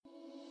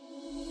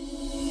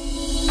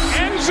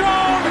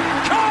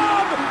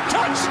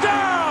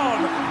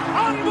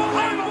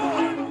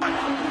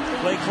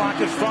clock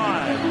at 5.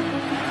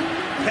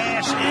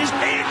 Pass is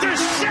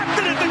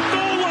intercepted at the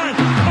goal line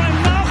by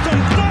Malcolm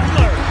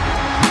Butler.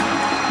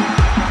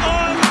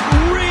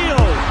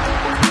 Unreal.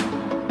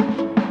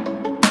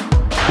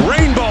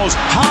 Rainbows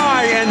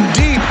high and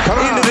deep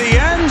into the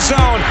end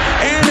zone,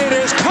 and it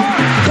is caught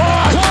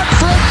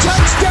for a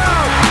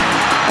touchdown.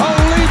 A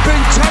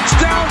leaping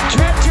touchdown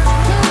catch.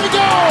 There he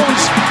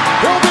goes.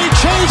 Will be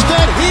chased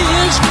and he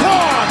is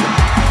gone.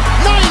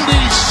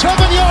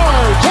 97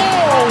 yards.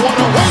 Oh, what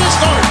a way to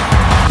start.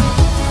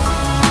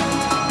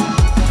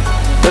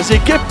 Does he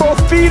get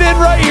both feet in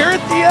right here at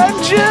the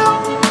end, Jim?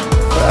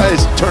 He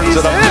turns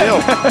it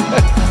uphill. What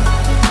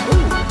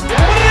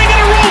are they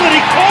going to roll it?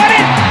 He caught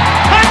it?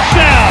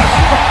 Touchdown!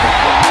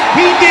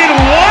 He did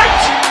what?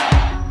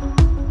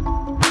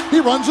 He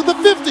runs to the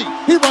 50.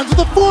 He runs to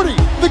the 40.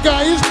 The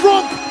guy is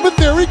drunk, but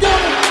there he goes.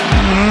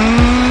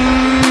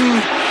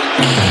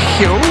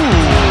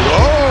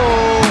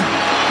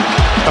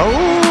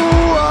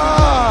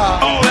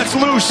 Oh, that's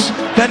loose.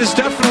 That is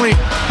definitely.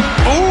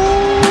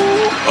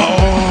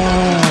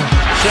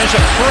 Says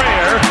a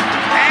prayer.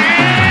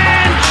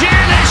 And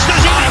Janice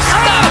does he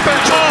stop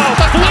it? Oh,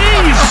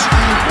 please.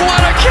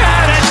 What a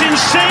catch. That's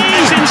insane.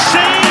 That's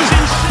insane.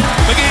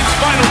 The game's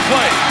final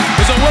play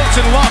is a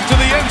Wilson lob to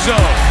the end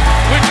zone,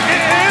 which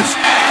is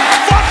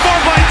fought for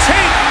by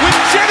Tate with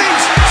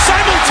Jennings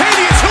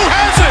simultaneous. Who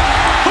has it?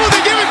 Who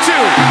they give it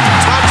to?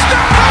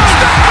 Touchdown!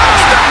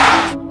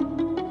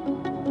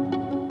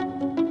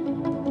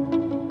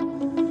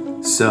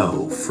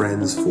 So,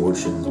 Friends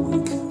Fortunes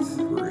Week 3.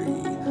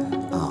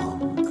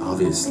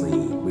 Obviously,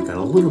 we got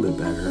a little bit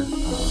better.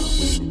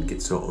 We didn't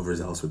get so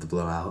overzealous with the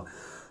blowout.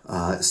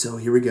 So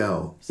here we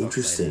go.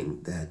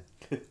 Interesting that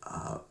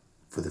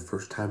for the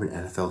first time in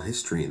NFL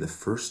history, the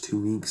first 2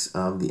 weeks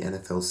of the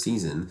NFL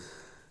season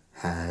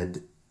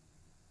had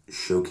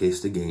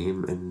showcased a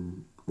game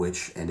in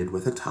which ended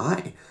with a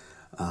tie.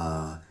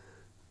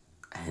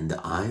 And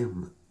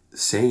I'm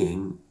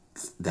saying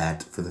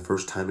that for the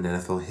first time in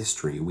NFL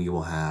history, we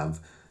will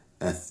have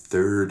a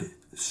third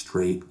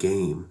straight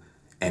game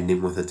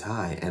ending with a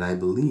tie. And I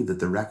believe that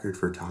the record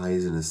for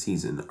ties in a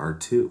season are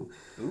 2.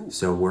 Ooh.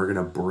 So we're going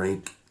to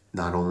break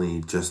not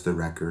only just the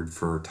record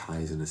for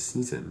ties in a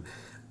season,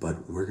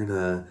 but we're going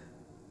to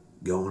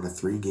go on a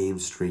 3-game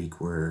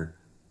streak where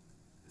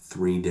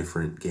 3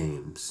 different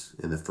games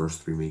in the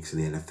first 3 weeks of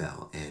the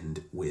NFL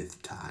end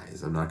with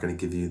ties. I'm not going to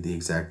give you the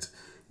exact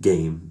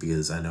game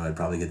because I know I'd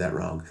probably get that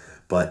wrong,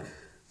 but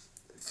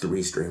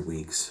 3 straight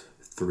weeks,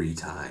 3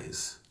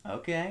 ties.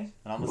 Okay,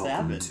 it almost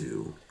Welcome happened.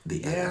 to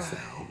the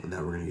NFL. And now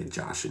we're going to get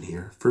Josh in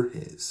here for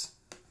his.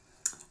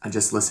 I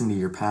just listened to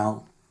your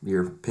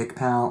pick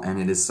pal, and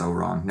it is so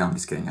wrong. No, I'm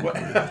just kidding. But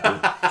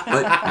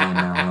I am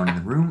now alone in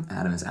the room.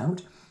 Adam is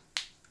out.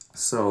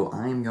 So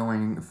I'm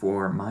going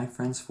for my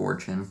friend's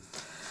fortune.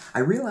 I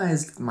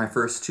realized my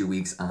first 2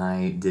 weeks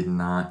I did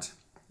not...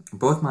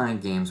 Both my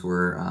games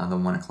were the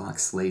 1 o'clock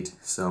slate,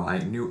 so I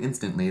knew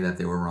instantly that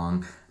they were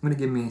wrong. I'm going to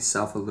give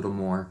myself a little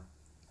more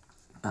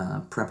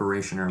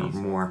preparation or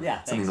more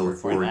something to look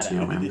forward to.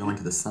 I'm going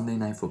to the Sunday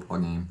Night Football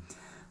game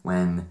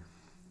when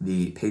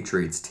the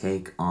Patriots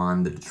take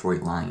on the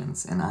Detroit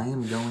Lions. And I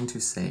am going to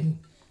say,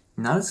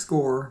 not a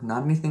score,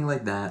 not anything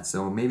like that,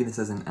 so maybe this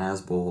isn't as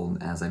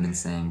bold as I've been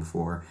saying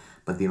before,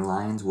 but the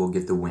Lions will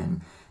get the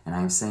win. And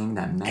I'm saying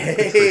that Matt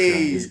Patricia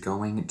is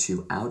going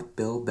to out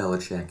Bill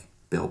Belichick.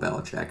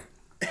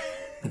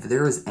 If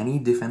there is any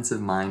defensive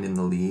mind in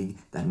the league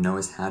that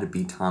knows how to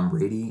beat Tom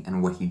Brady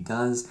and what he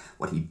does,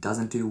 what he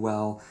doesn't do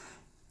well,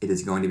 it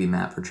is going to be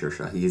Matt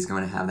Patricia. He is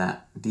going to have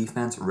that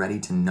defense ready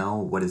to know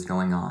what is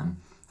going on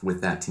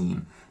with that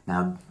team.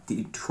 Now,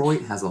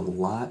 Detroit has a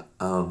lot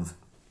of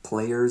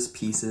players,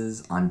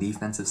 pieces on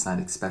defensive side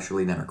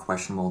especially that are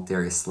questionable.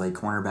 Darius Slay,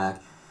 cornerback.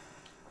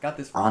 Got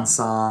this wrong.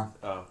 Ansah.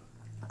 Oh.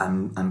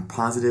 I'm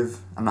positive.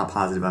 I'm not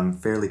positive. I'm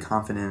fairly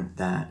confident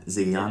that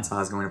Ziggy Ansah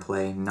is going to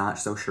play. Not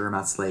so sure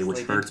about Slay,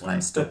 which hurts, but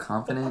I'm still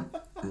confident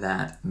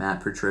that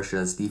Matt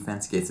Patricia's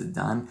defense gets it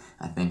done.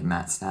 I think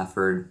Matt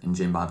Stafford and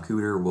Jim Bob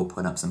Cooter will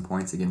put up some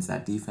points against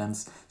that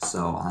defense.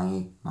 So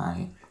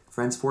my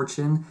friend's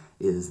fortune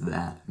is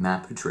that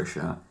Matt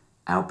Patricia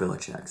out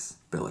Belichick.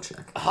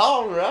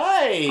 All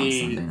right. On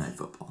Sunday Night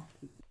Football.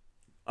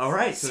 All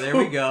right, so there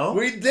we go.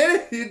 We did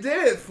it. You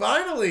did it.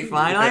 Finally.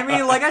 I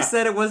mean, like I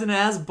said, it wasn't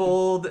as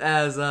bold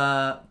as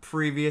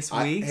previous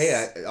weeks.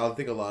 I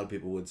think a lot of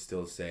people would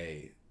still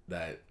say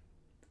that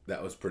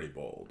was pretty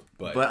bold.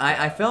 But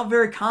I felt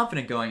very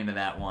confident going into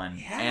that one.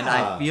 Yeah. And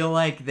I feel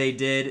like they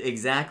did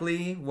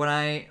exactly what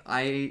I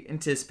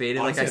anticipated.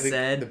 Honestly, like I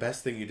said. The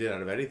best thing you did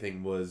out of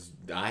anything was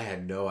I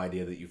had no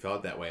idea that you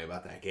felt that way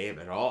about that game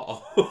at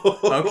all.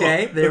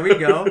 Okay, there we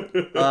go.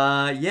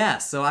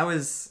 So I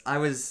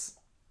was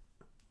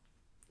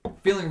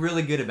feeling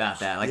really good about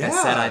that. Like I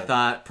said, I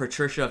thought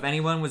Patricia, if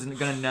anyone was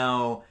going to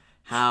know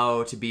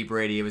how to beat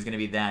Brady, it was going to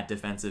be that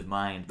defensive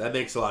mind. That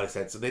makes a lot of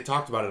sense. And they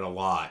talked about it a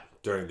lot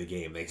during the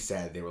game.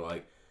 They were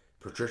like,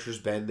 Patricia's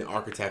been the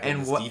architect And of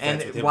this what?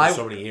 defense And with him why? for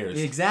so many years.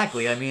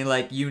 Exactly. I mean,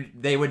 like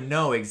they would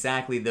know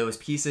exactly those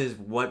pieces,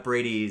 what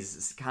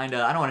Brady's kind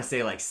of. I don't want to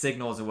say like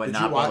signals and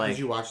whatnot, but like Did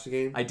you watch the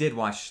game? I did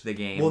watch the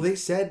game. Well, they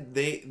said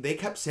they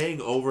kept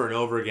saying over and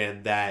over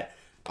again that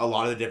a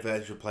lot of the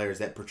defensive players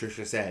that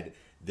Patricia said,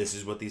 this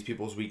is what these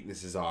people's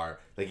weaknesses are.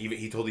 Like even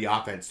he told the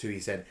offense too. He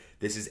said,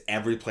 "This is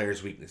every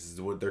player's weakness. This is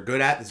what they're good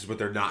at. This is what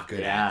they're not good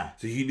at."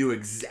 So he knew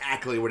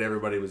exactly what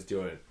everybody was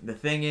doing. The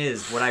thing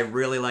is, what I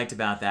really liked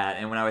about that,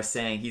 and when I was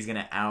saying he's going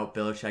to out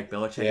Belichick,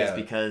 is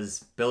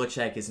because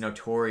Belichick is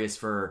notorious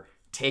for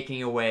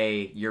taking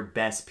away your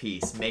best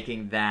piece,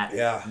 making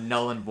that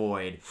null and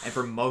void. And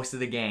for most of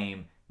the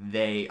game,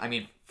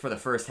 for the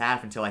first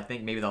half until I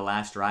think maybe the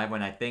last drive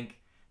when I think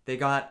they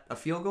got a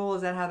field goal.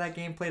 Is that how that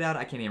game played out?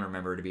 I can't even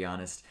remember, to be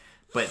honest.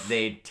 But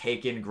they'd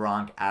taken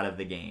Gronk out of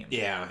the game.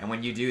 Yeah. And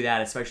when you do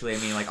that, especially,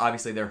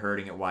 obviously they're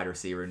hurting at wide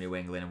receiver, New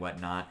England and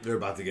whatnot. They're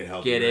about to get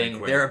healthy.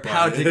 They're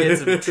about to get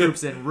some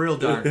troops in real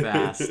darn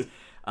fast.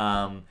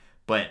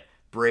 But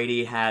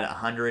Brady had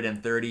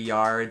 130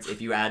 yards.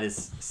 If you add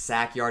his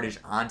sack yardage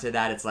onto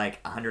that, it's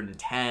like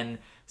 110.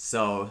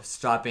 So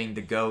stopping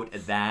the GOAT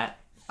at that,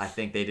 I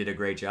think they did a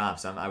great job.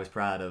 So I was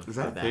proud of that. Is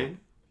that a thing?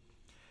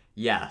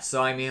 Yeah,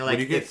 so like when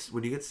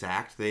you get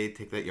sacked, they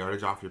take that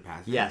yardage off your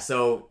pass. Yeah,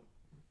 so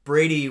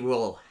Brady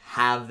will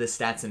have the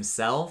stats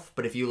himself,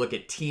 but if you look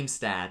at team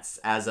stats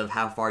as of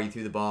how far you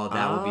threw the ball,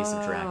 that will be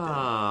subtracted.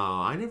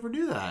 Oh, I never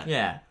knew that.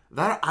 Yeah,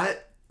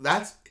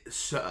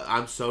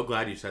 I'm so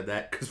glad you said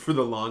that because for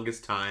the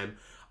longest time,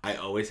 I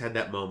always had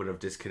that moment of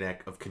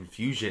disconnect, of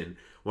confusion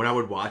when I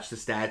would watch the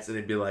stats and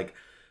it'd be like,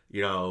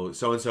 so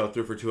and so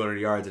threw for 200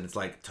 yards, and it's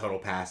like total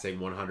passing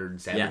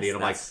 170, and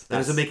I'm like, that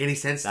doesn't make any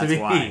sense to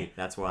me.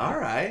 That's why. All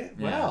right,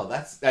 wow,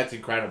 that's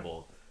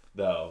incredible,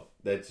 though.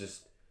 That's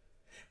just,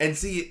 and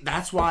see,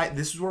 that's why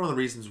this is one of the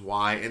reasons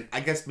why, and I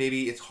guess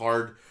maybe it's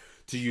hard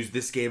to use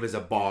this game as a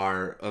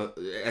bar,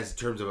 as in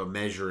terms of a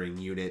measuring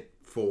unit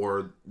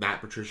for Matt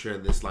Patricia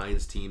and this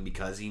Lions team,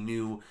 because he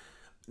knew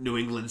New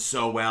England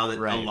so well that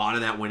a lot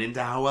of that went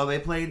into how well they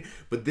played.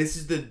 But this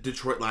is the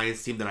Detroit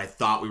Lions team that I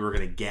thought we were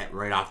going to get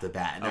right off the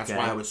bat. And that's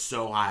why I was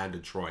so high on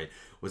Detroit,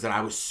 was that I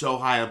was so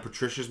high on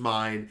Patricia's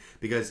mind,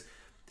 because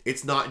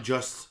it's not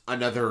just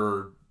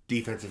another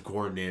defensive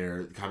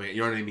coordinator coming,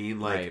 you know what I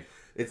mean? Like,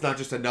 it's not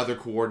just another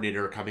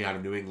coordinator coming out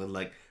of New England.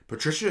 Like,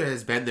 Patricia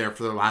has been there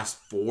for the last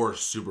 4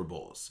 Super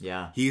Bowls.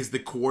 Yeah. He's the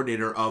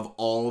coordinator of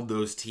all of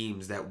those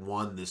teams that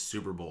won the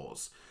Super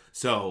Bowls.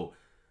 So,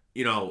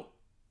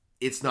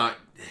 it's not,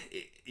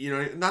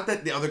 not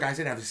that the other guys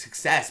didn't have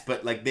success,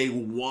 but like they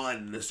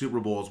won the Super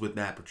Bowls with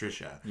Matt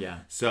Patricia. Yeah.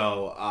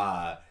 So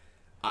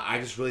I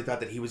just really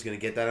thought that he was going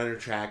to get that under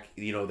track.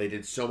 They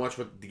did so much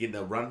with getting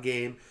the run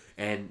game,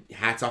 and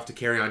hats off to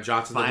Kerryon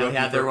Johnson. Finally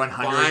had their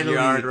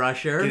 100-yard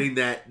rusher, getting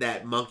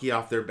that monkey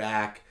off their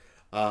back.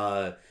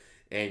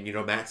 And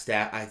Matt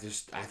Staff, I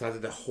thought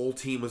that the whole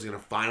team was going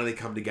to finally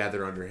come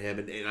together under him,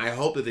 and I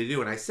hope that they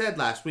do. And I said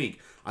last week,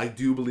 I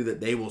do believe that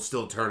they will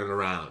still turn it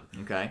around.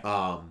 Okay.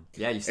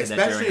 Yeah, you said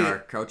that during our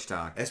coach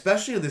talk.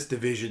 Especially in this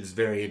division is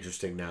very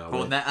interesting now.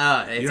 Well,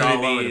 it's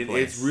all over the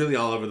place. It's really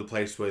all over the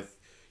place with,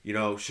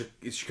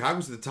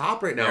 Chicago's at the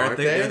top right now, aren't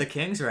they? They're the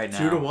Kings right now.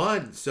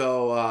 2-1.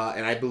 So,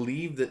 and I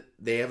believe that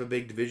they have a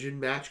big division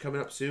match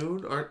coming up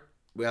soon.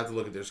 We have to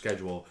look at their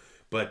schedule,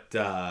 but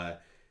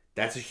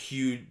that's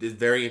a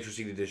very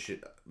interesting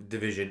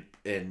division,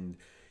 and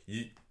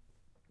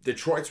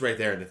Detroit's right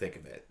there in the thick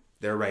of it.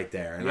 They're right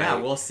there.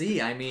 And we'll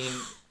see.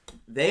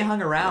 They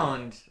hung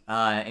around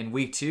in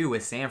week 2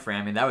 with San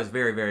Fran. That was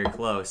very, very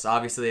close.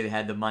 Obviously, they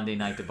had the Monday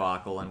night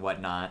debacle and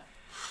whatnot.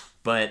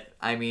 But,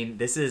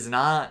 this is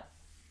not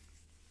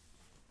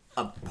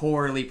a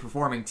poorly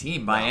performing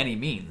team by any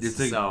means. It's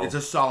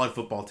a solid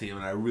football team,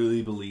 and I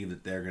really believe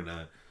that they're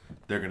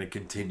gonna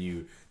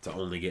continue to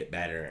only get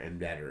better and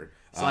better.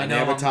 So I know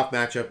they have a tough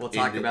matchup. We'll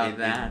talk about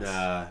that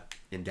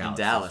in Dallas. In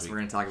Dallas, we're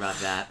going to talk about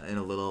that in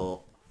a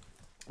little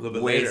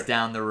bit ways later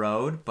down the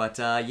road. But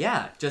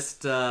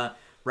just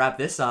wrap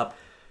this up.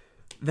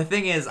 The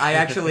thing is,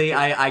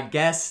 I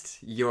guessed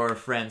your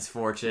friend's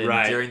fortune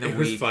during the week. It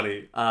was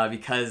funny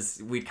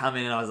because we'd come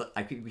in and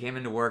we came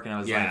into work and I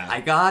was like, I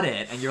got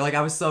it, and you're like,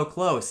 I was so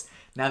close.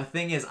 Now the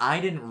thing is, I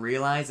didn't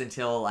realize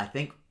until I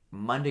think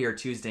Monday or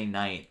Tuesday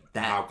night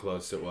how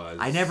close it was.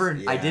 I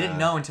didn't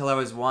know until I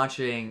was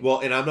watching. Well,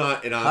 and I'm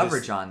not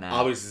coverage on that.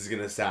 Obviously, this is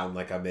gonna sound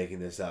like I'm making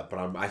this up, but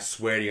I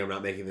swear to you, I'm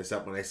not making this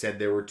up when I said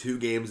there were 2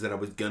 games that I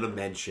was gonna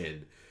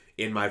mention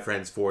in my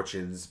friend's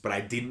fortunes, but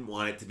I didn't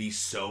want it to be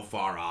so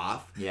far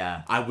off.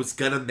 Yeah. I was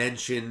gonna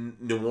mention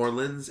New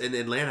Orleans and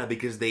Atlanta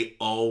because they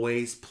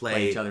always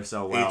play each other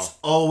so well. It's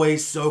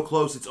always so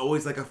close. It's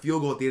always like a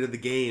field goal at the end of the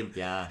game.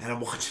 Yeah. And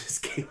I'm watching this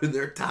game and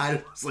they're tied.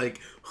 I was like,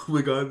 oh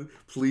my god,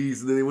 please.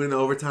 And then they went into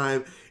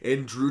overtime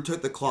and Drew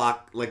took the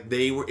clock.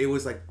 It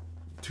was like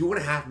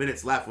 2.5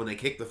 minutes left when they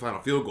kicked the final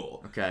field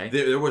goal. Okay.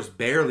 There was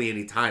barely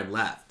any time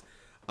left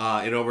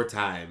in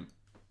overtime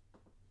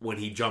when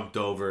he jumped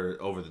over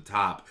the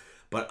top.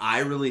 But I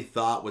really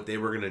thought what they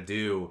were going to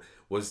do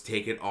was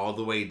take it all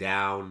the way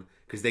down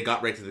because they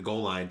got right to the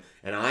goal line,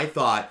 and I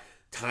thought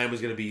time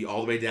was going to be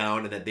all the way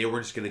down and that they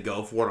were just going to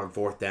go for it on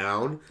 4th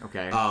down.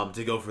 Okay.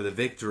 To go for the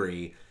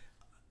victory.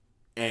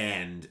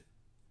 And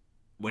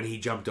when he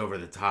jumped over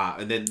the top,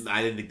 and then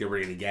I didn't think they were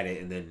going to get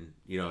it, and then,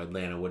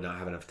 Atlanta would not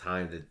have enough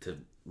time to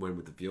win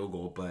with the field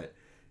goal, but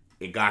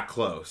it got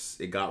close.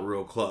 It got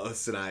real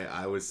close, and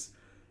I was...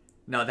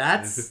 No,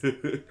 that's...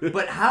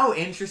 But how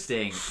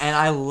interesting. And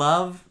I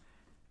love...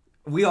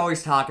 We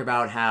always talk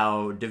about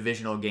how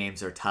divisional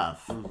games are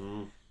tough.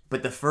 Mm-hmm.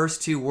 But the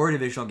first 2 were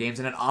divisional games,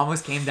 and it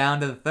almost came down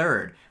to the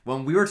third.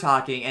 When we were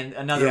talking, and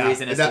another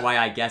reason as to why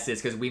I guess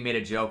is because we made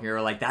a joke, and we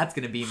were like, that's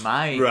going to be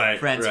my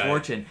friend's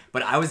fortune.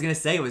 But I was going to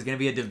say it was going to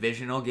be a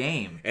divisional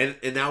game. And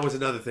that was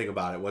another thing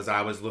about it, was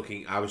I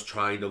was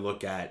trying to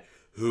look at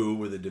who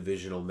were the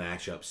divisional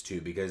matchups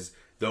too, because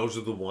those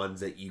are the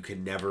ones that you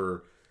can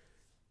never,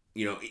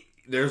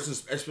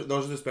 those are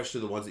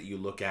especially the ones that you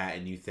look at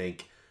and you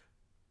think,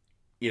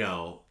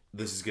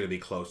 this is going to be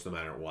close no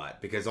matter what.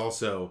 Because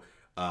also...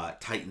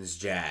 Titans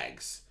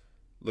Jags.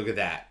 Look at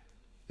that.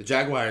 The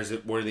Jaguars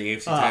were in the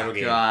AFC title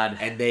game. God.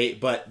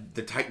 But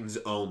the Titans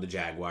own the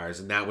Jaguars,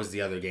 and that was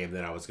the other game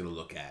that I was going to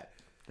look at.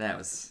 That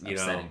was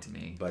upsetting to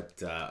me. But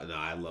no,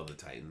 I love the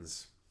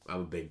Titans.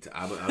 I'm a fan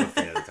of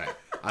the Titans.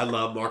 I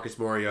love Marcus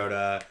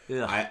Mariota.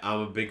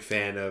 I'm a big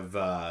fan of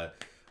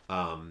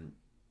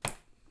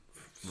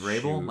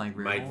Vrabel? Mike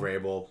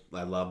Vrabel.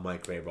 I love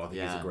Mike Vrabel. I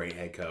think he's a great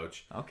head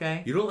coach.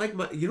 Okay. You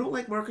don't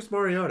like Marcus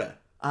Mariota?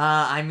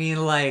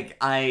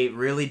 I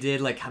really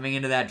did, coming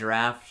into that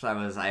draft,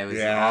 I was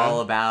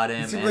all about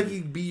him. He seemed like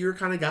he'd be your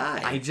kind of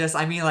guy. I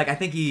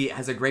think he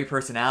has a great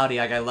personality.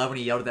 I love when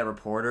he yelled at that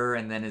reporter,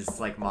 and then his,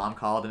 mom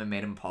called him and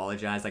made him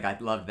apologize. I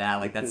love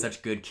that. That's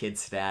such good kid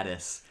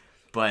status.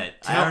 But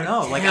I don't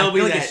know. I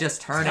feel like it's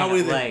just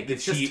turning.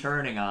 It's just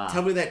turning off.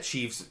 Tell me that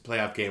Chiefs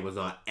playoff game was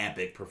not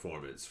epic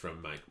performance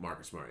from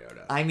Marcus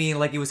Mariota.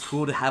 It was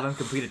cool to have him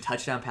complete a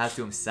touchdown pass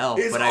to himself.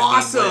 It's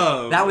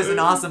awesome. That was an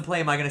awesome play.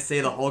 Am I going to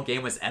say the whole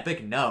game was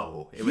epic?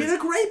 No. He had a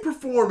great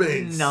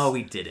performance. No,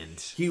 he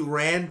didn't. He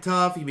ran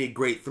tough. He made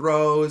great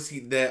throws.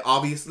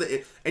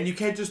 Obviously, and you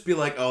can't just be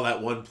like, oh,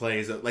 that one play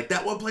is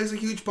that one play is a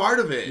huge part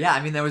of it.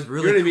 Yeah, that was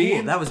really cool. I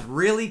mean? That was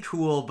really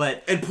cool.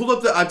 But pull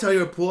up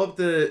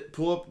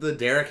the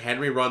Derrick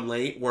Henry run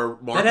late where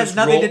Marcus that has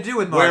nothing to do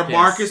with Marcus. Where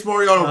Marcus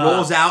Mariota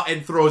rolls out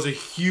and throws a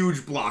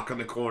huge block on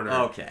the corner.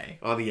 Okay.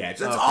 On the edge.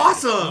 That's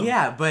awesome.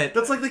 Yeah, but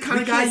that's the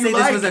kind of guy you say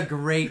like. This was a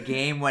great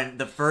game when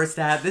the first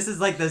half. This is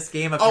this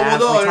game of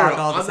halves we talk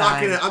all the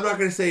time. I'm not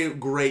gonna say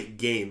great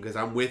game because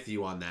I'm with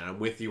you on that. I'm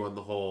with you on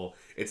the whole.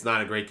 It's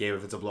not a great game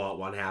if it's a blowout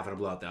one half and a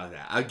blowout the other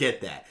half. I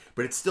get that,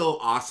 but it's still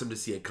awesome to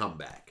see a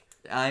comeback.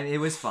 It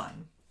was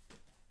fun.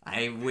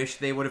 I wish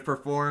they would have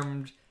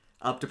performed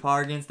up to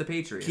par against the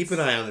Patriots. Keep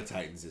an eye on the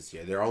Titans this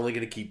year. They're only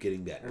going to keep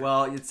getting better.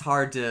 Well, it's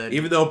hard to...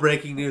 Even though,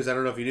 breaking news, I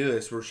don't know if you knew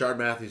this, Rashard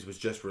Matthews was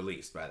just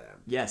released by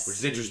them. Yes. Which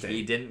is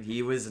interesting.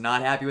 He was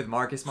not happy with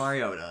Marcus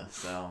Mariota,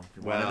 so he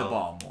wanted the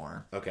ball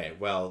more. Okay,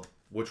 well,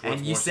 which one's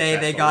and you more say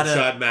successful, they gotta,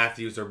 Rashard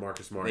Matthews or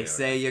Marcus Mariota? They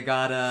say you're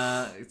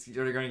going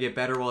to get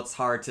better. Well, it's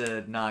hard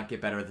to not get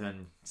better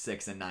than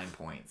 6 and 9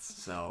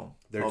 points. So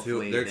they're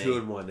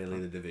 2-1. They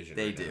lead the division.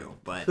 They do,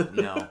 but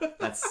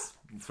that's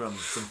from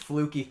some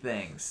fluky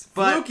things.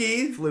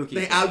 Fluky. They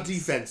things.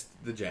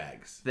 out-defensed the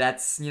Jags.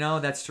 That's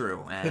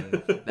true,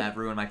 and that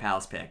ruined my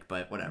pal's pick.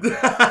 But whatever.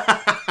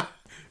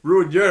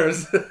 Ruined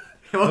yours.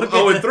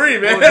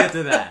 0-3, man.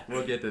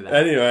 We'll get to that.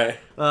 Anyway.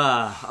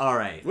 All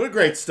right. What a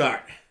great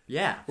start.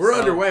 Yeah. We're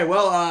underway.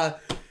 Well,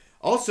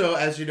 also,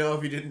 as you know,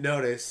 if you didn't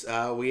notice,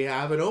 we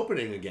have an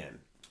opening again.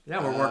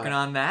 Yeah, we're working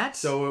on that.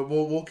 So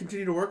we'll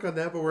continue to work on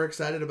that, but we're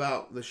excited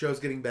about the show's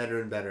getting better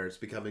and better. It's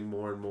becoming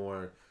more and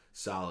more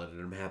solid, and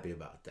I'm happy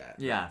about that.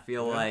 Yeah, I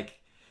feel like,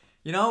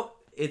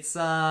 it's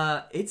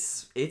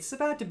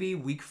about to be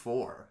week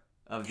 4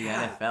 of the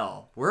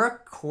NFL. We're a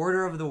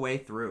quarter of the way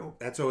through.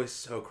 That's always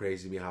so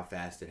crazy to me how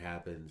fast it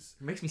happens.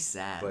 It makes me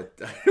sad. But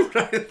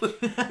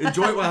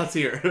enjoy it while it's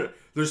here.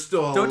 There's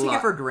still don't take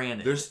it for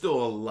granted. There's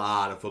still a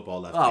lot of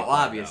football left. Oh,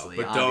 obviously.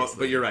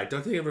 But you're right.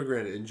 Don't take it for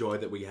granted. Enjoy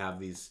that we have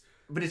these.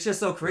 But it's just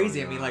so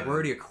crazy. We're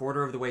already a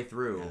quarter of the way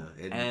through,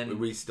 and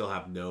we still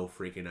have no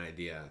freaking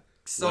idea.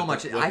 So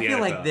much. I feel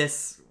like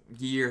this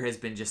year has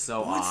been just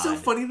so odd. What's so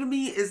funny to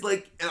me is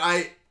and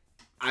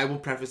I will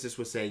preface this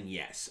with saying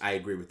yes, I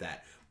agree with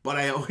that. But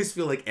I always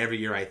feel like every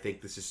year I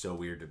think this is so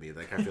weird to me.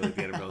 I feel like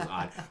the NFL is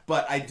odd.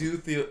 But I do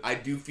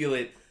feel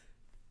it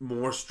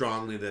more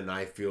strongly than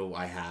I feel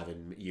I have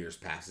in years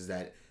past. Is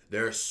that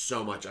there is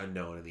so much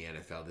unknown in the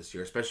NFL this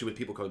year, especially with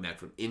people coming back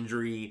from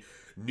injury,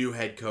 new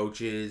head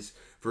coaches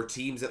for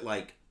teams that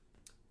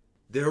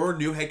there are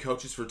new head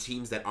coaches for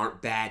teams that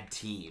aren't bad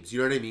teams.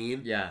 You know what I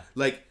mean? Yeah.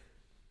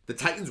 The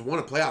Titans won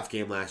a playoff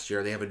game last year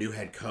and they have a new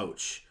head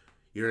coach.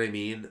 You know what I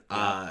mean?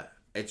 Yeah.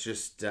 It's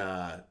just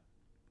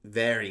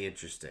very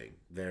interesting.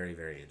 Very,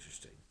 very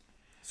interesting.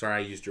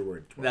 Sorry, I used your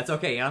word twice. That's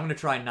okay. I'm gonna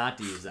try not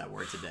to use that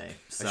word today.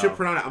 So. I'm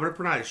gonna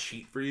print out a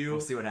sheet for you. We'll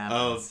see what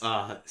happens.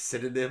 Of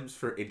synonyms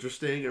for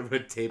interesting. I'm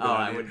gonna tape it.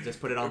 I would just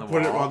put it on the wall.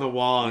 Put it on the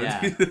wall. Yeah.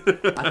 I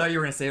thought you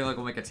were gonna say like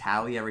we'll make a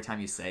tally every time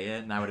you say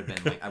it, and I would have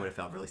been like I would have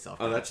felt really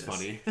self-conscious. Oh, that's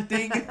funny.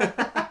 Ding.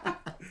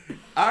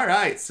 All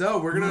right, so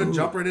we're gonna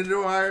jump right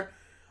into our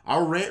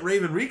Rant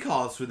Raven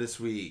recalls for this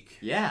week.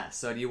 Yeah.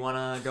 So do you want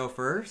to go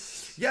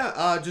first?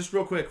 Yeah. Just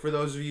real quick for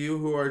those of you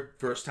who are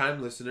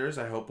first-time listeners,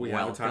 I hope we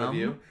have a ton of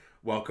you.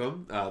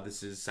 Welcome.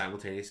 This is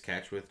Simultaneous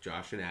Catch with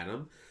Josh and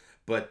Adam.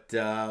 But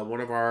one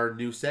of our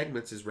new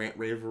segments is Rant,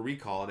 Rave, or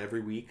Recall. And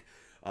every week,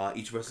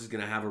 each of us is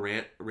going to have a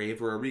rant,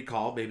 rave, or a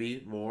recall.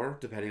 Maybe more,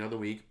 depending on the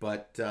week.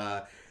 But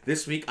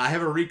this week, I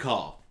have a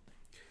recall.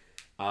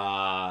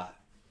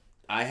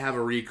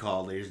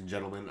 Ladies and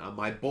gentlemen.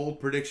 My bold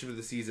prediction for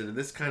the season. And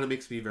this kind of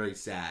makes me very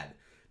sad.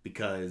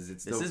 Because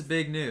this is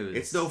big news.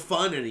 It's no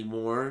fun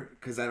anymore.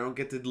 Because I don't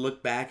get to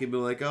look back and be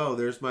like, oh,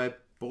 there's my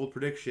bold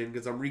prediction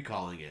because I'm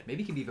recalling it.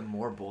 Maybe you can be even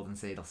more bold and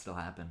say it'll still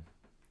happen.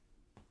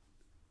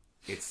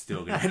 It's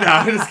still gonna. No,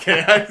 I'm just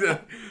kidding.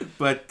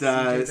 But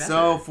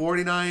so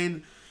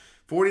 49ers.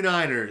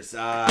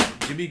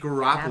 Jimmy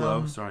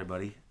Garoppolo. Sorry,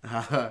 buddy.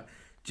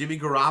 Jimmy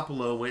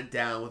Garoppolo went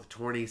down with a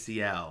torn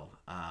ACL.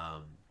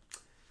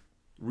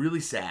 Really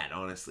sad,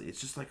 honestly.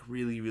 It's just like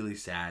really, really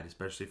sad,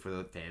 especially for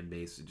the fan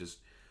base. They're just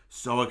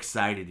so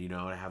excited,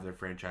 to have their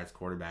franchise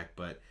quarterback,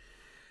 but.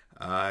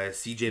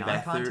 CJ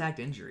Beathard. Non-contact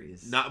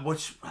injuries. Not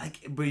much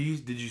but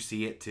did you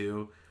see it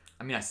too?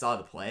 I mean, I saw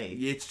the play.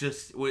 It's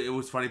just it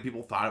was funny.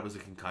 People thought it was a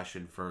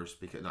concussion first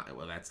because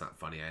that's not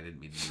funny. I didn't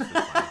mean to use this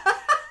funny.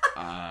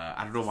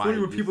 I don't know why. Funny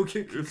when people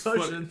get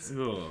concussions.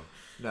 No,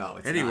 it's not.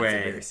 It's anyway, a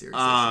very serious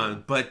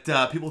issue. But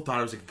people thought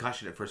it was a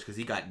concussion at first because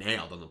he got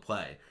nailed on the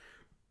play.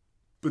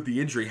 But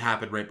the injury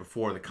happened right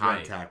before the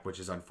contact,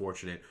 which is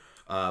unfortunate.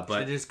 But should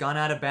have just gone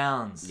out of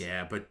bounds.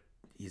 Yeah, but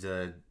he's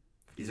a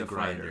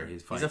grinder.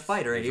 He's a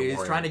fighter. He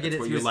was trying to get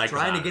it. He was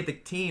trying to get the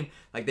team.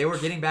 Like they were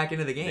getting back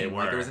into the game. They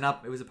were.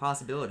 It was a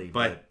possibility.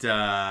 But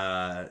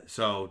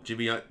so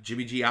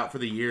Jimmy G out for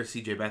the year.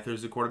 CJ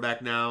Beathard's the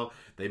quarterback now.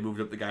 They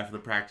moved up the guy from the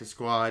practice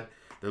squad.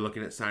 They're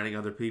looking at signing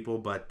other people.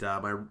 But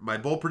my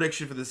bold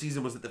prediction for the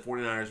season was that the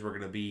 49ers were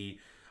going to be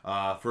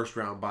first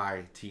round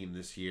bye team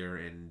this year,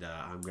 and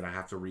I'm going to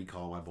have to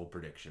recall my bold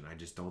prediction. I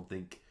just don't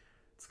think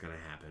it's going to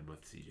happen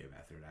with CJ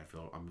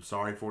Beathard. I'm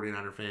sorry,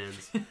 49er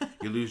fans.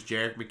 You lose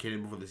Jerick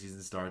McKinnon before the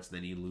season starts, and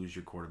then you lose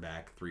your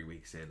quarterback 3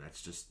 weeks in.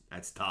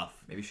 That's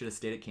tough. Maybe you should have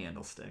stayed at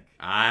Candlestick.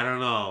 I don't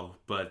know,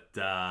 but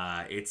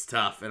it's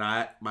tough.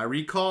 And my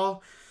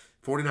recall,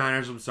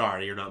 49ers, I'm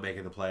sorry, you're not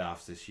making the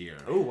playoffs this year.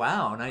 Oh,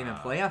 wow. Not even a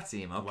playoff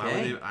team.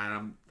 Okay.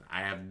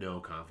 I have no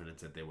confidence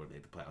that they would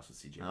make the playoffs with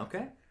CJ.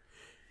 Okay.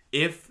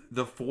 If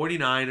the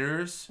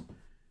 49ers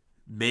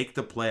make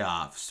the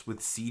playoffs with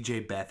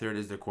CJ Beathard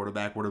as their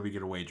quarterback, what are we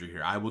going to wager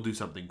here? I will do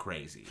something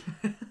crazy.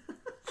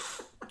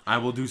 I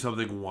will do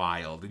something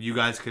wild. And you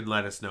guys can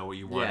let us know what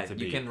you want it to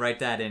be. You can write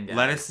that in, guys.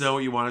 Let us know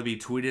what you want to be.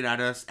 Tweet it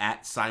at us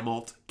at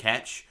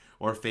SimultCatch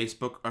or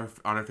Facebook or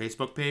on our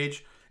Facebook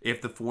page.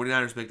 If the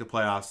 49ers make the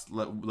playoffs,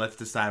 let's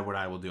decide what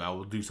I will do. I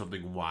will do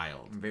something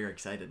wild. I'm very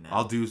excited now.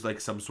 I'll do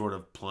like some sort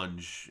of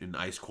plunge in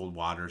ice cold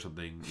water or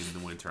something in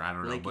the winter. I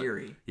don't know. Lake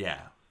Erie. Yeah.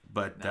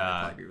 But that'd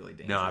probably be really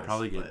dangerous. No, I'd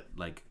probably get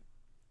like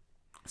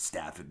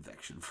staph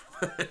infection.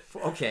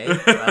 Okay,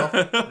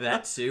 well,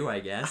 that too,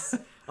 I guess.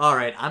 All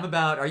right,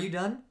 are you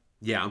done?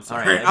 Yeah, I'm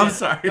sorry. All right, I'm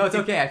sorry. No, it's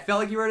okay. I felt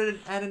like you were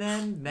at an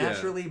end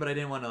naturally, but I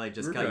didn't want to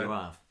just cut you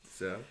off.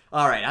 So.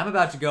 All right, I'm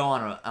about to go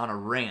on a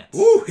rant.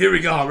 Ooh, here we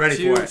go. I'm ready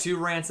for it. Two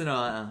rants in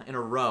a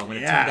row. I'm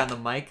going to turn down the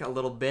mic a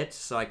little bit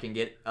so I can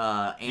get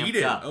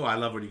amped up. Oh, I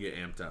love when you get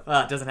amped up.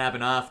 It doesn't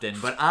happen often,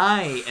 but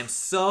I am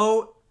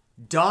so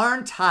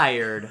darn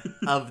tired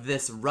of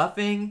this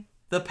roughing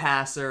the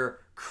passer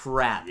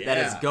crap that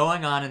is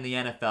going on in the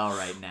NFL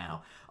right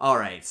now. All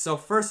right, so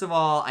first of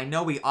all, I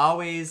know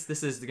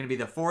this is going to be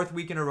the fourth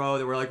week in a row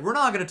that we're like, we're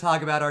not going to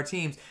talk about our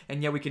teams,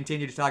 and yet we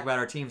continue to talk about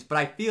our teams, but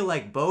I feel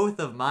like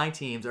both of my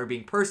teams are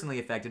being personally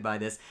affected by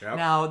this. Yep.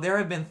 Now, there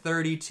have been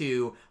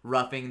 32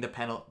 roughing the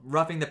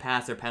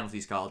passer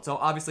penalties called, so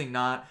obviously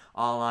not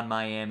all on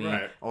Miami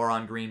or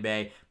on Green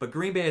Bay, but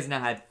Green Bay has now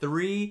had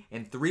 3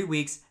 in 3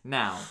 weeks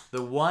now.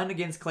 The one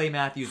against Clay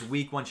Matthews,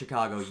 week 1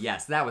 Chicago,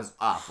 yes, that was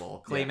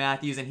awful. Clay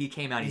Matthews, and he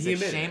came out, he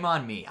said, shame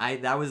on me.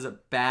 That was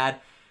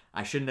bad.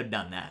 I shouldn't have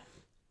done that.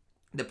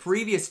 The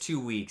previous 2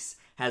 weeks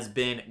has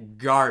been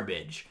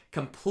garbage.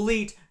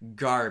 Complete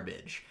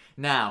garbage.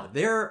 Now,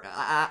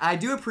 I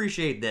do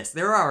appreciate this.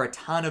 There are a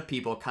ton of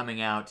people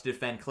coming out to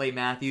defend Clay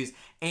Matthews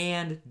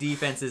and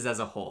defenses as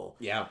a whole.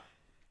 Yeah.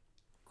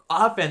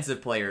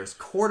 Offensive players,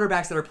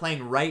 quarterbacks that are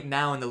playing right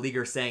now in the league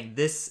are saying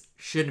this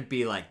shouldn't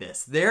be like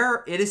this.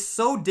 It is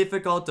so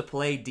difficult to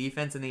play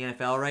defense in the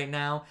NFL right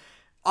now.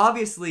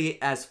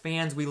 Obviously, as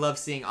fans, we love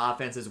seeing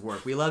offenses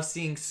work. We love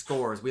seeing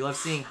scores. We love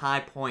seeing high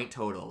point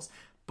totals.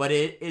 But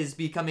it is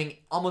becoming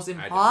almost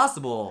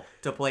impossible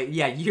to play.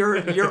 Yeah,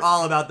 you're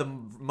all about the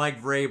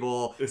Mike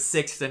Vrabel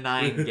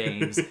 6-9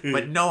 games,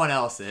 but no one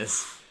else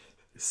is.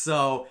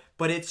 So,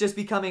 But it's just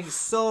becoming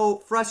so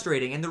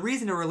frustrating. And the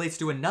reason it relates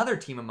to another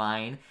team of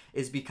mine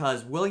is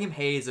because William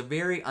Hayes, a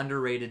very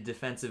underrated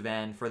defensive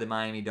end for the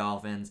Miami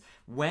Dolphins,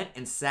 went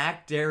and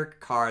sacked Derek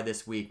Carr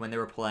this week when they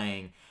were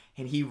playing.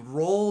 And he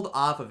rolled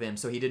off of him,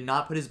 so he did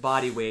not put his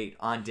body weight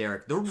on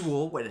Derek. The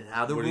rule,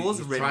 how the rule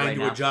is written right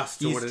now,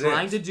 he's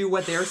trying to do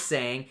what they're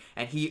saying,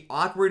 and he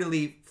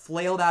awkwardly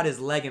flailed out his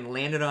leg and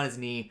landed on his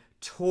knee,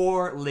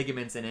 tore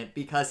ligaments in it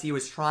because he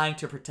was trying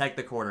to protect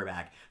the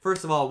quarterback.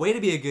 First of all, way to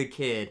be a good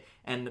kid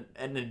and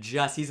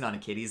adjust. He's not a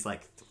kid. He's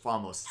like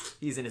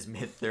he's in his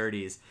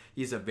mid-30s.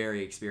 He's a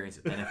very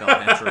experienced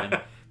NFL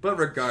veteran. But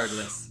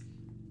regardless,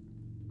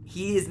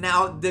 he is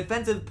now,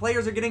 defensive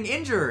players are getting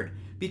injured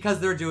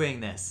because they're doing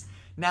this.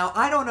 Now,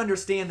 I don't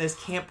understand this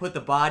can't put the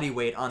body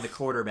weight on the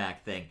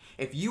quarterback thing.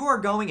 If you are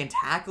going and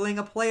tackling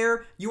a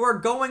player, you are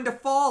going to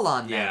fall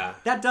on them. Yeah.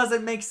 That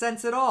doesn't make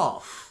sense at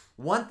all.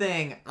 One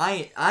thing,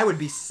 I would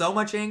be so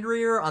much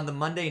angrier on the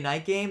Monday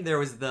night game. There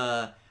was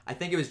I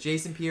think it was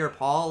Jason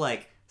Pierre-Paul,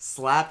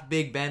 slapped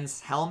Big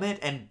Ben's helmet,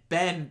 and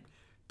Ben,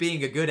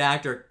 being a good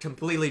actor,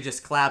 completely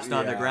just collapsed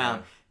on the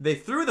ground. They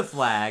threw the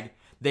flag.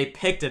 They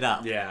picked it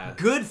up. Yeah.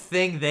 Good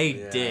thing they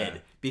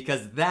did,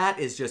 because that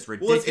is just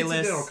ridiculous. Well, it's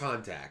incidental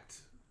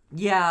contact.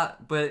 Yeah,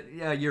 but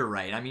you're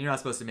right. I mean, you're not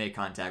supposed to make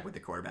contact with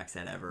the quarterback's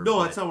head ever.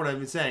 No, that's not what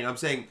I'm saying. I'm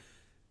saying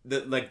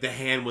that the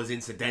hand was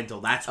incidental.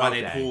 That's why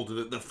they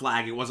pulled the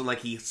flag. It wasn't like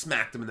he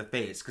smacked him in the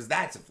face, because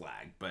that's a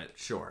flag. But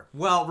sure.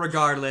 Well,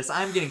 regardless,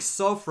 I'm getting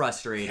so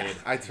frustrated. Yeah,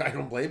 I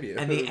don't blame you.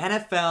 And the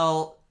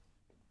NFL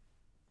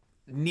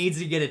needs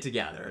to get it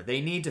together.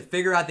 They need to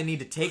figure out, they need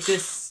to take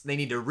this, they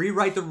need to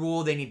rewrite the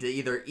rule, they need to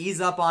either ease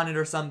up on it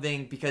or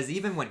something, because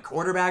even when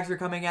quarterbacks are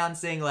coming out and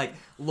saying,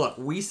 look,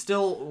 we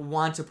still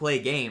want to play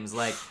games,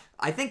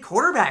 I think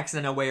quarterbacks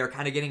in a way are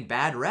kind of getting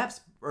bad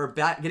reps, or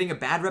getting a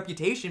bad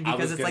reputation,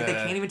 because it's they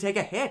can't even take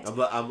a hit.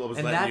 I was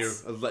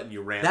letting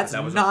you rant. That's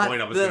that was not the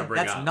point I was going to bring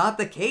up. That's not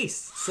the case.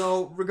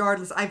 So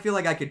regardless, I feel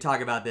like I could talk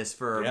about this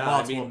for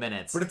multiple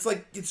minutes. But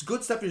it's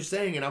good stuff you're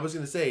saying, and I was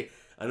going to say,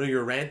 I know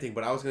you're ranting,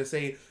 but I was going to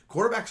say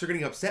quarterbacks are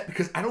getting upset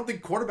because I don't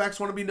think quarterbacks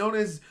want to be known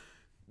as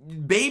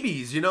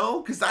babies,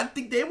 because I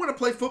think they want to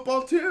play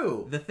football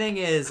too. The thing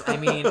is, I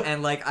mean,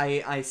 and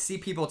I see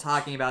people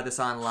talking about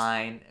this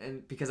online,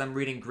 and because I'm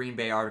reading Green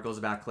Bay articles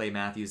about Clay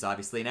Matthews,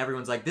 obviously, and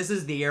everyone's like, this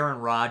is the Aaron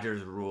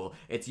Rodgers rule.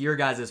 It's your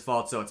guys'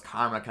 fault, so it's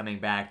karma coming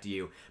back to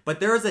you. But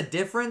there is a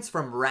difference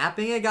from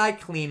wrapping a guy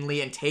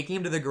cleanly and taking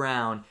him to the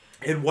ground.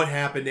 And what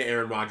happened to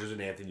Aaron Rodgers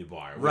and Anthony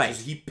Barr? Right.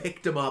 Is he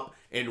picked him up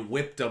and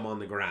whipped him on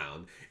the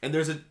ground. And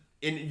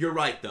you're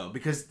right, though,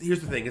 because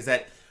here's the thing, is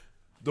that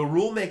the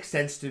rule makes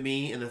sense to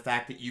me in the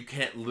fact that you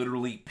can't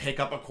literally pick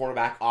up a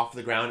quarterback off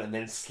the ground and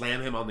then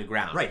slam him on the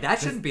ground. Right,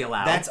 that shouldn't be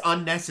allowed. That's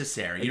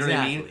unnecessary. You know what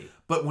I mean? Exactly.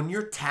 But when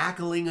you're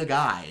tackling a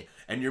guy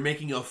and you're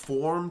making a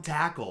form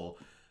tackle,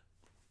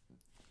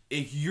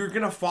 you're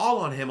going to fall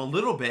on him a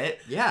little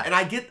bit. Yeah. And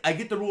I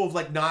get the rule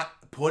of not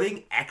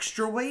putting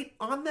extra weight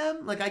on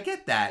them. I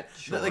get that.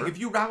 Sure. If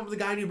you wrap up the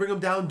guy and you bring him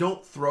down,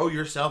 don't throw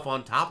yourself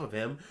on top of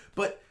him.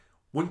 But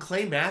when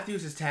Clay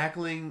Matthews is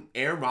tackling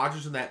Aaron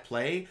Rodgers in that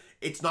play,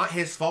 it's not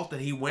his fault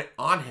that he went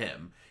on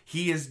him.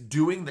 He is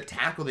doing the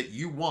tackle that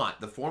you want,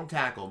 the form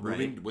tackle,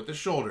 moving with the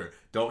shoulder.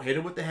 Don't hit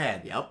him with the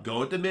head. Yep. Go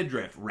with the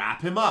midriff.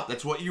 Wrap him up.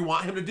 That's what you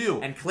want him to do.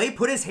 And Clay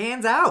put his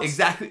hands out.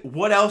 Exactly.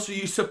 What else are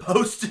you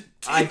supposed to do?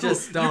 I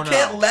just don't know. You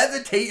can't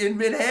levitate in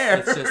midair.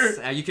 It's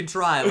just, you can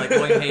try, like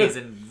William Hayes,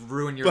 and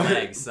ruin your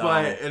legs. So,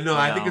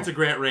 I think it's a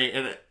great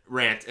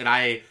rant, and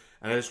I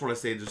just want to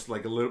say, just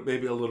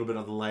maybe a little bit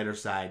on the lighter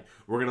side.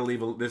 We're gonna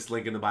leave this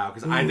link in the bio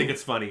because I think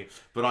it's funny.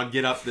 But on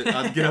Get Up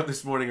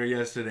this morning or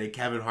yesterday,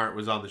 Kevin Hart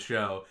was on the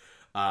show,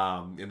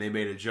 and they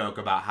made a joke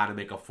about how to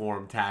make a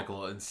form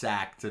tackle and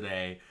sack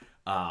today.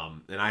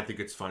 And I think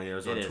it's funny. It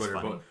was on Twitter,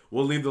 but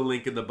we'll leave the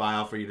link in the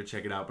bio for you to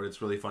check it out. But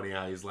it's really funny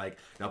how he's like,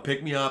 "Now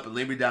pick me up and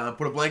lay me down,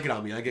 put a blanket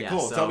on me. I get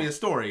cold. So tell me a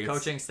story."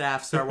 Coaching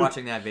staff, start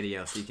watching that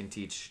video so you can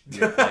teach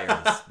your players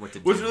what to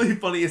do. What's really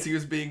funny is he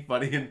was being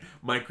funny, and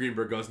Mike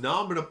Greenberg goes,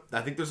 "No,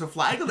 I think there's a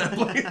flag on that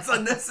play. It's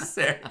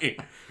unnecessary."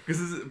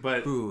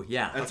 Ooh,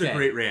 yeah, that's a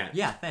great rant.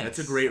 Yeah, thanks.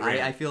 That's a great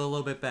rant. I feel a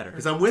little bit better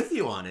because I'm with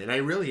you on it, and I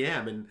really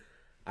am, and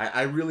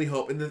I really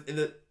hope. And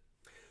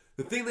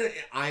the thing that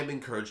I am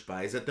encouraged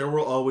by is that there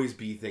will always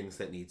be things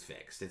that needs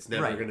fixed. It's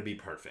never going to be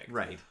perfect.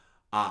 Right.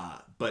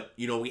 But,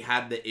 we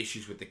had the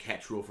issues with the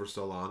catch rule for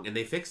so long, and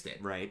they fixed it.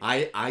 Right.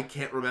 I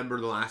can't remember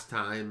the last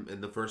time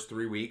in the first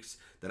 3 weeks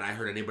that I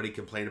heard anybody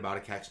complain about a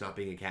catch not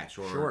being a catch,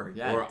 or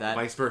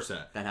vice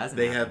versa. That hasn't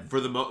They happened.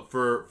 have,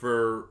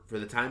 for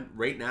the time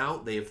right now,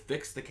 they have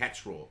fixed the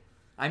catch rule.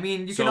 I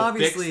mean, you can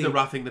obviously fix the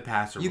roughing the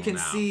passer rule. You can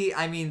now. see,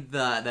 I mean,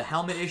 the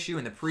helmet issue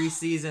in the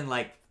preseason,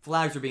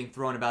 flags are being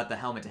thrown about the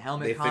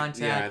helmet-to-helmet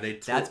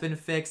contact. That's been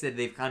fixed.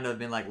 They've kind of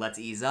been let's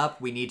ease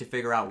up. We need to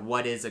figure out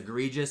what is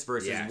egregious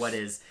versus what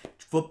is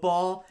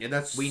football. And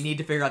we need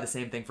to figure out the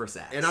same thing for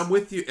sacks. And I'm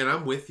with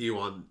you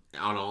on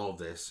all of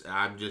this.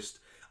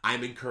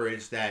 I'm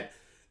encouraged that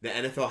the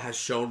NFL has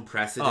shown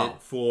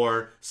precedent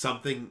for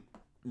something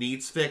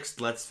needs fixed.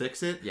 Let's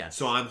fix it. Yes.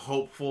 So I'm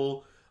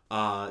hopeful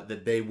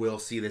that they will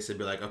see this and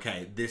be like,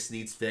 okay, this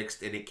needs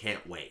fixed and it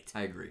can't wait.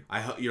 I agree.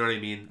 You know what I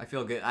mean? I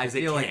feel good. I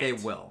feel like they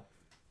will.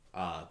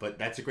 But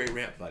that's a great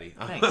rant, buddy.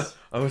 Thanks.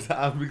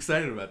 I'm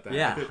excited about that.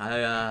 Yeah,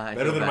 I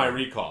better feel than better. my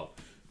recall.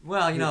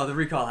 Well, the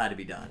recall had to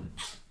be done.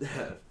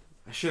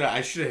 I should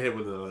have hit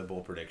with another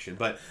bold prediction,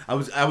 but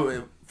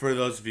for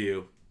those of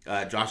you,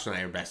 Josh and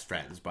I are best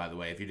friends, by the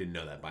way, if you didn't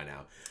know that by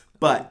now.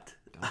 But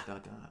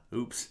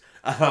oops.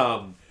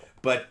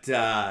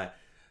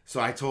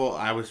 So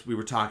we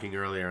were talking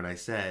earlier, and I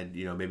said,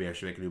 maybe I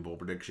should make a new bold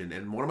prediction.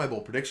 And one of my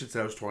bold predictions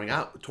that I was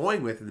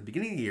toying with at the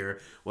beginning of the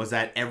year was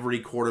that every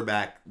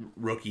quarterback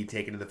rookie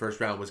taken in the first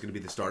round was going to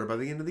be the starter by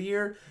the end of the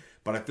year.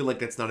 But I feel like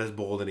that's not as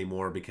bold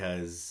anymore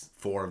because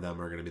 4 of them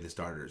are going to be the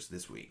starters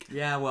this week.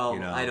 Yeah, well,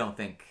 I don't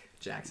think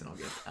Jackson will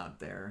get out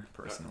there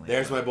personally.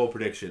 There's my bold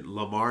prediction.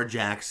 Lamar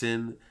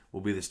Jackson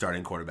will be the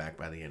starting quarterback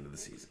by the end of the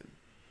season.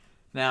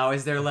 Now,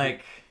 is there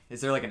like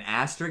an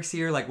asterisk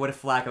here? Like, what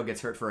if Flacco gets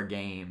hurt for a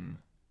game?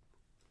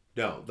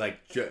 No,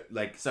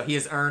 so he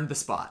has earned the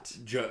spot.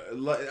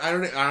 I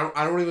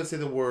don't even say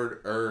the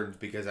word earned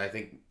because I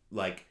think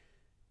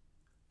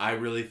I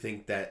really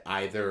think that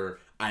either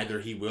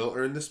he will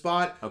earn the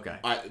spot, okay,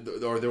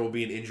 or there will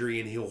be an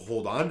injury and he'll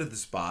hold on to the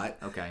spot,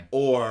 okay,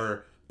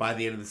 or by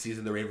the end of the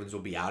season the Ravens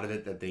will be out of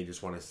it that they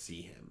just want to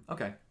see him.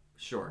 Okay,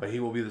 sure. But he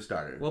will be the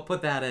starter. We'll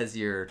put that as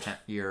your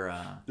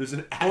there's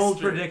an bold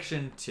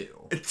prediction 2.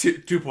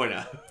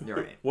 2.0. You're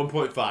right.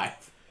 1.5.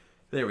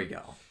 There we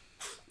go.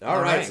 All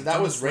right, so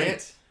that was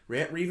Rant,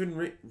 Rave, and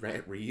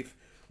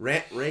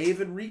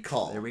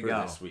Recall. There we for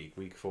go. This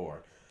week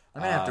 4.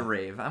 I'm gonna have to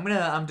rave.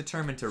 I'm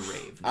determined to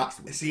rave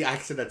next week. See, I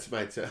said that to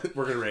my.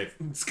 We're gonna rave.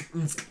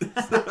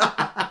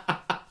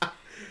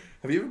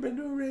 Have you ever been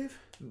to a rave?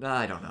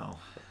 I don't know.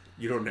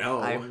 You don't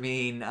know? I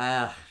mean,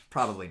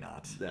 probably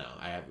not. No,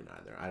 I haven't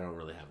either. I don't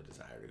really have a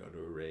desire to go to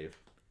a rave.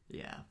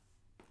 Yeah.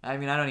 I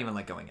mean, I don't even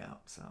like going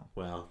out, so.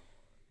 Well,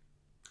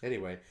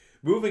 anyway,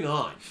 moving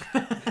on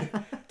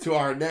to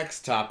our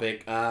next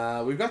topic.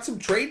 We've got some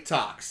trade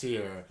talks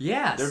here.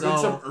 Yeah, There have been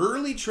some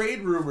early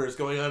trade rumors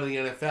going on in the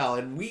NFL,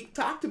 and we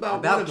talked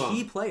about one of them.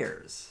 key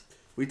players.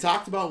 We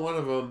talked about one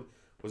of them.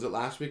 Was it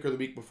last week or the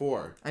week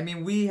before? I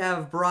mean, we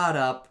have brought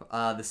up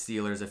the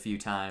Steelers a few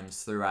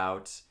times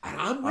throughout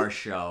our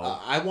show.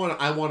 I want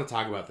to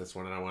talk about this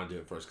one, and I want to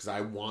do it first because I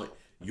want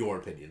your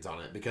opinions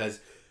on it. Because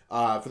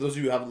for those of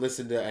you who haven't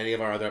listened to any of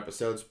our other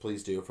episodes,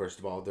 please do. First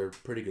of all, they're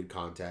pretty good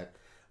content,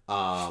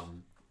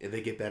 and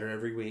they get better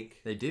every week.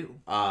 They do.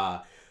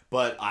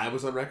 But I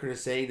was on record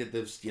as saying that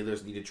the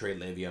Steelers need to trade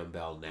Le-Veon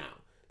Bell now.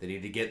 They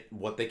need to get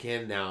what they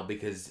can now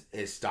because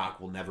his stock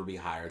will never be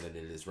higher than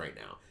it is right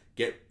now.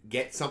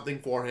 Get something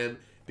for him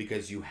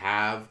because you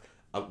have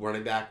a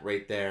running back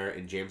right there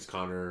in James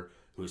Conner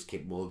who's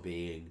capable of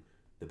being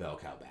the bell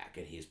cow back,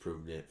 and he's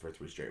proven it for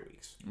 3 straight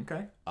weeks.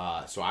 Okay.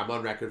 So I'm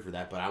on record for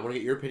that, but I want to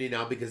get your opinion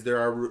now because there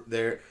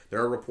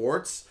are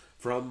reports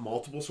from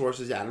multiple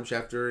sources, Adam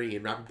Schefter,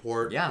 Ian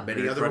Rappaport,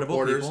 many other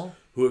reporters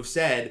who have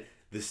said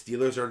the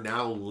Steelers are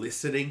now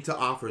listening to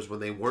offers when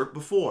they weren't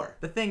before.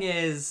 The thing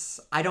is,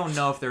 I don't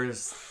know if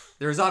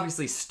there's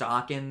obviously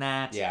stock in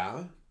that.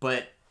 Yeah.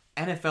 But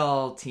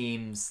NFL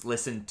teams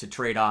listen to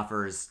trade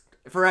offers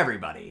for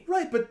everybody.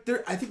 Right, but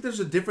I think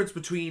there's a difference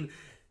between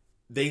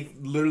they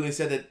literally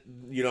said that,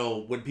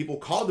 when people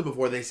called them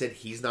before, they said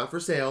he's not for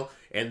sale,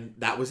 and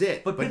that was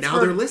it. But now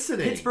they're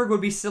listening. Pittsburgh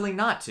would be silly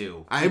not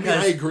to. I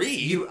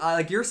agree.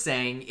 Like you're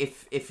saying,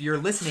 if you're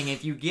listening,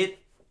 if you get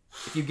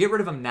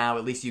rid of him now,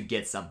 at least you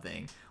get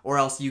something. Or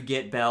else you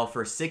get Bell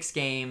for 6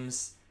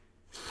 games,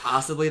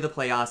 possibly the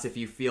playoffs if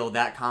you feel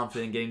that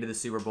confident in getting to the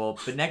Super Bowl.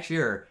 But next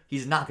year,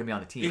 he's not going to be on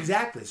the team.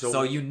 Exactly.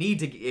 So you need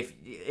to...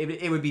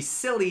 It would be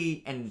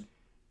silly and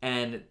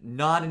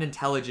not an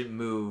intelligent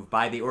move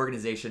by the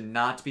organization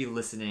not to be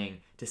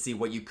listening to see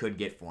what you could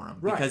get for him.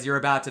 Right. Because you're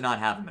about to not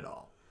have him at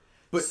all.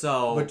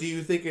 But do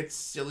you think it's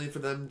silly for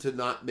them to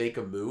not make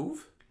a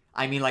move?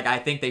 I mean, I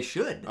think they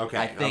should. Okay,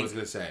 I was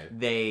going to say.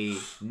 They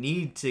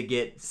need to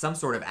get some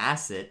sort of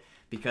asset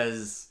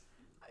because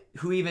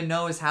who even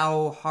knows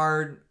how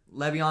hard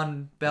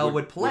Le-Veon Bell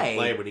would play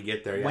when he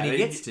get there. Yeah. When he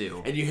gets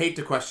to. And you hate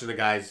to question a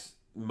guy's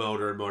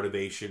motor and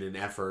motivation and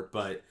effort,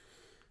 but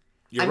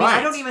you're right.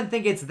 I don't even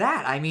think it's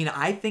that. I mean,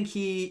 I think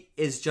he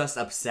is just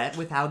upset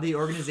with how the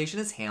organization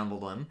has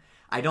handled him.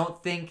 I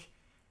don't think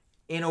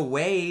in a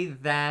way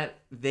that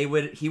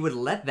he would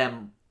let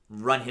them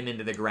run him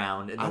into the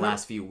ground in the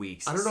last few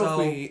weeks. I don't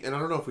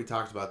know if we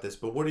talked about this,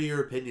 but what are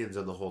your opinions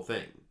on the whole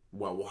thing?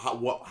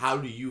 How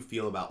do you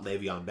feel about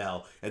Le-Veon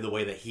Bell and the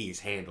way that he's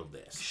handled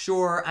this?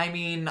 Sure, I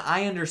mean,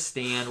 I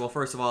understand. Well,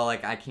 first of all,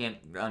 I can't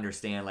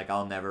understand.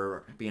 I'll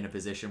never be in a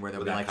position where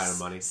there'll be kind of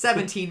money.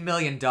 $17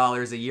 million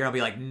a year. I'll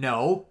be like,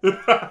 no,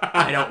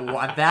 I don't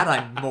want that.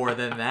 I'm more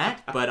than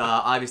that. But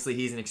obviously,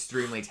 he's an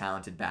extremely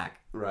talented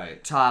back.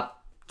 Right.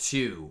 Top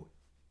 2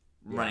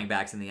 running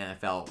backs in the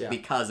NFL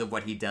because of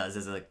what he does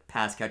as a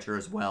pass catcher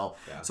as well.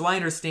 Yeah. So I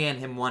understand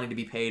him wanting to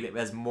be paid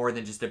as more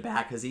than just a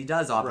back because he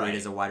does operate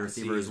as a wide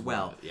receiver as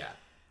well. Yeah.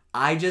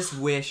 I just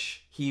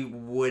wish he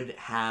would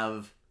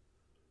have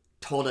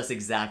told us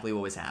exactly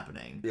what was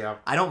happening. Yeah.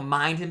 I don't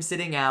mind him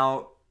sitting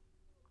out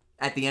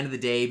at the end of the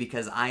day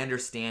because I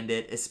understand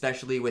it,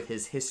 especially with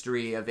his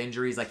history of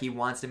injuries. Like, he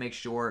wants to make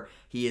sure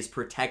he is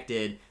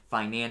protected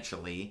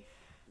financially.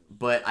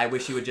 But I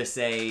wish he would just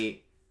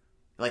say,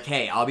 like,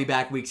 hey, I'll be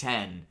back week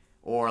 10.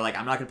 Or, like,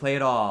 I'm not going to play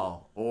at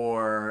all.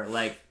 Or,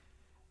 like,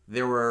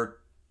 there were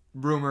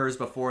rumors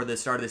before the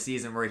start of the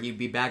season where he'd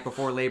be back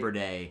before Labor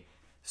Day.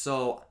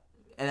 So,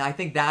 and I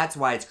think that's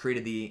why it's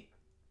created the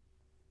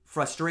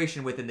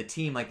frustration within the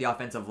team, like the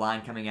offensive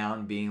line coming out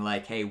and being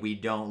like, hey, we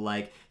don't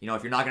like,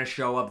 if you're not going to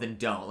show up, then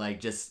don't. Like,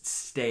 just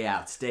stay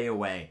out, stay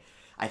away.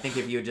 I think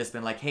if you had just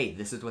been like, hey,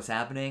 this is what's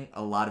happening,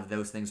 a lot of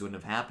those things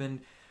wouldn't have happened.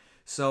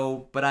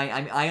 So, but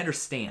I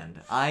understand.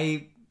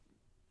 I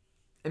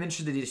am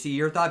interested to see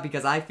your thought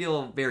because I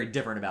feel very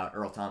different about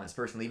Earl Thomas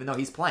personally, even though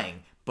he's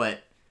playing.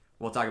 But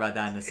we'll talk about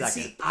that in a second.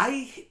 See,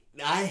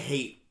 I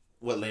hate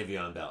what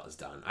Le-Veon Bell has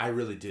done. I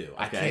really do.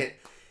 Okay. I can't,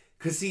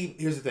 because see,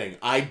 here's the thing.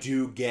 I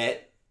do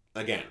get,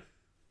 again,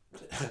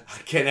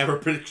 I can't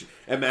ever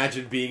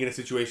imagine being in a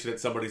situation that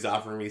somebody's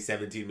offering me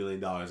 $17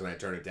 million and I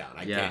turn it down.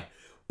 I can't.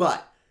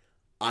 But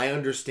I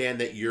understand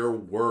that your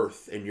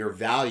worth and your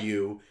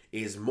value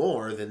is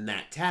more than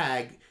that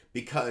tag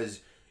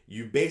because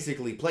you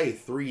basically play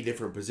 3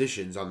 different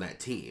positions on that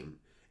team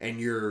and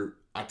you're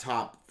a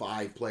top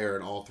 5 player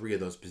in all 3 of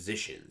those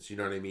positions. You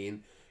know what I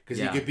mean?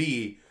 Because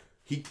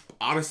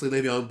honestly,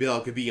 Le-Veon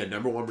Bell could be a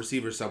number 1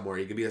 receiver somewhere.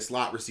 He could be a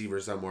slot receiver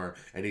somewhere,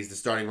 and he's the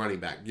starting running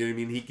back. You know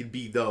what I mean? He could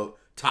be the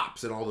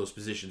tops in all those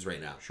positions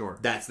right now. Sure.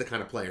 That's the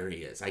kind of player he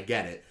is. I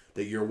get it,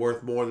 that you're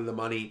worth more than the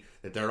money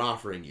that they're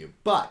offering you.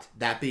 But,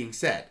 that being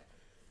said,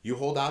 you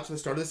hold out to the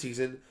start of the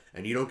season,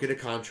 and you don't get a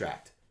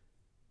contract.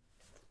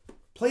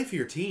 Play for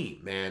your team,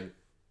 man.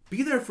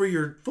 Be there for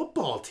your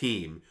football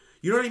team.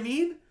 You know what I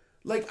mean?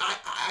 Like,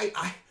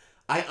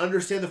 I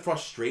understand the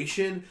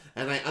frustration,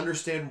 and I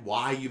understand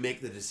why you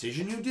make the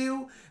decision you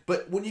do,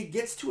 but when it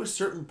gets to a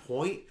certain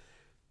point,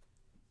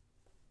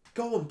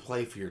 go and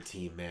play for your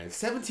team, man.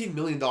 $17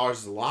 million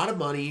is a lot of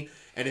money,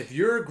 and if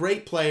you're a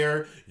great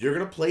player, you're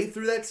going to play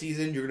through that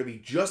season, you're going to be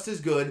just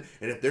as good,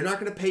 and if they're not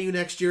going to pay you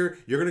next year,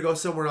 you're going to go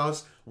somewhere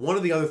else. One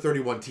of the other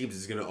 31 teams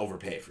is going to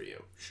overpay for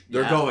you.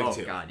 They're going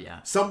to. God,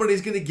 yeah.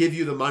 Somebody's going to give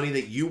you the money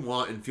that you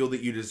want and feel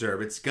that you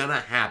deserve. It's going to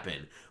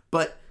happen.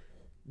 But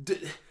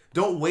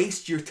don't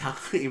waste your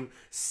time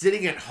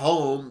sitting at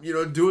home,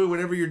 doing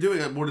whatever you're doing.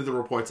 One of the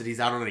reports that he's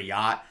out on a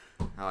yacht,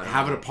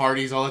 having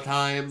parties all the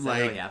time. Is that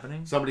really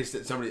happening?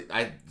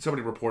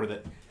 Somebody reported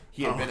that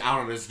he had been out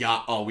on his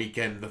yacht all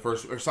weekend,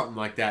 or something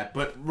like that.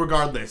 But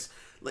regardless,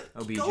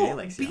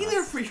 OBJ be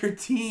there for your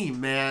team,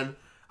 man.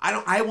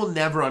 I will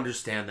never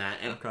understand that,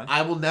 and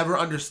I will never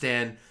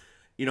understand,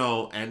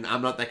 and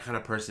I'm not that kind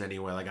of person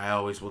anyway. Like, I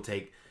always will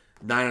take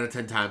 9 out of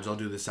 10 times I'll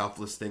do the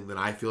selfless thing that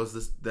I feel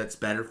is that's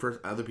better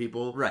for other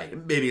people. Right.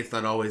 Maybe it's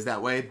not always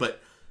that way,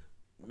 but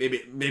maybe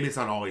it's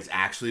not always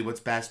actually what's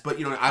best. But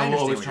I will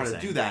always try to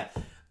do that.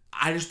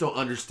 I just don't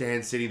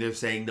understand sitting there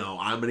saying, no,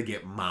 I'm gonna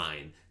get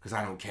mine because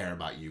I don't care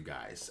about you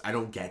guys. I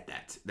don't get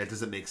that. That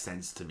doesn't make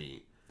sense to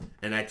me.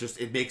 And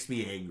it makes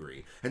me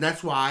angry. And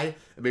that's why,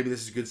 maybe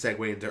this is a good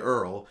segue into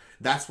Earl,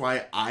 that's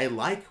why I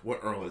like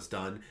what Earl has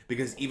done,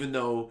 because even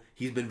though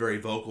he's been very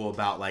vocal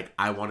about, like,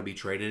 I want to be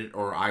traded,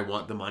 or I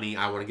want the money,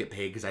 I want to get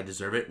paid because I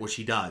deserve it, which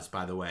he does,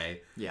 by the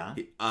way. Yeah.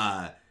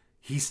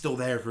 He's still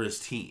there for his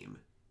team.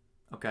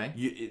 Okay.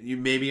 You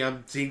maybe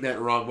I'm seeing that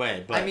the wrong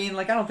way, but I mean,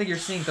 I don't think you're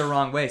seeing it the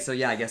wrong way. So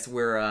yeah, I guess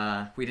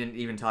we didn't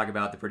even talk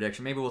about the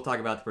prediction. Maybe we'll talk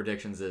about the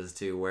predictions as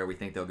to where we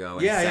think they'll go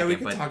in a second. Yeah, we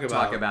can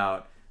talk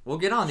about. We'll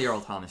get on the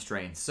Earl Thomas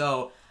train.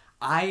 So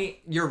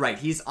you're right.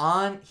 He's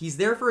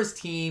there for his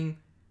team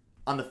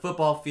on the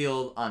football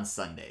field on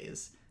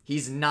Sundays.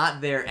 He's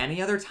not there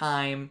any other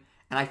time,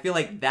 and I feel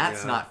like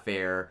that's not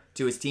fair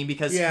to his team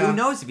because who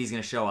knows if he's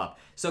going to show up.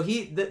 So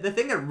the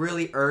thing that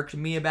really irked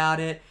me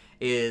about it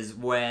is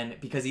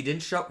because he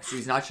didn't show, so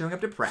he's not showing up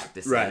to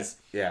practices. Right.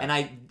 Yeah. And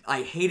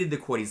I hated the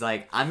quote. He's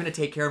like, I'm going to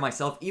take care of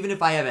myself even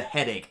if I have a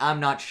headache. I'm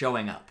not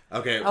showing up.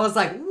 Okay. I was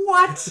like,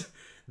 what?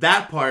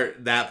 That part,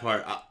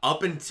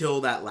 up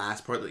until that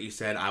last part that you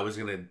said, I was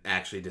going to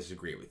actually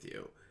disagree with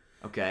you.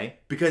 Okay.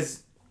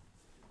 Because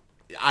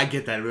I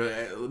get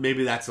that.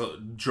 Maybe that's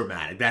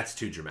dramatic. That's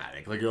too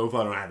dramatic. Like, if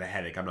I don't have a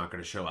headache, I'm not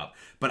going to show up.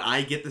 But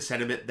I get the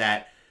sentiment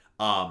that,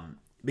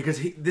 because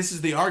this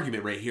is the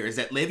argument right here, is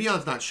that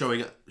Le-Veon's not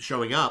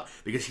showing up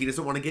because he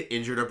doesn't want to get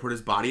injured or put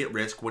his body at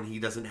risk when he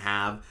doesn't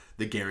have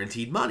the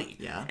guaranteed money.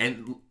 Yeah.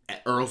 And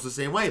Earl's the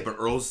same way, but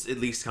Earl's at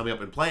least coming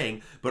up and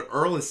playing. But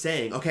Earl is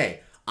saying, okay,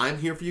 I'm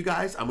here for you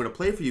guys. I'm going to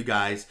play for you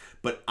guys,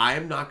 but I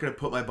am not going to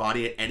put my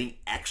body at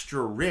any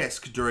extra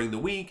risk during the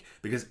week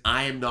because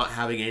I am not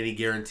having any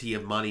guarantee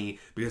of money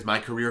because my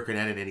career can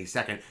end in any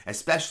second,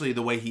 especially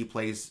the way he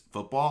plays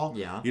football.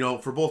 Yeah.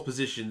 For both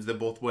positions,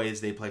 both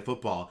ways they play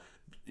football.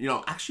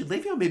 Actually,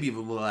 Le-Veon maybe even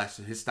a little less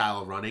his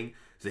style of running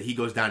is that he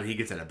goes down and he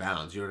gets out of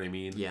bounds. You know what I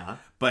mean? Yeah.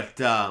 But,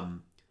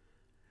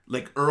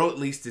 Earl at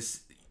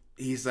least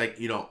he's like,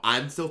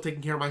 I'm still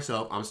taking care of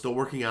myself. I'm still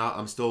working out.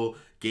 I'm still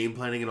game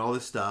planning and all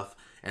this stuff.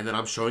 And then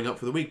I'm showing up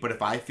for the week. But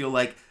if I feel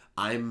like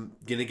I'm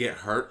going to get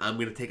hurt. I'm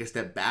going to take a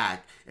step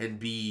back and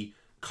be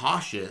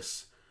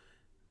cautious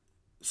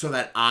so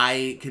that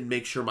I can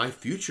make sure my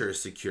future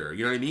is secure.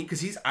 You know what I mean?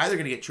 Because he's either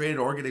going to get traded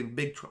or get a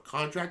big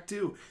contract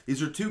too.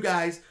 These are two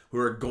guys who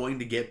are going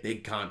to get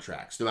big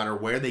contracts, no matter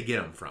where they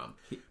get them from.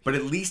 But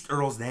at least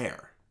Earl's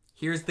there.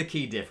 Here's the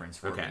key difference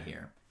for me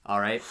here. All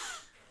right?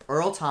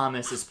 Earl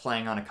Thomas is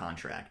playing on a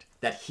contract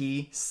that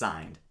he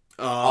signed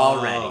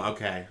already.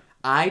 Okay.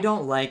 I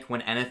don't like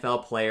when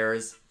NFL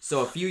players...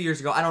 So a few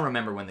years ago, I don't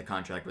remember when the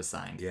contract was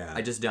signed. Yeah.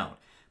 I just don't.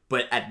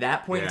 But at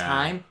that point in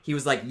time, he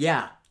was like,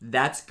 yeah,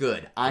 that's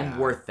good. I'm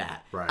worth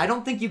that. Right. I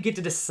don't think you get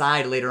to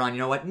decide later on, you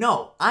know what?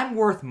 No, I'm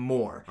worth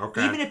more.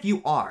 Okay. Even if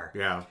you are.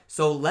 Yeah.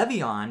 So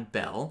Le-Veon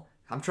Bell,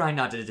 I'm trying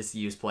not to just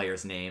use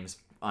players' names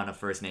on a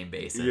first name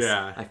basis.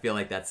 Yeah. I feel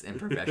like that's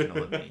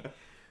unprofessional of me.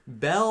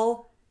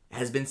 Bell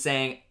has been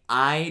saying,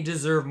 I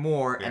deserve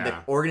more, and the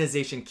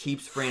organization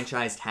keeps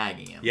franchise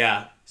tagging him.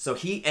 Yeah. So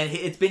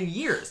it's been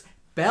years.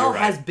 Bell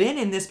has been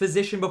in this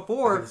position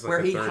before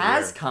where he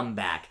has come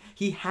back.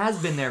 He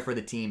has been there for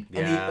the team,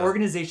 and the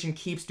organization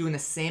keeps doing the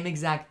same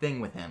exact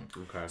thing with him.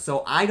 Okay.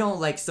 So I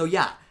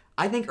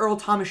think Earl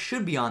Thomas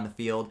should be on the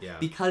field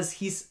because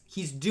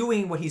he's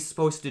doing what he's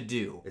supposed to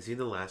do. Is he in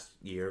the last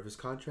year of his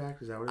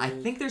contract? Is that what it I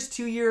is? think there's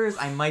 2 years.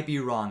 I might be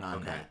wrong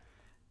on that.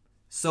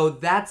 So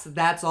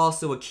that's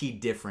also a key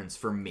difference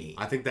for me.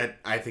 I think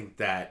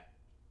that.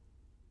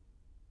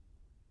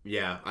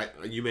 Yeah,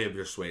 you may have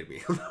just swayed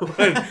me.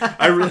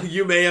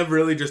 You may have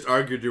really just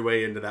argued your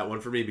way into that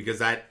one for me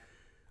because I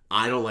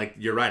don't like.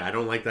 You're right. I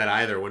don't like that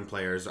either. When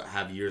players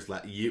have years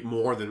left,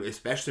 more than,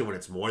 especially when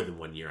it's more than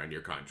 1 year on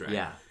your contract.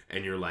 Yeah.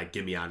 And you're like,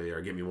 get me out of there,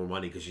 or get me more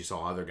money because you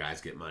saw other guys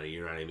get money.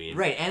 You know what I mean?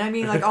 Right. And I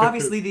mean, like,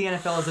 obviously the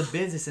NFL is a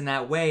business in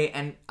that way,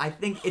 and I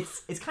think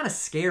it's kind of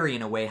scary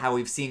in a way how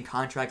we've seen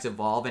contracts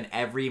evolve, and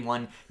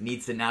everyone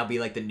needs to now be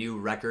like the new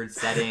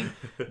record-setting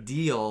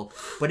deal.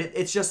 But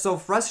it's just so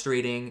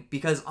frustrating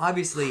because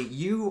obviously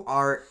you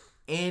are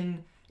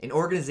in an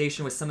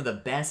organization with some of the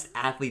best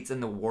athletes in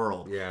the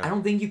world. Yeah. I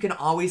don't think you can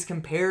always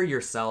compare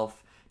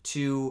yourself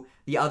to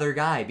the other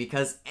guy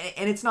because,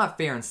 and it's not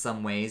fair in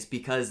some ways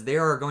because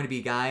there are going to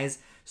be guys.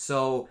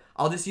 So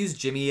I'll just use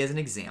Jimmy as an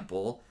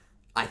example.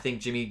 I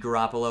think Jimmy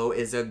Garoppolo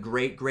is a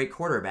great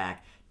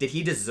quarterback. Did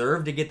he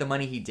deserve to get the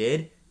money he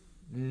did?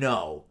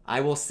 No,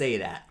 I will say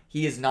that.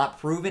 He is not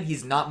proven.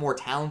 He's not more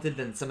talented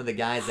than some of the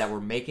guys that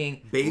were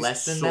making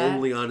less than that. Based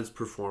solely on his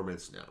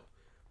performance now.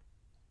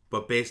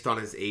 But based on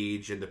his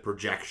age and the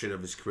projection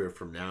of his career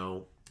from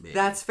now, maybe.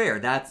 That's fair.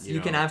 You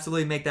can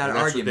absolutely make that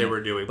argument. That's what they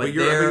were doing. But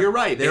you're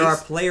right. There are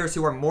players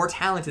who are more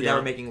talented that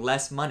are making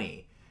less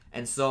money.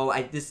 And so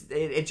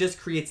it just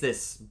creates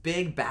this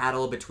big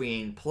battle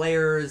between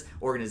players,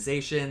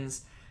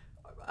 organizations.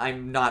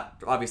 I'm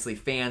not obviously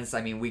fans.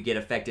 I mean, we get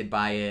affected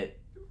by it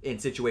in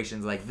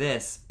situations like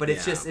this, but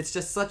it's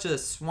just such a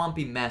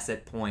swampy mess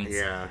at points.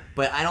 Yeah.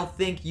 But I don't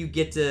think you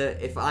get to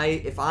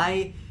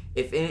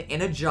if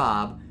in a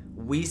job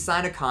we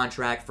sign a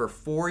contract for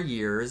 4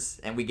 years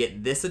and we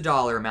get this a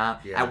dollar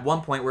amount, at one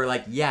point we're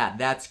like, yeah,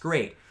 that's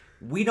great.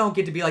 We don't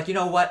get to be like, you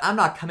know what, I'm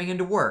not coming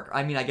into work.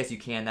 I mean, I guess you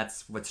can,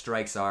 that's what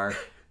strikes are,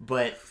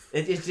 but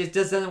it just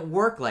doesn't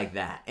work like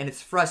that, and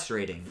it's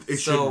frustrating. It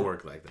shouldn't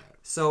work like that.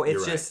 So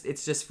it's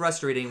just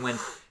frustrating when,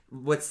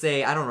 let's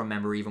say, I don't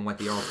remember even what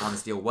the Earl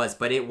Thomas deal was,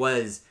 but it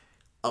was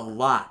a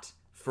lot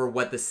for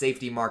what the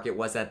safety market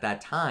was at that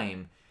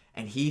time,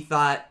 and he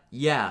thought,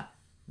 yeah,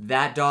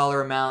 that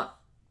dollar amount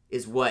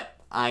is what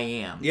I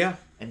am. Yeah.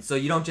 And so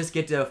you don't just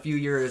get to a few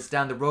years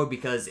down the road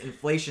because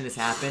inflation has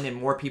happened and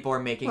more people are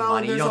making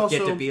money. You don't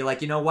get to be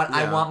like, you know what,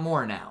 I want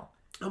more now.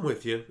 I'm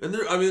with you. And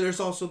there's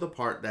also the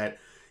part that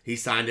he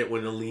signed it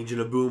when the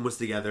Legion of Boom was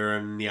together,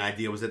 and the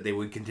idea was that they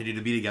would continue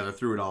to be together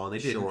through it all, and they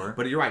didn't. Sure.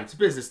 But you're right, it's a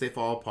business, they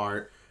fall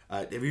apart.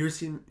 Have you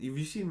seen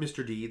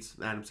Mr. Deeds,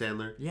 Adam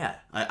Sandler? Yeah.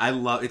 I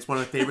love, it's one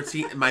of my favorite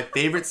scenes. My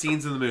favorite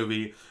scenes in the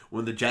movie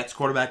when the Jets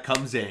quarterback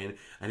comes in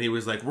and he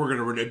was like, "We're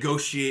gonna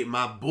renegotiate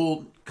my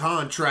bull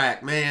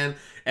contract, man."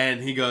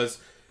 And he goes,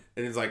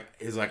 and he's like,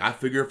 "I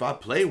figure if I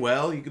play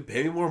well, you can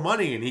pay me more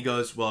money." And he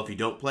goes, "Well, if you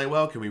don't play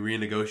well, can we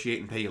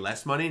renegotiate and pay you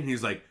less money?" And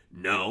he's like,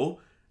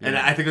 "No." Yeah. And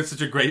I think that's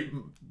such a great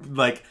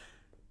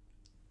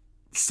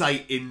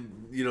sight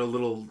in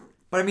little.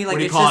 But I mean, like, what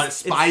do you call it?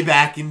 Spy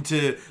back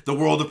into the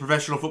world of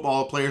professional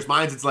football players'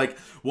 minds. It's like,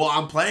 well,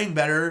 I'm playing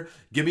better.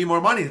 Give me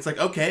more money. It's like,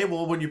 okay,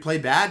 well, when you play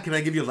bad, can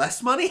I give you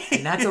less money?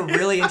 And that's a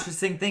really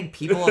interesting thing.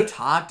 People have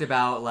talked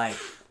about, like,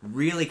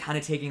 really kind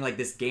of taking, like,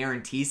 this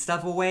guarantee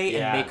stuff away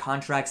and make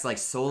contracts, like,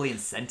 solely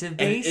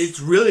incentive-based. And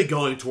it's really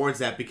going towards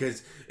that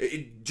because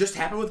it just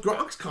happened with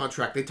Gronk's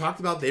contract. They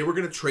talked about they were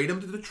going to trade him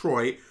to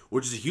Detroit,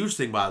 which is a huge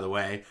thing, by the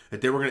way.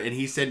 That they were going to, and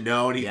he said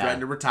no, and he threatened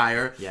to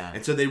retire. Yeah.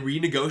 And so they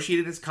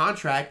renegotiated his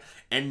contract,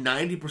 and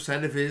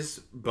 90% of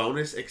his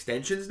bonus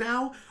extensions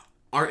now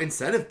are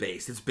incentive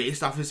based. It's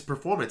based off his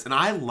performance, and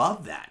I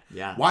love that.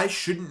 Yeah. Why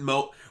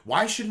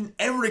shouldn't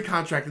every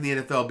contract in the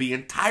NFL be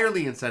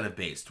entirely incentive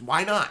based?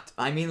 Why not?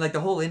 I mean, like, the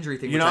whole injury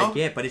thing, which I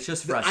get, but it's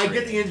just frustrating. I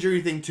get the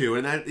injury thing too,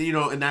 and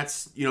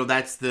that's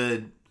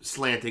the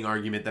slanting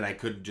argument that I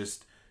could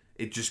just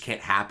it just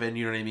can't happen.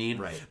 You know what I mean?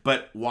 Right.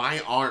 But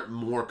why aren't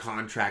more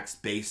contracts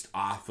based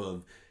off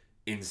of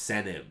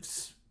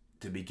incentives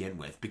to begin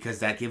with? Because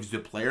that gives the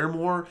player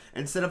more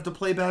incentive to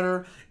play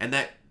better, and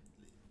that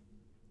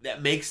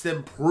makes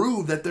them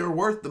prove that they're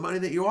worth the money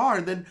that you are.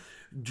 And then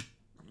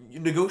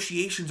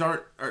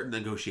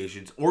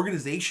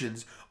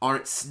organizations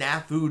aren't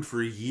snafu'd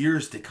for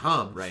years to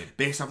come, right,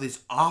 based off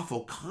these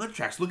awful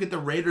contracts. Look at the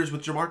Raiders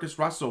with Jamarcus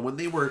Russell when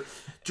they were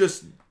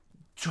just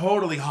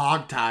totally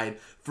hogtied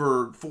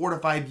for 4 to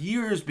 5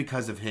 years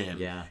because of him.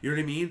 Yeah. You know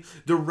what I mean?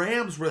 The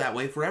Rams were that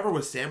way forever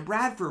with Sam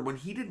Bradford when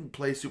he didn't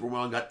play super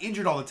well and got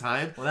injured all the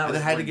time. Well,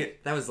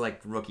 that was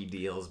like rookie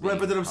deals. Right,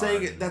 but then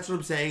that's what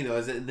I'm saying though,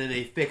 and then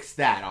they fixed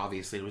that.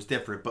 Obviously, it was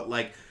different, but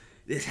like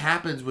this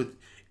happens with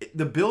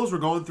the Bills. Were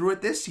going through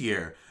it this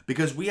year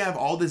because we have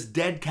all this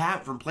dead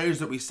cap from players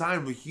that we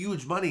signed with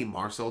huge money.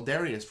 Marcel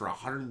Darius for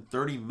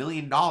 $130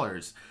 million,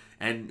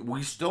 and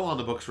we still on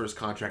the books for his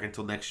contract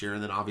until next year,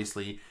 and then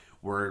obviously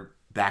we're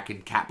back in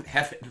cap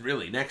heaven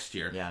really next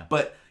year. Yeah.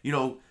 But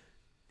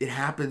it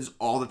happens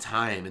all the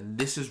time, and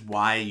this is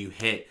why you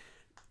hit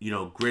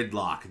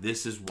gridlock.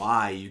 This is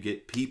why you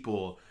get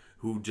people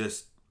who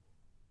just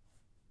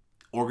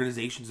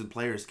organizations and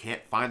players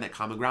can't find that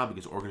common ground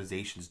because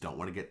organizations don't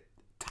want to get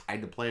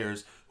tied to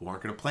players who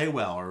aren't going to play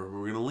well or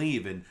who are going to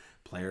leave, and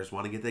players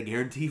want to get that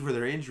guarantee for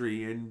their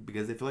injury and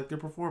because they feel like they're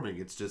performing.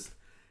 It's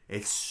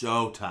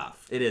so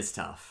tough. It is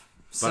tough.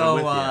 But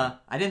so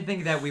I didn't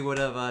think that we would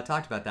have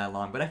talked about that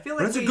long, but I feel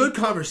like it's a good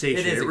conversation.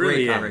 It is a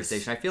really great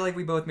conversation. I feel like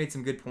we both made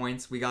some good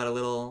points. We got a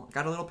little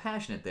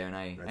passionate there, and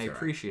I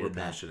appreciated that.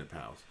 We're passionate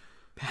pals.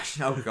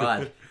 Passion. Oh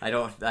God, I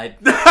don't.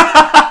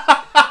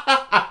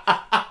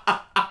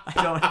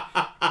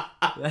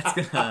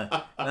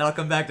 That'll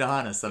come back to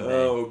haunt us someday.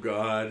 Oh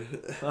God.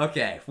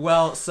 Okay.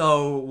 Well,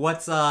 so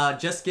what's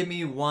just give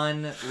me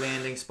one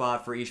landing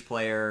spot for each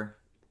player.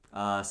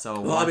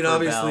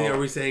 Obviously, Bell. are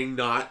we saying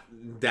not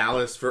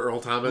Dallas for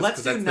Earl Thomas?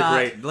 Let's not do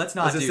Dallas.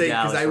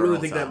 Because I really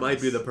think that might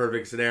be the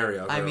perfect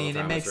scenario. For Earl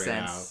Thomas makes right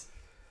sense.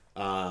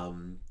 Now.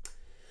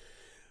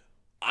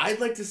 I'd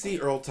like to see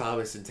Earl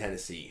Thomas in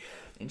Tennessee.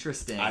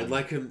 Interesting. I'd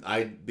like him.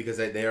 Because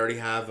they already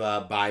have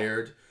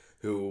Byard,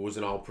 who was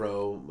an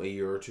All-Pro a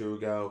year or two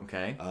ago.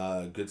 Okay.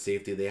 Good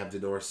safety. They have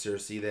Denoris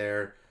Searcy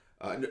there.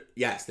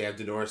 Yes, they have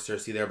Denoris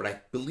Searcy there, but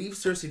I believe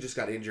Searcy just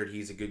got injured.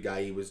 He's a good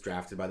guy. He was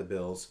drafted by the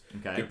Bills.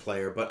 Okay. Good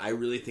player. But I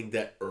really think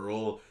that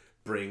Earl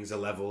brings a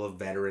level of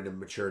veteran and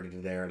maturity to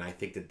there, and I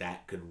think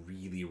that could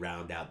really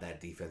round out that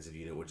defensive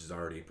unit, which is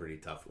already a pretty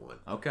tough one.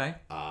 Okay.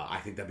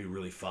 I think that'd be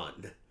really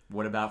fun.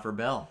 What about for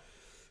Bell?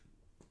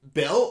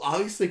 Bell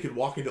obviously could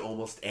walk into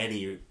almost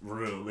any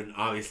room and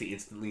obviously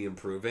instantly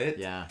improve it.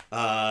 Yeah.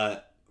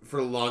 For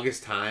the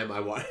longest time,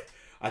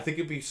 I think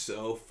it'd be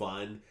so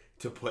fun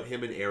to put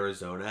him in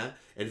Arizona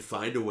and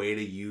find a way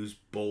to use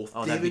both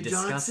David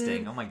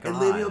Johnson oh my God. and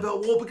Le'Veon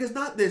Bell. Well,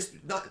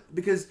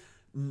 because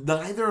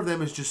neither of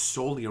them is just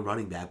solely a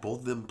running back. Both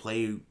of them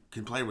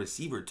can play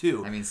receiver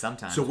too. I mean,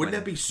 sometimes. So wouldn't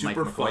that be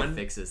super Mike McCoy fun?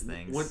 Fixes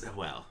things.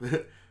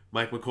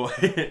 Mike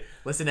McCoy.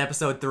 Listen to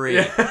episode 3.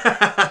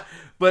 Yeah.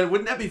 But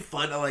wouldn't that be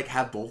fun to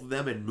have both of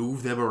them and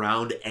move them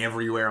around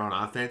everywhere on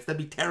offense?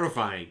 That'd be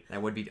terrifying.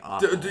 That would be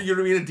awful. Do you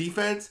know what I mean? A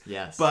defense?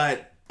 Yes.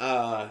 But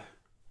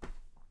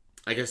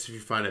I guess if you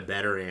find a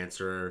better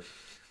answer,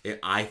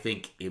 I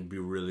think it'd be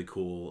really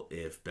cool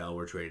if Bell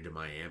were traded to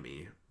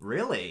Miami.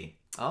 Really?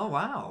 Oh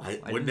wow!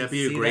 Wouldn't that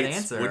be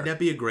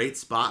a great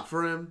spot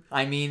for him?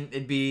 I mean,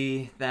 it'd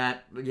be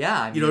that.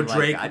 Yeah,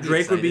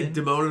 Drake would be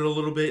demoted a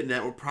little bit, and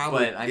that would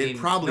probably.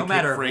 But no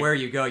matter where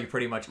you go, you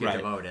pretty much get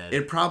demoted.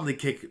 It'd probably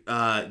kick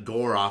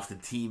Gore off the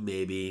team.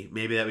 Maybe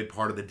that'd be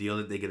part of the deal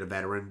that they get a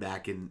veteran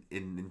back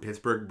in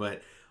Pittsburgh.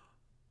 But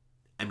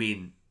I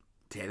mean,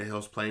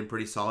 Tannehill's playing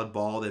pretty solid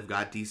ball. They've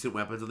got decent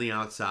weapons on the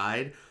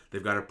outside.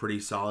 They've got a pretty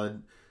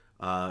solid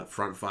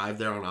front five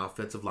there on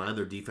offensive line.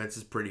 Their defense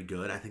is pretty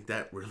good. I think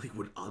that really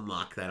would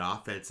unlock that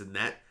offense, and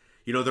that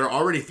they're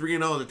already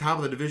 3-0 at the top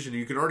of the division.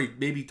 You can already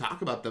maybe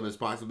talk about them as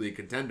possibly a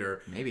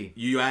contender. Maybe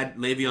you add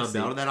Le'Veon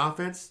Bell to that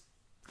offense,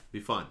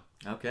 be fun.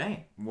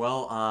 Okay,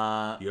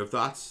 well, you have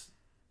thoughts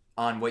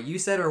on what you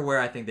said or where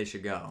I think they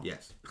should go?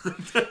 Yes.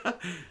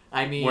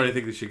 I mean, where do you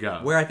think they should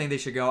go? Where I think they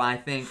should go, I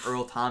think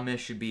Earl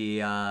Thomas should be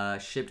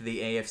shipped to the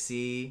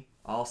AFC.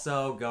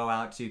 Also, go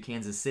out to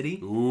Kansas City.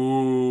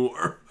 Ooh,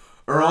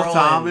 Earl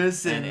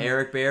Thomas and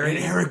Eric Berry.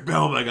 And Eric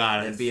Bell, my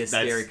God. It'd be a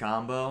scary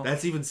combo.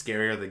 That's even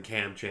scarier than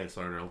Cam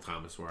Chancellor and Earl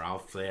Thomas were.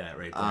 I'll say that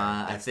right there.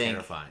 That's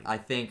terrifying. I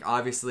think,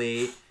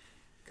 obviously,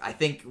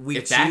 week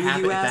 2, if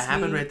that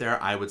happened right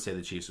there, I would say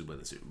the Chiefs would win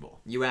the Super Bowl.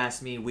 You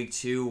asked me week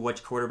 2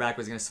 which quarterback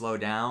was going to slow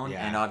down,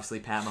 and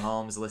obviously Pat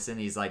Mahomes listened.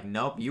 He's like,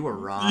 nope, you were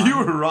wrong. You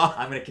were wrong.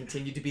 I'm going to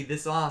continue to be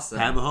this awesome.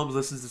 Pat Mahomes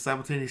listens to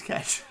Simultaneous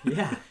Catch.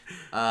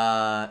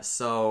 Yeah.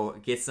 So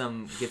get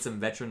some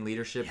veteran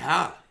leadership.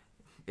 Yeah.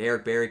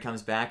 Eric Berry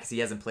comes back because he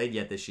hasn't played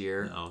yet this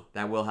year. No.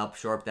 That will help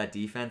shore up that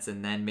defense,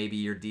 and then maybe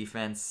your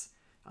defense,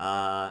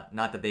 not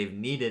that they've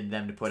needed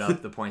them to put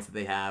up the points that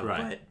they have,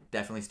 but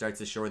definitely starts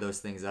to shore those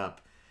things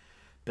up.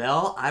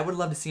 Bell, I would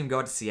love to see him go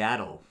out to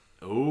Seattle.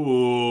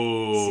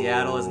 Ooh.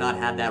 Seattle has not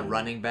had that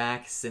running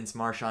back since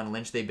Marshawn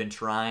Lynch. They've been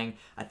trying.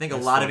 I think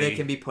That's a lot funny. of it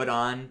can be put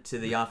on to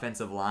the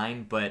offensive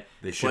line, but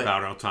They ship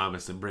out Earl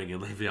Thomas and bring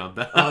in Le-Veon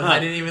Bell. Oh, I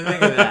didn't even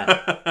think of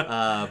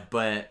that.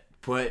 But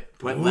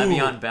put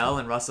Le-Veon Bell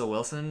and Russell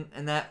Wilson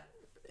in that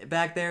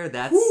back there.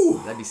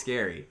 That'd be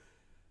scary.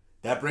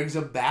 That brings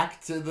them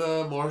back to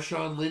the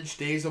Marshawn Lynch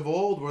days of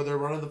old, where they're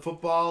running the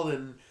football,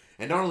 and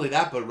not only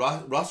that, but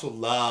Russell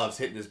loves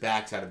hitting his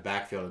backside of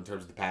backfield in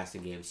terms of the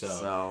passing game.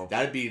 So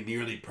that'd be a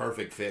nearly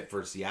perfect fit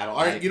for Seattle.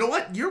 All right, you know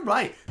what? You're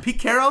right. Pete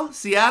Carroll,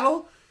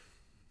 Seattle.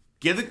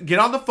 Get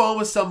on the phone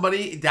with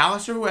somebody,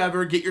 Dallas or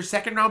whoever. Get your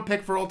second round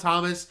pick for Earl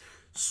Thomas.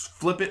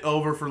 Flip it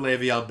over for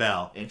Le-Veon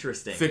Bell.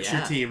 Interesting. Fix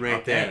your team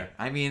right there.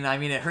 I mean,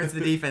 it hurts the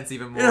defense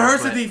even more. It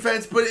hurts the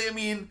defense, but I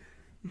mean,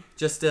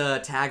 just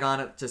to tag on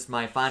it, just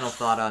my final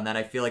thought on that.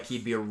 I feel like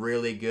he'd be a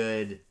really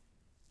good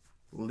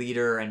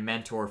leader and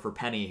mentor for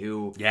Penny,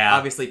 who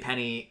obviously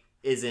Penny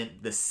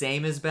isn't the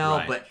same as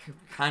Bell, but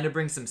kind of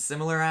brings some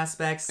similar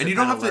aspects. And you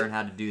don't have to learn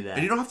how to do that.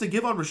 And you don't have to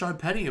give on Rashad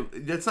Penny.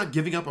 That's not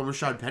giving up on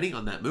Rashad Penny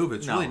on that move.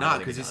 It's really not,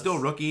 because he's still a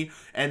rookie.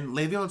 And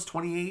Le'Veon's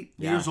 28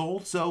 years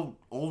old, so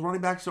old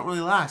running backs don't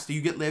really last.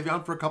 You get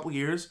Le'Veon for a couple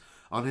years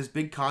on his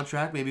big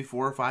contract, maybe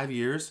 4 or 5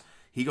 years.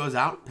 He goes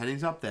out,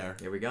 Penny's up there.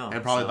 Here we go.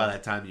 And probably by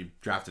that time you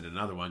drafted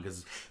another one,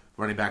 because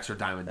running backs are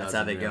dime a dozen. That's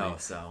how they really go.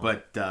 So,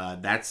 but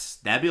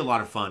that'd be a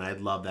lot of fun.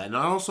 I'd love that, and it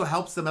also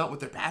helps them out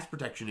with their pass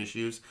protection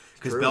issues,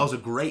 because Bell's a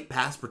great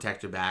pass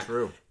protector back.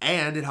 True.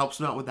 And it helps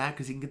him out with that,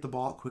 because he can get the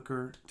ball out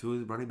quicker to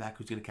his running back,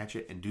 who's going to catch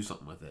it and do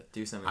something with it.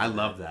 I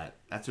love that.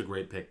 That's a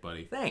great pick,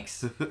 buddy.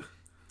 Thanks.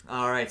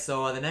 All right,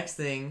 so the next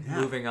thing,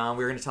 moving on,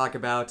 we're going to talk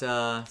about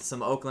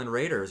some Oakland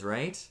Raiders,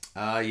 right?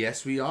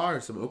 Yes, we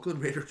are. Some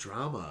Oakland Raider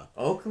drama.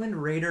 Oakland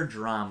Raider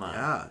drama.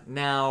 Yeah.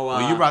 Now,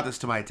 well, you brought this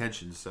to my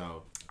attention,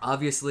 so.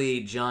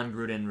 Obviously, John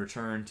Gruden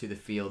returned to the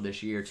field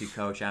this year to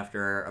coach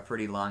after a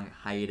pretty long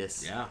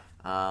hiatus. Yeah.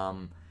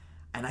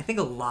 And I think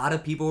a lot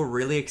of people were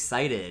really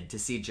excited to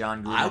see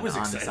John Gruden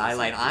on the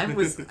sideline.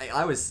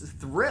 I was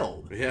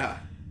thrilled. Yeah.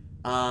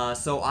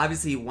 So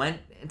obviously he went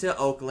into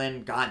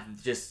Oakland, got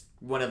just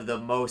one of the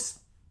most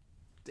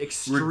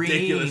extreme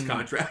ridiculous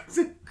contracts.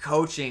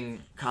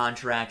 Coaching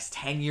contracts,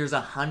 10 years,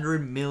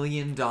 $100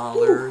 million.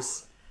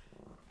 Gross.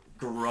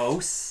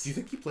 Do you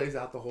think he plays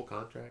out the whole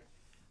contract?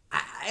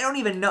 I don't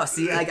even know.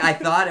 See, like I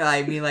thought,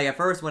 at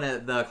first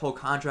when the whole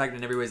contract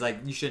and everybody's like,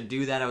 you shouldn't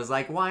do that, I was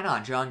like, why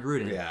not? John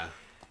Gruden. Yeah.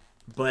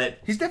 But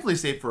he's definitely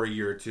safe for a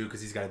year or two,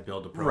 because he's got to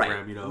build a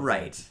program, you know.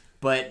 Right.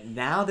 But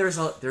now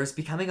there's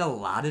becoming a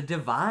lot of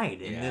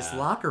divide in this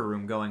locker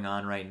room going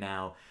on right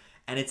now.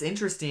 And it's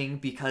interesting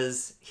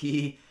because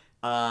he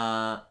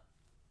kind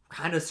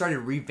of started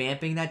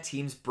revamping that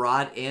team's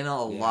brought in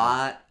a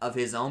lot of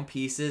his own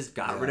pieces,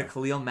 got rid of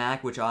Khalil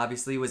Mack, which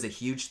obviously was a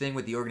huge thing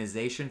with the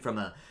organization from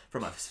a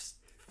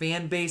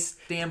fan base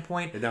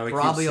standpoint.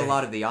 Probably a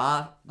lot of the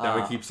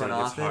front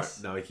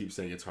office. Now he keeps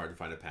saying it's hard to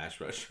find a pass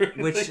rusher.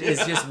 Which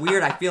is just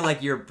weird. I feel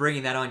like you're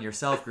bringing that on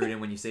yourself, Gruden,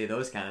 when you say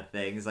those kind of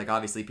things. Like,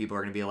 obviously people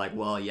are going to be like,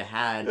 well, you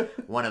had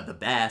one of the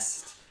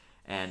best.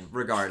 And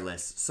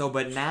regardless. So,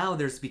 but now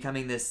there's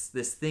becoming this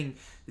thing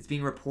that's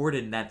being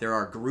reported that there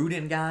are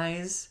Gruden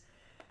guys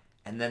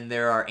and then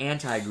there are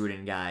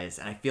anti-Gruden guys.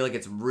 And I feel like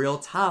it's real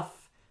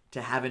tough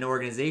to have an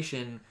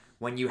organization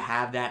when you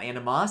have that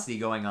animosity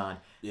going on.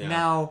 Yeah.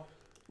 Now,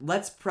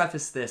 let's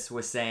preface this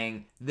with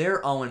saying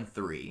they're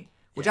 0-3,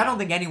 which I don't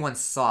think anyone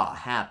saw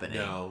happening.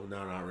 No,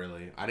 not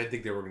really. I didn't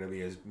think they were going to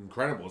be as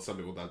incredible as some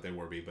people thought they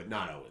would be, but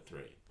not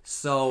 0-3.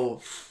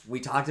 So, we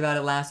talked about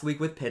it last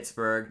week with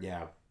Pittsburgh.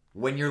 Yeah.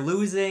 When you're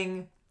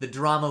losing, the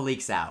drama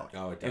leaks out.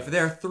 Oh, it does. If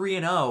they're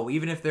 3-0,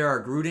 even if there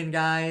are Gruden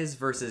guys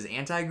versus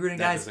anti-Gruden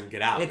guys, doesn't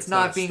get out. It's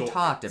not being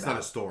talked about. It's not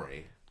a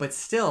story. But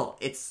still,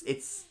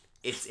 it's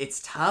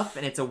tough,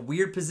 and it's a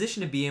weird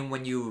position to be in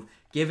when you've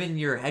given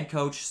your head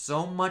coach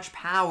so much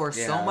power,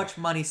 so much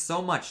money,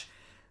 so much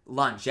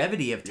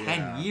longevity of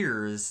 10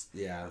 years,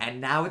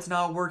 and now it's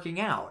not working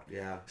out.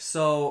 Yeah.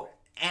 So,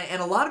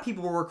 and a lot of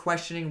people were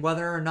questioning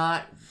whether or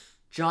not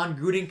John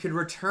Gruden could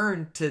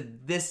return to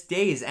this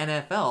day's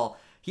NFL.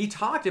 He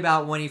talked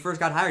about when he first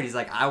got hired, he's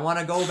like, I want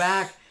to go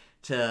back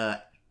to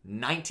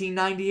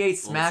 1998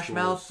 Smash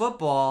Mouth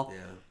football.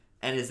 Yeah.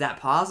 And is that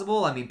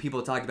possible? I mean,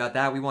 people talked about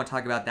that. We won't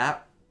talk about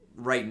that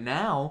right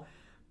now,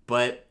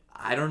 but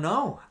I don't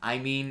know. I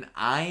mean,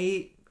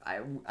 I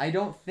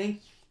don't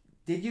think...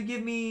 Did you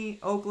give me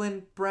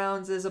Oakland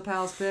Browns as a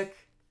Pals pick?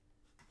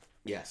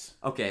 Yes.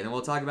 Okay, then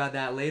we'll talk about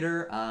that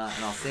later,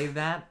 and I'll save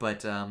that.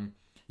 But,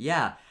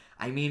 yeah...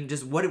 I mean,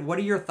 just what are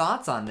your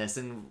thoughts on this,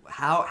 and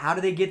how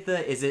do they get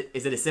the? Is it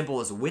as simple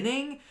as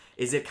winning?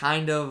 Is it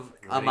kind of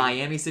a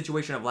Miami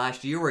situation of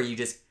last year where you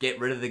just get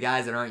rid of the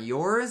guys that aren't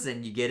yours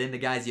and you get in the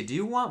guys you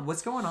do want?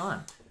 What's going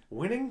on?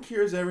 Winning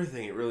cures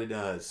everything. It really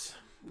does.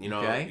 You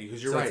know,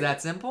 because you're right. It's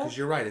that simple. Because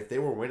you're right. If they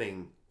were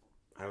winning,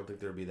 I don't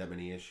think there would be that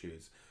many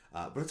issues.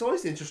 But it's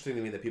always interesting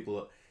to me that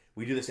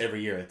we do this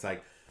every year. It's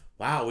like,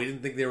 wow, we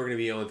didn't think they were going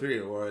to be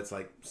 0-3, or it's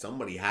like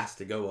somebody has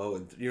to go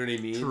 0-3. You know what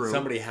I mean? True.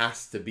 Somebody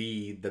has to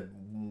be the,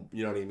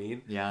 you know what I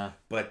mean? Yeah.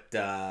 But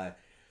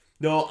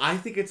No, I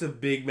think it's a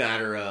big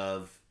matter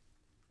of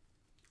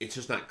it's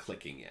just not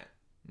clicking yet.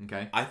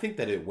 Okay. I think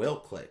that it will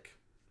click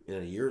in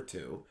a year or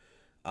two,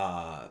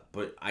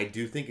 but I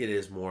do think it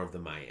is more of the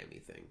Miami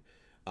thing.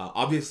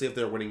 Obviously, if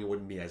they're winning, it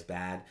wouldn't be as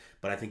bad,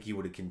 but I think he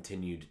would have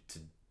continued to,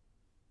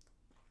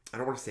 I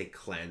don't want to say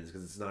cleanse,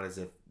 because it's not as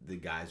if the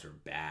guys are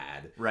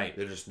bad. Right.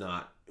 They're just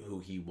not who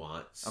he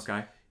wants.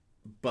 Okay.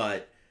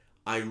 But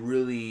I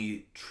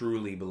really,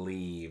 truly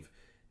believe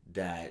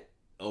that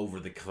over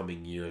the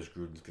coming years,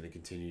 Gruden's going to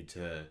continue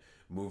to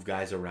move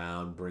guys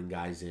around, bring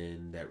guys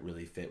in that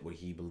really fit what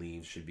he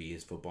believes should be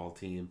his football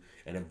team,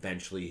 and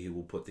eventually he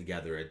will put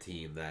together a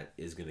team that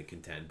is going to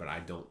contend. But I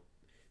don't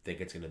think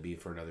it's going to be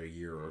for another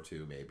year or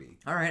two, maybe.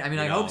 All right. I mean,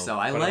 I hope so.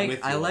 I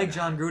like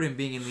John Gruden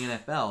being in the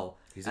NFL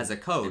as a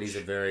coach. And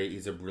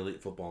he's a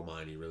brilliant football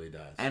mind. He really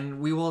does. And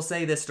we will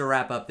say this to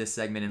wrap up this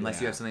segment,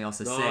 unless you have something else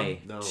to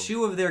say. No.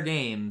 2 of their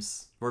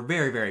games were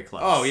very, very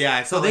close. Oh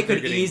yeah, so they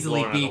could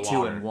easily be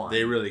 2-1.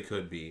 They really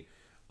could be.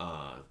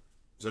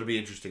 So it'll be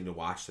interesting to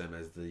watch them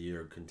as the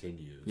year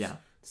continues. Yeah. To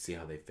see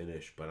how they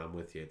finish. But I'm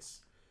with you.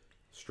 It's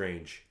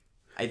strange.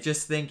 I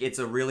just think it's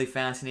a really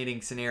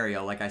fascinating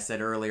scenario. Like I said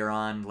earlier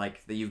on,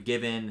 like that you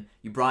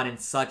brought in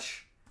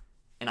such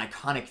an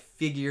iconic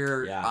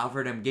figure,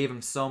 gave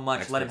him so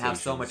much, let him have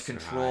so much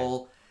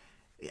control.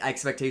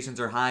 Expectations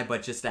are high,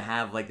 but just to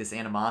have like this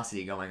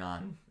animosity going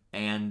on.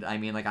 And I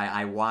mean, like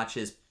I watch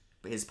his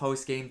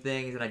post game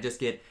things, and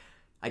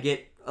I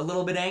get a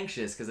little bit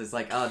anxious because it's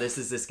like, oh, this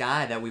is this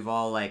guy that we've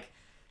all like.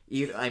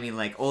 I mean,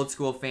 like, old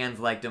school fans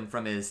liked him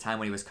from his time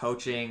when he was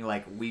coaching.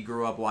 Like, we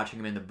grew up watching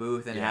him in the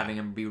booth and having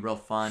him be real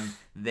fun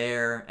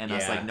there, and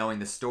us, like, knowing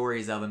the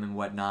stories of him and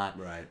whatnot.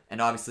 Right. And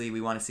obviously, we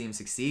want to see him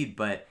succeed,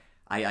 but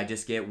I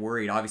just get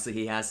worried. Obviously,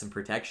 he has some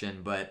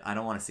protection, but I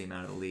don't want to see him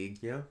out of the league.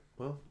 Yeah,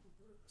 well,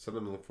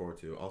 something to look forward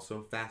to.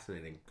 Also,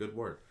 fascinating. Good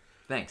word.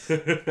 Thanks.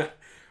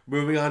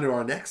 Moving on to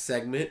our next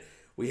segment,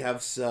 we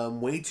have some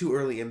way too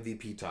early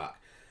MVP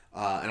talk.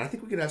 And I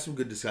think we could have some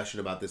good discussion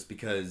about this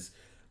because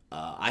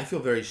I feel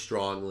very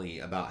strongly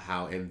about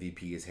how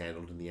MVP is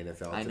handled in the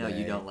NFL today. I know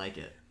you don't like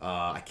it.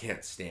 I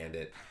can't stand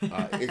it.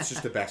 It's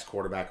just the best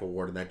quarterback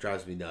award, and that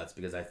drives me nuts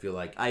because I feel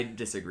like I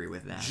disagree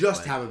with that.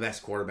 Have a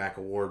best quarterback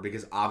award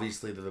because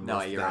obviously they're the most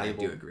valuable. Right, I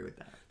do agree with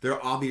that.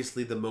 They're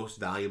obviously the most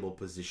valuable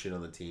position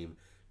on the team.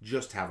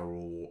 Just have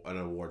an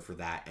award for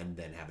that and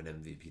then have an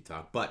MVP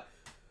talk. But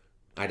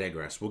I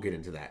digress. We'll get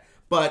into that.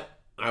 But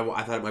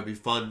I thought it might be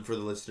fun for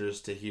the listeners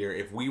to hear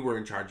if we were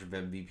in charge of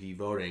MVP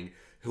voting,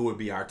 who would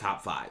be our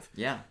top 5.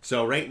 Yeah.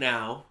 So right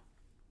now,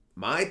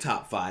 my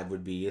top 5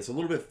 would be, it's a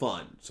little bit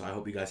fun, so I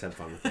hope you guys have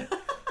fun with it.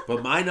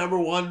 But my number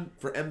 1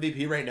 for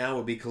MVP right now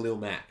would be Khalil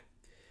Mack.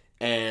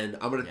 And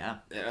I'm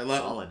gonna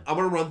solid. I'm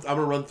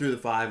gonna run through the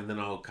 5 and then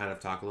I'll kind of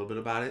talk a little bit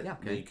about it. Yeah,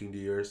 okay. Then you can do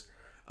yours.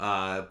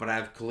 But I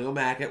have Khalil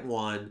Mack at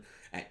 1.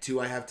 At 2,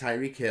 I have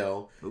Tyreek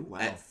Hill. Ooh, wow.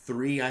 At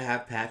 3, I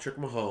have Patrick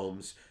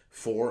Mahomes.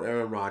 4,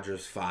 Aaron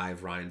Rodgers.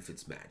 5, Ryan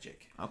Fitzmagic.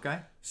 Okay.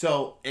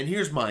 So, and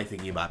here's my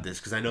thinking about this,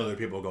 because I know there are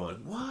people going,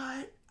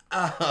 what?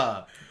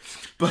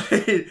 But,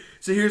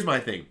 so here's my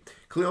thing.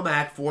 Khalil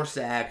Mack, 4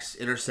 sacks,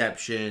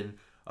 interception,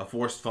 a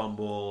forced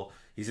fumble.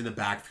 He's in the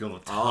backfield a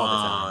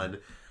ton.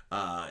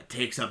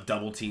 Takes up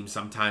double teams,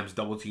 sometimes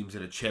double teams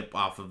in a chip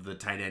off of the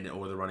tight end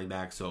or the running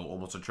back, so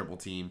almost a triple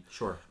team.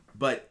 Sure.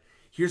 But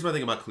here's my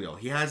thing about Khalil.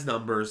 He has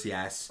numbers,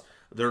 yes.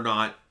 They're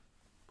not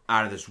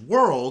out of this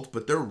world,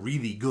 but they're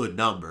really good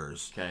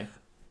numbers. Okay.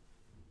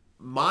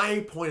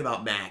 My point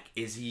about Mac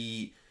is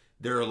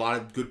there are a lot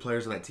of good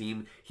players on that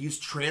team. He's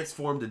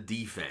transformed the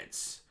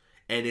defense.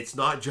 And it's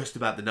not just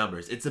about the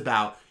numbers. It's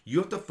about you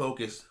have to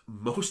focus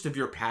most of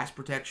your pass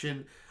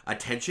protection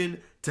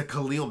attention to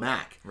Khalil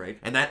Mack. Right.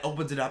 And that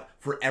opens it up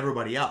for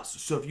everybody else.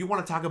 So if you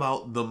want to talk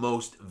about the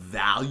most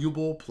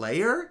valuable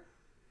player,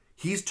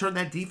 he's turned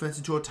that defense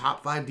into a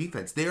top 5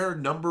 defense. They are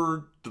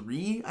number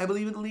 3, I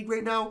believe, in the league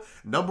right now.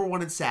 Number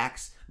 1 in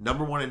sacks,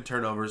 number 1 in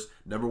turnovers,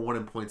 number 1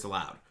 in points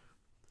allowed.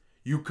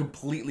 You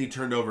completely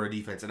turned over a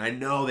defense. And I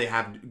know they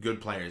have good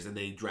players. And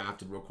they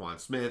drafted Roquan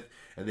Smith.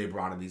 And they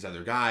brought in these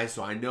other guys.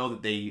 So I know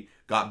that they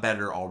got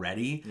better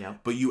already. Yeah.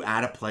 But you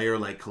add a player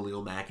like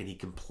Khalil Mack and he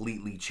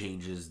completely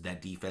changes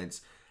that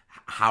defense.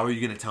 How are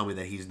you going to tell me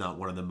that he's not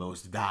one of the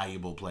most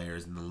valuable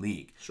players in the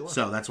league? Sure.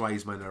 So that's why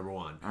he's my number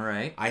 1. All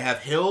right. I have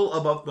Hill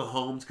above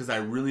Mahomes because I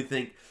really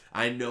think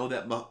I know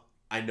that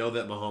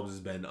Mahomes has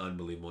been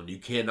unbelievable, and you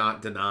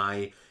cannot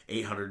deny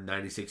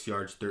 896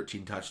 yards,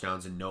 13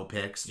 touchdowns, and no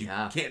picks. You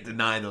can't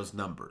deny those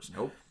numbers.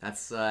 Nope,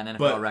 that's an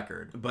NFL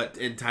record. But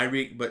in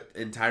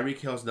Tyreek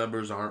Hill's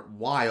numbers aren't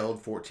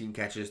wild. 14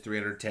 catches,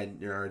 310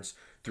 yards,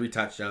 3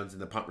 touchdowns,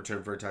 and the punt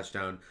return for a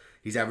touchdown.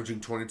 He's averaging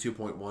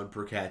 22.1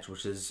 per catch,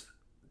 which is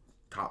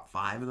top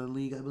 5 in the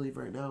league, I believe,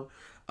 right now.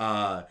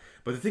 But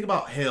the thing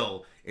about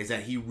Hill is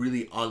that he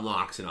really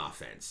unlocks an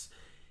offense.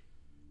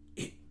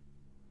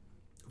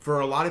 For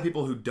a lot of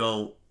people who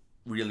don't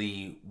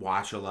really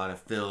watch a lot of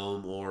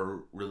film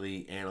or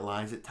really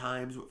analyze at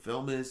times what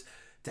film is,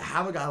 to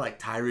have a guy like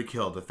Tyreek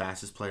Hill, the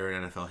fastest player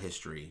in NFL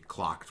history,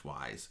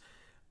 clocked-wise,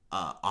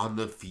 on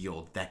the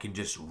field that can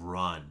just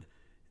run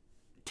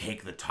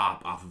take the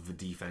top off of a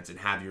defense and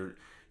have your,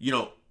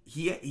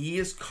 he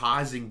is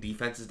causing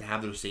defenses to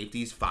have their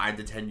safeties 5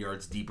 to 10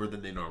 yards deeper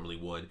than they normally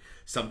would.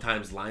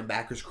 Sometimes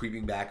linebackers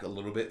creeping back a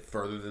little bit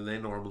further than they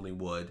normally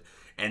would.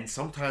 And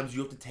sometimes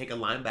you have to take a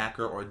linebacker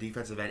or a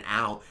defensive end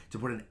out to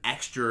put an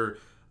extra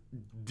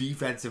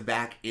defensive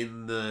back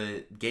in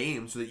the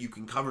game so that you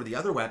can cover the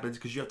other weapons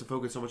because you have to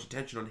focus so much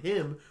attention on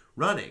him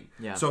running.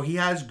 Yeah. So he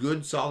has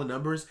good, solid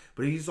numbers,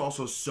 but he's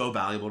also so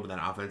valuable to that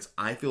offense.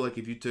 I feel like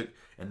if you took,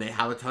 and they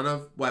have a ton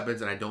of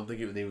weapons, and I don't think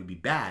they would be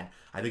bad.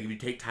 I think if you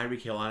take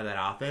Tyreek Hill out of that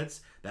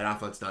offense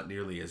not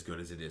nearly as good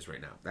as it is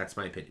right now. That's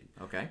my opinion.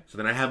 Okay. So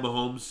then I have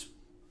Mahomes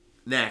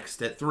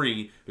next at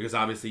 3 because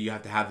obviously you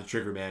have to have the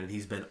trigger man, and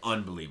he's been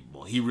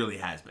unbelievable. He really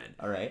has been.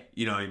 All right.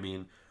 You know what I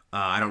mean?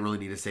 I don't really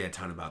need to say a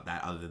ton about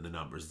that other than the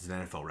numbers. It's an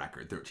NFL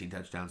record: 13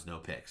 touchdowns, no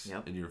picks.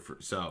 Yep. In your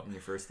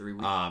first 3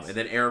 weeks. And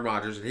then Aaron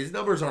Rodgers, and his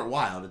numbers aren't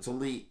wild. It's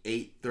only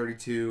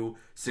 832,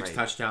 6 Right.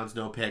 touchdowns,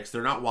 no picks.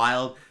 They're not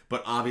wild,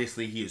 but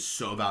obviously he is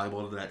so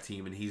valuable to that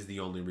team, and he's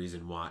the only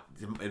reason why,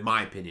 in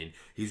my opinion,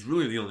 he's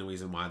really the only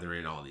reason why they're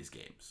in all these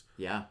games.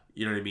 Yeah.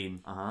 You know what I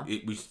mean? Uh-huh.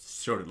 We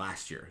showed it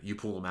last year. You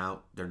pull them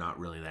out, they're not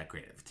really that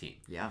great of a team.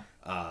 Yeah.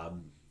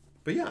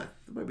 But yeah,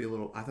 it might be a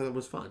little. I thought it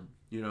was fun.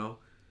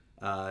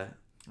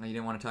 You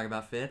didn't want to talk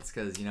about Fitz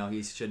because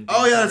he shouldn't.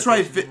 Oh yeah, that's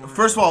right.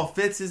 First of all,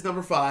 Fitz is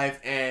number 5,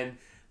 and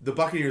the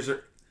Buccaneers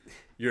are.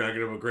 You're not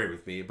going to agree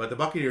with me, but the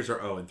Buccaneers are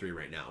 0-3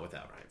 right now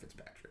without Ryan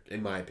Fitzpatrick,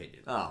 in my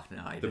opinion. Oh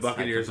no, I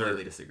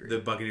completely disagree. The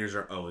Buccaneers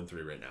are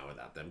 0-3 right now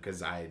without them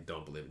because I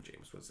don't believe in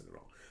Jameis Winston at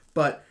all.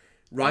 But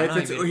Ryan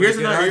Fitz. Here's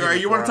another.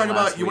 You want to talk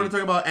about? You want to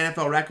talk about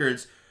NFL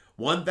records?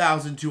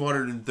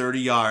 1,230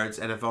 yards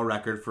NFL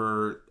record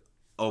for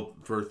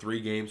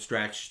 3-game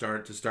stretch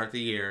to start the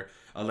year.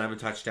 11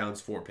 touchdowns,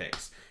 4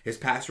 picks. His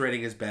pass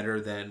rating is better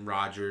than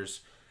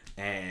Rodgers,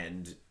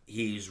 and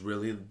he's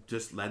really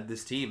just led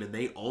this team. And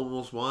they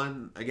almost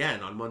won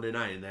again on Monday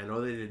night. And I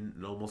know they didn't.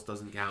 It almost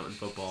doesn't count in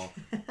football,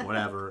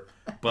 whatever.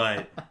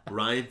 But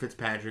Ryan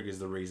Fitzpatrick is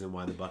the reason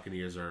why the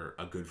Buccaneers are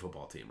a good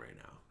football team right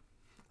now.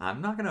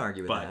 I'm not going to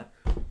argue with that.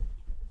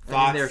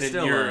 Thoughts they're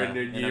still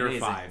in year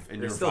 5.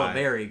 They're still a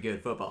very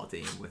good football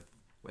team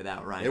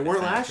without Ryan. They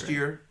weren't Fitzpatrick. last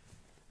year.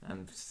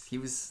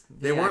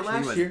 They weren't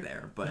last year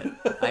there, but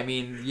I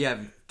mean, you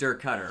have Dirk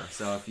Cutter.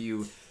 So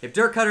if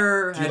Dirk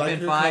Cutter had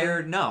been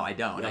fired, no, I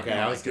don't. Okay,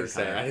 I was gonna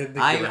say I didn't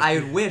think I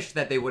wish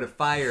that they would have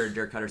fired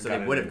Dirk Cutter, so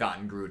they would have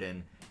gotten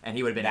Gruden, and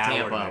he would have been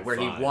in Tampa, where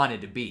he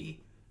wanted to be.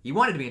 He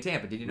wanted to be in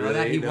Tampa. Did you know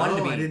that? He wanted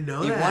to be. I didn't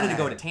know he that. wanted to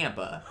go to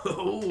Tampa,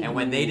 and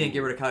when they didn't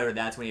get rid of Cutter,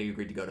 that's when he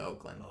agreed to go to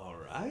Oakland. All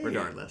right.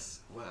 Regardless.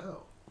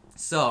 Wow.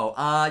 So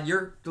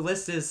your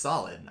list is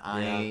solid.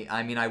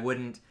 I mean, I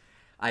wouldn't.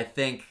 I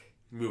think.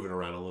 Moving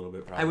around a little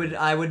bit, probably.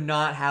 I would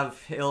not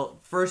have Hill.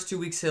 First 2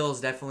 weeks,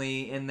 Hill's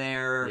definitely in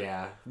there.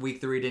 Yeah.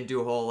 Week 3 didn't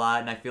do a whole lot,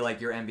 and I feel like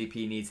your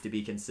MVP needs to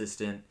be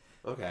consistent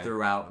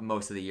throughout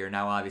most of the year.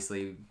 Now,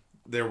 obviously,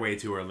 they're way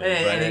too early.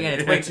 And again,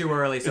 it's way too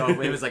early. So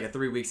if it was like a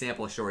 3-week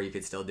sample, sure, you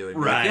could still do it. But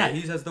Right. yeah,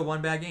 he has the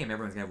one bad game.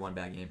 Everyone's gonna have one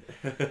bad game.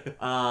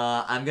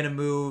 I'm gonna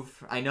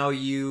move. I know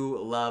you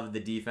love the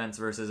defense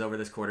versus over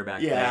this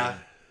quarterback thing,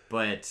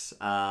 but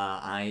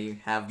I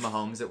have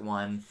Mahomes at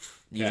 1.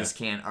 You just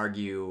can't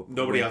argue.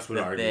 Nobody else would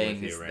the argue with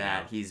things you right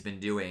that now. he's been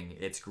doing.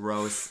 It's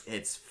gross.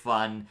 It's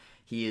fun.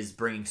 He is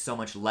bringing so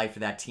much life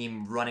to that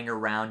team, running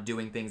around,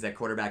 doing things that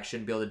quarterbacks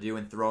shouldn't be able to do,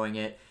 and throwing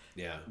it.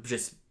 Yeah.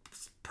 Just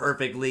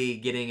perfectly,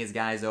 getting his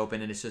guys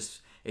open, and it's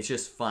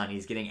just fun.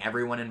 He's getting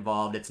everyone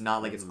involved. It's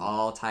not like it's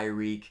all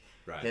Tyreek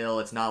Hill.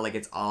 It's not like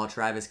it's all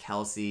Travis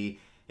Kelce.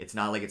 It's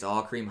not like it's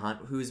all Kareem Hunt,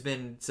 who's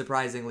been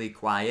surprisingly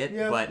quiet,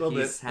 but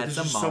he's had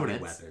some moments. So many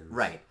weapons.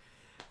 Right.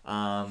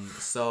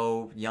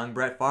 So young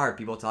Brett Favre,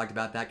 people talked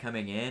about that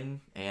coming in,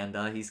 and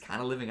he's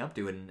kind of living up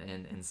to it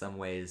in some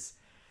ways.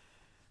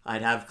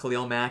 I'd have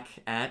Khalil Mack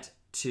at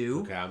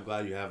 2. Okay, I'm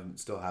glad you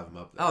still have him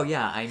up there. Oh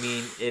yeah, I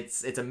mean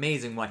it's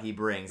amazing what he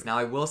brings. Now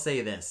I will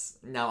say this.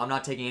 Now I'm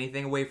not taking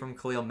anything away from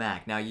Khalil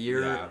Mack. Now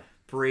you're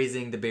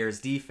praising the Bears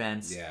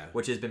defense,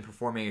 which has been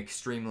performing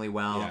extremely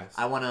well. Yes.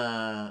 I want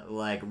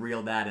to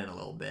reel that in a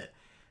little bit.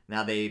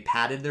 Now they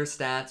padded their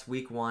stats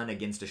week 1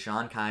 against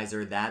Deshaun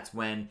Kaiser. That's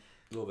when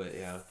a little bit,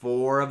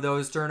 4 of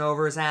those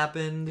turnovers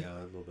happened.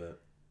 Yeah, a little bit.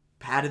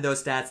 Padded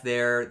those stats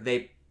there.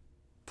 They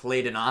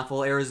played an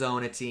awful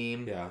Arizona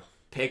team. Yeah.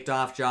 Picked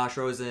off Josh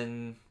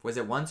Rosen, was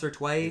it once or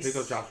twice? He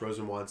picked up Josh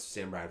Rosen once,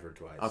 Sam Bradford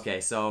twice. Okay,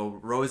 so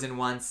Rosen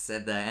once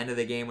at the end of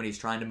the game when he's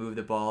trying to move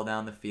the ball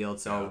down the field.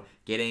 So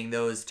getting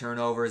those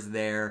turnovers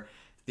there.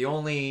 I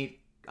don't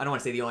want to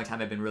say the only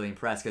time I've been really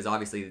impressed because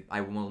obviously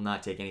I will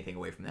not take anything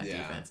away from that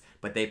defense.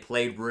 But they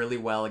played really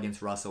well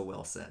against Russell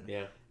Wilson.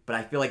 Yeah. But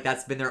I feel like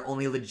that's been their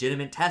only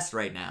legitimate test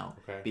right now.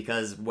 Okay.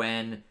 Because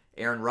when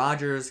Aaron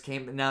Rodgers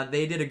came... Now,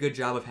 they did a good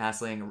job of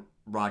hassling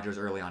Rodgers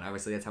early on.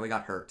 Obviously, that's how he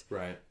got hurt.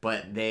 Right.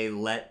 But they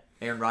let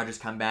Aaron Rodgers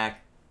come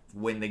back,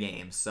 win the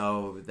game.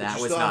 So that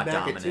was not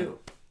dominant.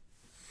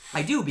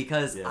 I do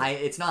because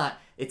it's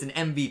an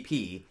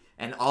MVP.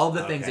 And all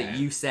the things that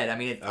you said. I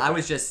mean, I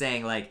was just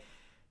saying,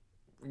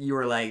 you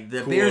were like,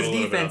 the Cool Bears a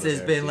little bit defense on the has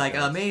Bears been like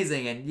defense.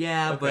 amazing, and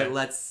Okay. but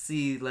let's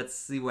see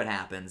what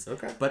happens.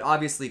 Okay. But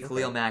obviously,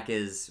 Khalil Mack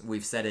is,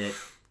 we've said it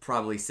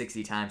probably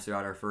 60 times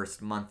throughout our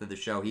first month of the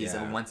show. He's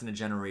a once in a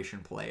generation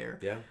player.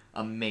 Yeah.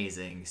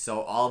 Amazing.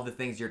 So all of the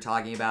things you're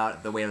talking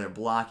about, the way they're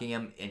blocking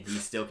him, and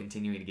he's still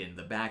continuing to get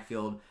into the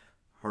backfield,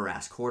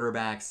 harass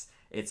quarterbacks.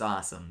 It's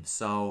awesome.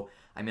 So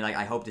I mean, like,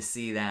 I hope to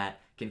see that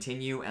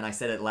continue. And I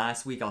said it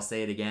last week. I'll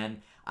say it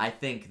again. I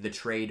think the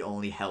trade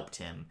only helped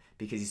him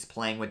because he's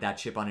playing with that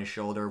chip on his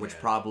shoulder, which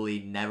probably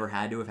never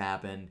had to have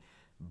happened.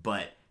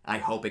 But I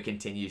hope it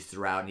continues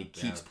throughout, and he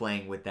keeps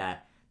playing with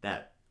that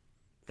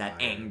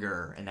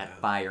anger and that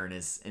fire in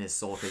his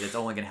soul, because it's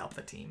only going to help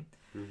the team.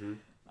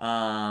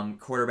 Mm-hmm.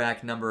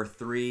 Quarterback number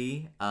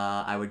 3,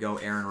 I would go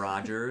Aaron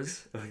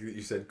Rodgers.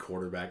 You said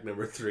quarterback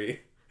number 3.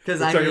 Because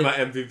We're talking about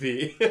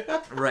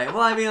MVP. Right.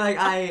 Well, I mean, like,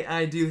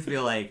 I do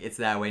feel like it's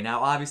that way. Now,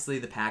 obviously,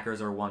 the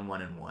Packers are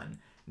 1-1-1.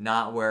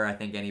 Not where I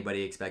think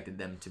anybody expected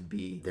them to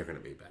be. They're going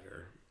to be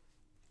better.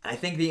 I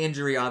think the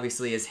injury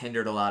obviously has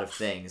hindered a lot of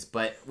things,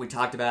 but we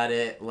talked about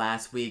it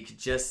last week.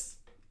 Just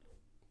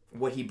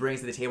what he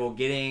brings to the table,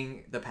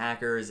 getting the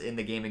Packers in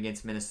the game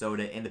against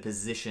Minnesota in the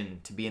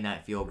position to be in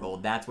that field goal.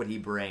 That's what he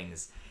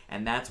brings.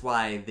 And that's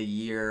why the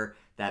year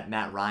that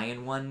Matt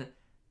Ryan won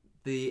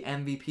the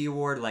MVP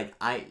award, like,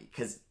 I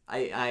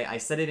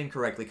said it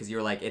incorrectly because you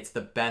were like, it's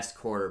the best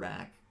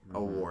quarterback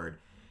award.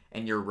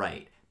 And you're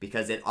right.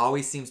 Because it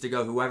always seems to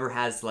go whoever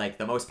has, like,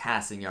 the most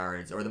passing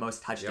yards or the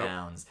most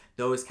touchdowns,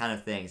 those kind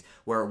of things.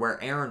 Where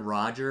Aaron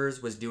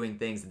Rodgers was doing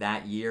things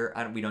that year,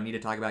 we don't need to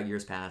talk about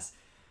years past,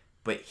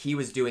 but he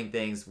was doing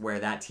things where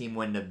that team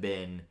wouldn't have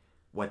been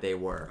what they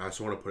were. I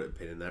just want to put a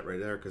pin in that right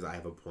there because I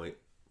have a point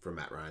for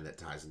Matt Ryan that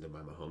ties into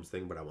my Mahomes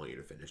thing, but I want you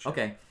to finish it.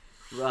 Okay.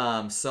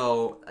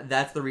 So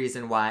that's the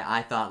reason why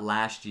I thought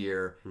last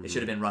year it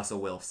should have been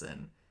Russell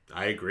Wilson.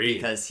 I agree.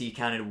 Because he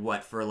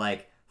counted, for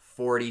like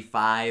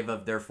 45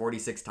 of their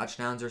 46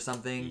 touchdowns or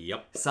something?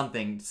 Yep.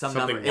 Some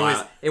Something number.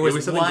 wild. It was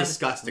something one,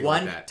 disgusting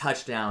one like that.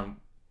 touchdown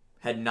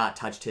had not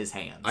touched his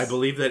hands. I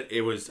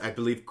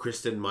believe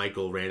Kristen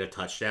Michael ran a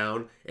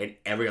touchdown, and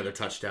every other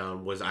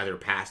touchdown was either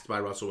passed by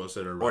Russell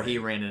Wilson or he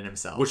ran it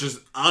himself. which is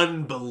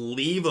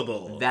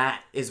unbelievable.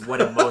 That is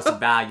what a most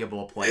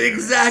valuable player is.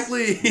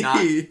 Exactly. Not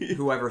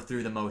whoever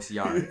threw the most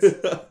yards.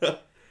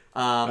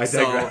 I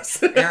digress.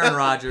 So Aaron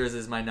Rodgers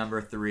is my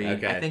number 3.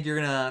 Okay. I think you're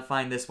gonna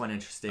find this one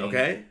interesting.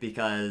 Okay.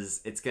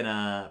 Because it's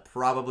gonna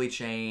probably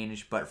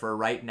change, but for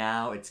right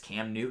now, it's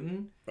Cam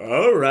Newton.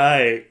 All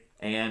right.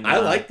 And I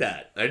like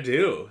that. I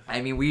do.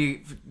 I mean,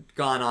 we've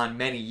gone on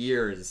many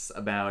years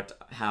about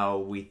how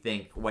we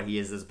think what he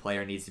is as a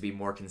player needs to be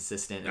more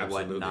consistent and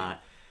Absolutely.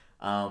 whatnot.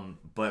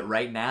 But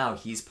right now,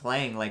 he's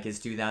playing like his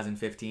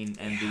 2015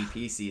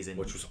 MVP season.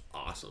 Which was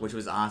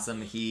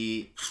awesome.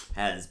 He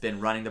has been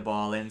running the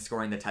ball in,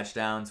 scoring the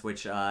touchdowns,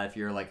 which if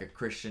you're like a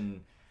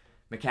Christian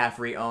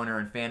McCaffrey owner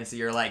in fantasy,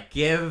 you're like,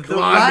 give the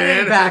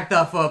running back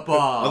the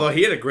football. Although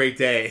he had a great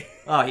day.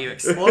 Oh, he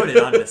exploded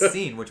onto the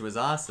scene, which was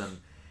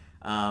awesome.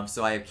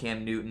 So I have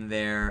Cam Newton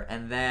there.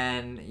 And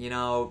then,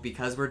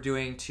 because we're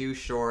doing too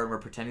short, we're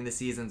pretending the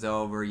season's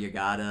over, you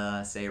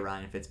gotta say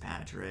Ryan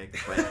Fitzpatrick.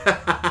 But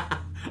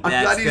I'm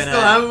glad you still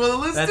have him on the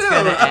list, that's too.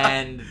 That's gonna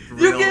end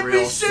You give me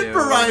shit soon.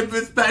 for Ryan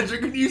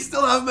Fitzpatrick, and you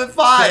still have him at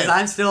 5. Because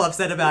I'm still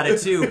upset about it,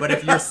 too. But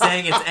if you're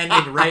saying it's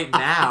ending right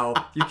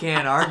now, you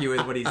can't argue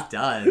with what he's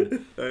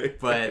done.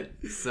 But,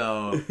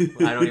 so,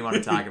 I don't even want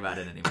to talk about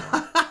it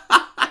anymore.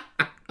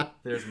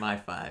 There's my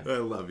 5. I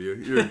love you.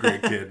 You're a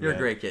great kid. You're a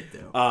great kid,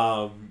 too.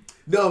 No,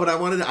 but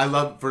I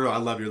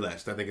love your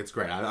list. I think it's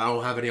great. I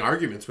don't have any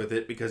arguments with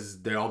it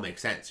because they all make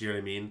sense. You know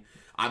what I mean?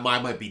 I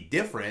might be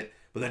different,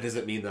 but that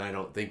doesn't mean that I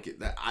don't think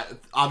that.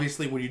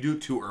 Obviously, when you do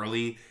it too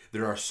early,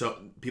 there are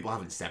people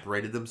haven't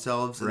separated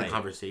themselves in the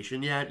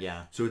conversation yet.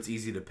 Yeah. So it's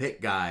easy to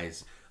pick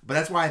guys, but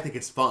that's why I think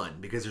it's fun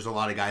because there's a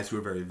lot of guys who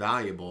are very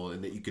valuable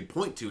and that you could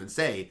point to and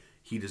say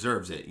he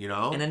deserves it.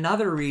 And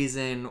another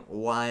reason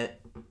why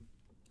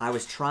I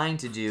was trying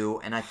to do,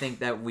 and I think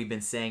that we've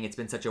been saying it's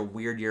been such a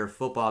weird year of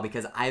football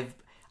because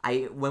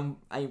when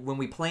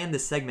we planned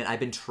this segment, I've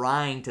been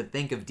trying to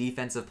think of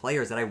defensive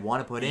players that I want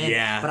to put in,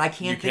 but I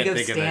can't think of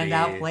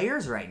standout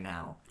players right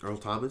now. Earl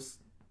Thomas?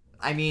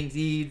 I mean,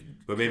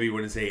 But maybe you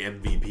wouldn't say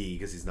MVP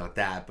because he's not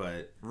that,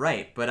 but...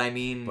 Right, but I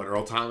mean... But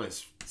Earl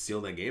Thomas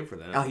sealed that game for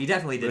them. Oh, he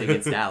definitely did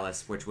against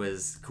Dallas, which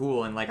was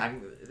cool, and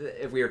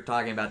if we were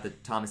talking about the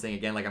Thomas thing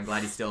again, I'm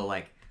glad he's still,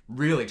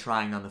 really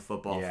trying on the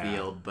football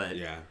field, but...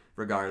 Yeah.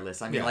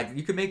 Regardless, I mean,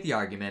 you could make the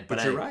argument,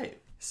 but you're right.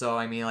 So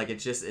I mean,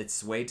 it's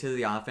swayed to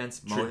the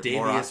offense more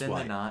often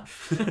than not.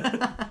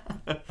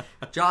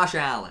 Josh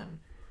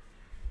Allen.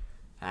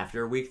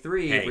 After week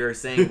 3, if we were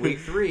saying week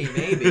 3,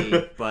 maybe,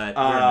 but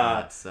we're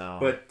not. So,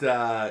 but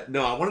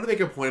no, I wanted to make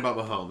a point about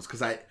Mahomes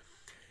because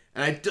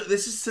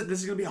this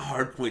is gonna be a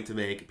hard point to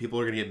make. People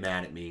are gonna get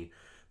mad at me,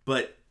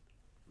 but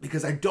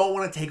because I don't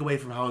want to take away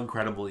from how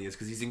incredible he is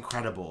because he's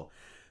incredible.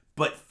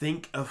 But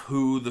think of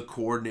who the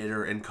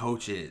coordinator and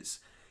coach is.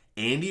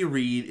 Andy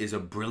Reid is a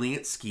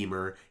brilliant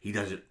schemer. He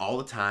does it all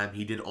the time.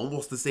 He did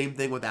almost the same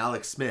thing with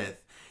Alex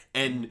Smith.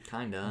 And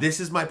Kinda. this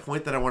is my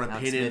point that I want to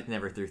pin Smith in.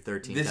 never threw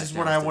 13 This touchdowns is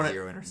what I want to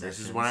 0 to. interceptions. This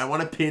is what I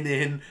want to pin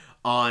in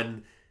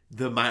on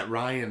the Matt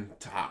Ryan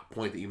top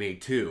point that you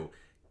made too.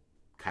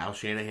 Kyle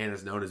Shanahan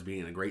is known as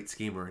being a great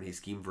schemer, and he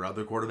schemed for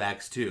other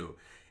quarterbacks too.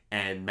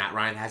 And Matt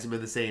Ryan hasn't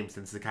been the same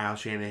since the Kyle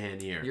Shanahan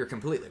year. You're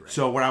completely right.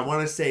 So what I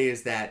want to say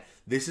is that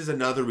this is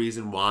another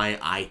reason why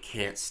I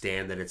can't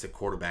stand that it's a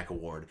quarterback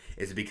award,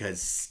 is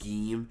because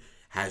scheme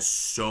has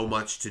so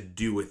much to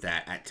do with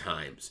that at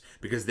times.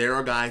 Because there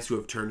are guys who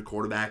have turned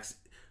quarterbacks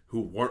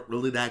who weren't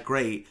really that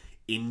great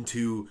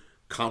into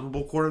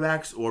comparable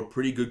quarterbacks or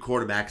pretty good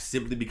quarterbacks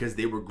simply because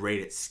they were great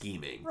at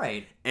scheming.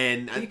 Right.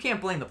 And you can't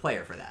blame the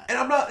player for that.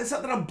 And it's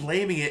not that I'm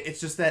blaming it,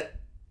 it's just that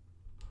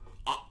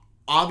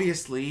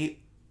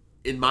obviously,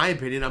 in my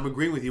opinion, I'm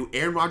agreeing with you,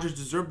 Aaron Rodgers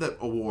deserved that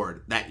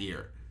award that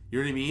year. You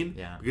know what I mean?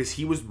 Yeah. Because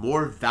he was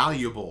more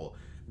valuable.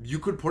 You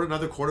could put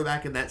another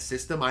quarterback in that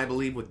system, I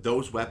believe, with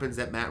those weapons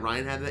that Matt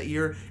Ryan had that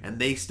year, and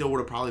they still would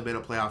have probably been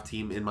a playoff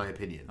team, in my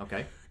opinion.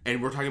 Okay.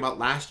 And we're talking about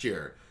last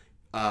year.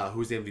 Who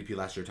was the MVP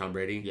last year? Tom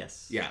Brady?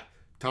 Yes. Yeah.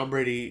 Tom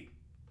Brady,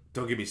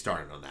 don't get me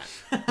started on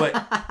that.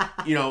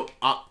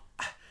 But,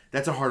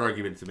 that's a hard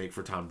argument to make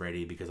for Tom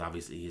Brady because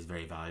obviously he's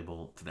very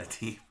valuable to that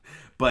team.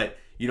 But,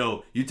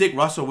 you take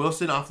Russell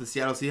Wilson off the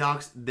Seattle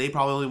Seahawks, they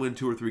probably only win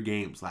 2 or 3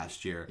 games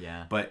last year.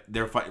 Yeah. But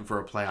they're fighting for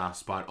a playoff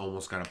spot,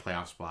 almost got a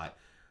playoff spot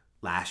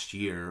last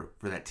year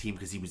for that team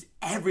because he was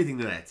everything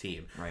to that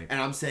team. Right.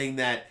 And I'm saying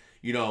that,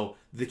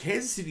 the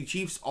Kansas City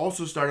Chiefs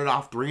also started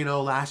off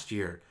 3-0 last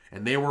year.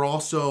 And they were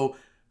also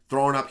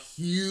throwing up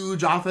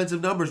huge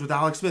offensive numbers with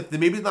Alex Smith.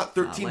 Maybe not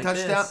 13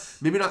 touchdowns,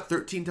 maybe not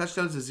 13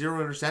 touchdowns and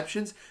 0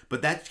 interceptions,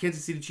 but that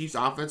Kansas City Chiefs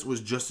offense was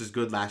just as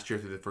good last year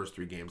through the first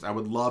 3 games. I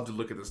would love to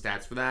look at the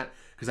stats for that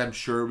because I'm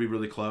sure it'd be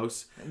really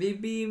close.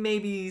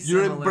 Maybe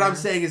similar. What I'm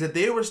saying is that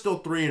they were still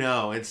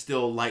 3-0 and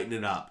still lighting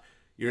it up.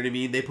 You know what I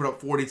mean? They put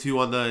up 42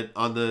 on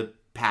the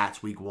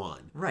Pats week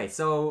 1. Right.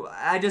 So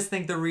I just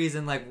think the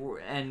reason,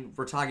 and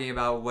we're talking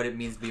about what it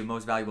means to be a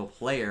most valuable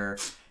player,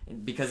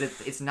 because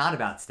it's not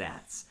about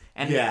stats.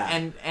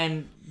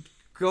 And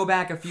go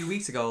back a few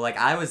weeks ago,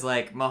 I was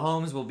like,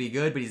 Mahomes will be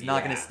good, but he's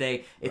not going to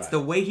stay. It's the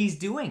way he's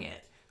doing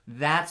it.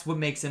 That's what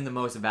makes him the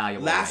most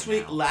valuable. Last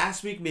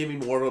week made me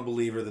more of a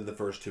believer than the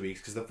first 2 weeks,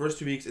 because the first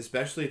 2 weeks,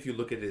 especially if you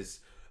look at his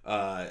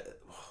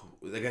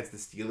against the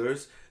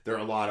Steelers, there are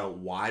a lot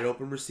of wide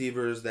open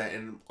receivers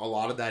and a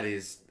lot of that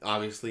is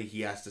obviously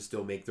he has to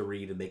still make the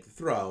read and make the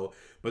throw,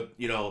 but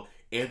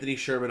Anthony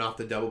Sherman off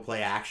the double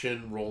play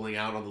action, rolling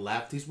out on the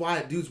left. Dude's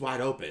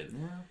wide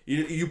open.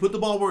 Yeah. You put the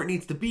ball where it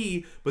needs to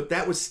be, but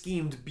that was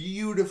schemed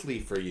beautifully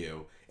for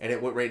you, and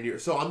it went right near.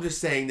 So I'm just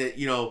saying that,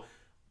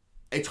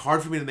 it's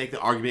hard for me to make the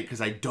argument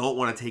because I don't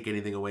want to take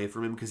anything away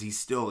from him because he's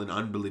still an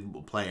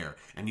unbelievable player,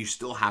 and you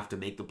still have to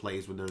make the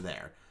plays when they're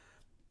there.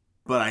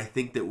 But I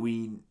think that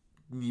we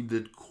need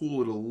to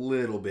cool it a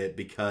little bit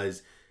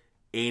because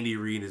Andy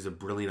Reid is a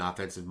brilliant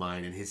offensive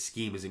mind, and his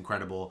scheme is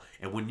incredible.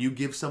 And when you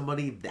give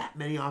somebody that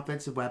many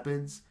offensive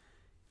weapons,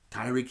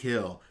 Tyreek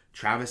Hill,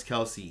 Travis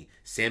Kelce,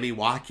 Sammy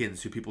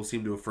Watkins, who people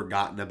seem to have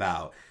forgotten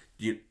about,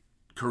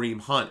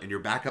 Kareem Hunt, and your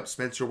backup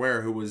Spencer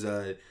Ware, who was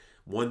a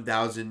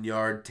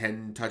 1,000-yard,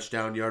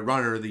 10-touchdown-yard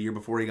runner the year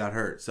before he got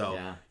hurt. So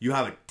you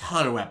have a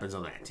ton of weapons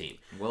on that team.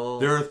 Well,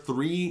 there are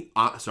 3.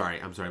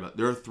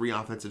 There are 3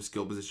 offensive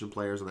skill position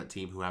players on that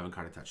team who haven't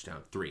caught a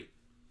touchdown. 3.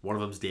 One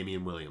of them is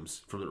Damian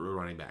Williams from the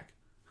running back.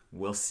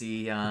 We'll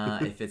see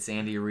if it's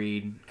Andy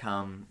Reid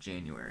come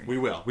January. We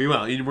will.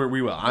 We'll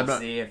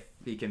see if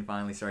he can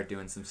finally start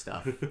doing some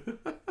stuff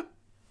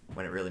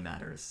when it really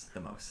matters the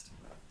most.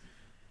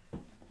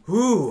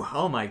 Ooh,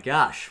 oh my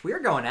gosh. We're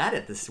going at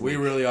it this week.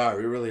 We really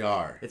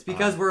are. It's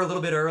because we're a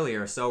little bit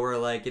earlier, so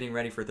we're getting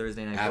ready for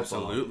Thursday Night Football.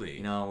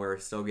 Absolutely. We're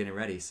still getting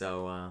ready,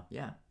 so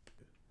yeah.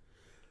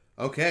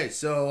 Okay,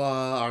 so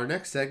our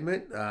next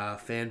segment,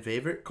 fan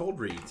favorite, cold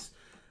reads.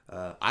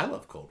 I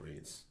love cold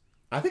reads.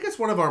 I think it's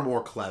one of our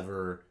more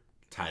clever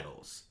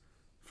titles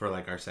for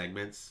our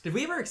segments. Did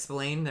we ever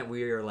explain that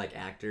we are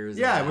actors?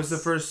 Yeah, it was the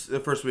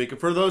first week.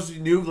 For those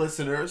new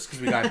listeners,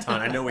 because we got a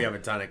ton. I know we have a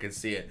ton. I can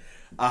see it.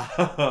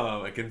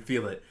 I can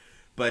feel it.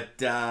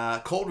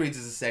 But Cold Reads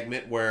is a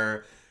segment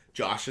where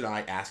Josh and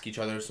I ask each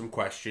other some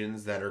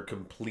questions that are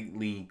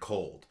completely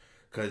cold.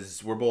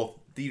 Because we're both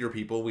theater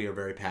people. We are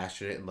very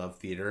passionate and love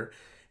theater.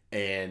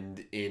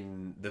 And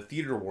in the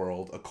theater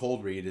world, a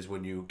cold read is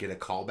when you get a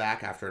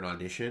callback after an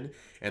audition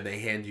and they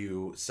hand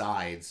you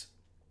sides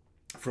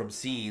from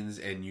scenes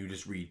and you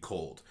just read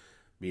cold.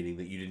 Meaning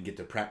that you didn't get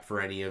to prep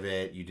for any of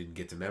it, you didn't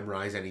get to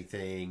memorize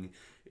anything,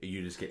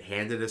 you just get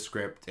handed a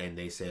script and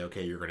they say,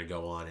 okay, you're going to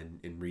go on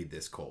and read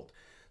this cold.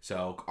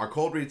 So our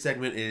cold read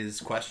segment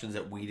is questions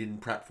that we didn't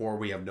prep for,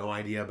 we have no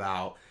idea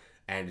about,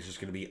 and it's just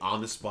going to be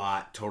on the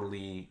spot,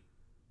 totally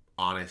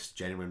honest,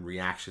 genuine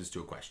reactions to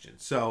a question.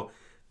 So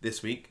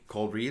this week,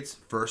 cold reads,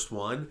 first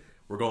one,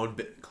 we're going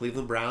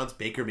Cleveland Browns,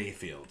 Baker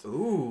Mayfield.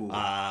 Ooh.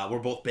 We're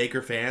both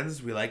Baker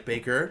fans. We like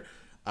Baker.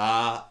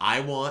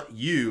 I want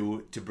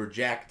you to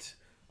project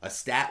a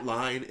stat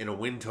line and a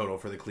win total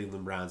for the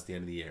Cleveland Browns at the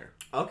end of the year.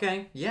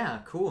 Okay, yeah,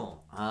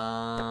 cool.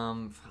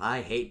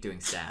 I hate doing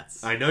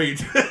stats. I know you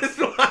do. That's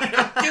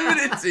why I'm giving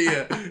it to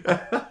you.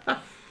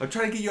 I'm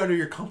trying to get you out of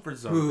your comfort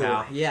zone,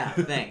 pal. Yeah,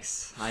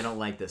 thanks. I don't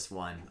like this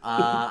one.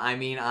 I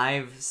mean,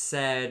 I've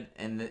said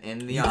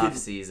in the off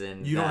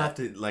season. You don't have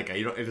to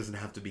it doesn't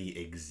have to be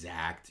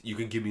exact. You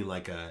can give me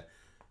like a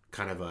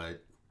kind of a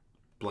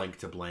blank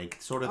to blank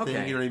sort of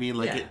thing. You know what I mean?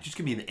 Like just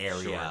give me an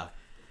area. Sure.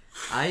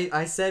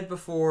 I said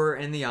before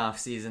in the off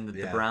season that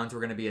the Browns were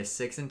going to be a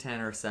 6-10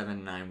 or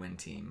 7-9 win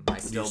team. I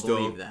still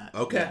believe that.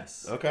 Okay.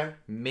 Yes. Okay.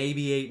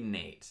 Maybe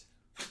 8-8.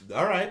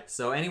 All right.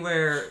 So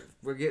anywhere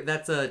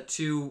that's a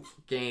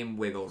 2-game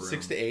wiggle room.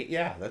 6 to 8.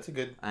 Yeah, that's a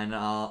good. And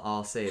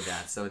I'll say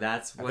that. So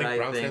that's what I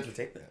Browns think. fans would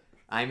take that.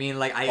 I mean,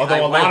 like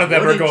Although a lot of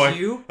them are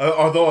going.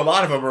 Although a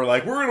lot of them are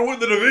like, we're going to win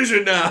the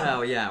division now.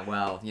 Oh yeah.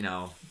 Well,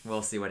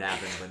 we'll see what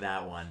happens with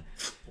that one.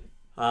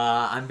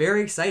 I'm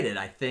very excited.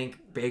 I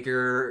think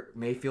Baker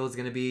Mayfield is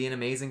going to be an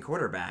amazing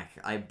quarterback.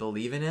 I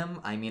believe in him.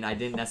 I mean, I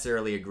didn't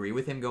necessarily agree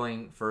with him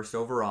going first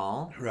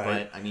overall,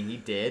 right. But I mean, he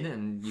did,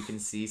 and you can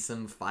see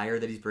some fire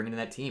that he's bringing to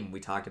that team. We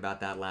talked about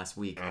that last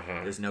week.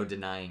 There's no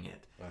denying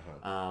it.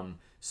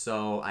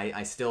 So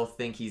I still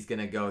think he's going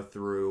to go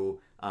through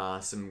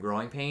some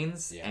growing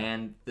pains,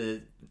 and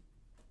the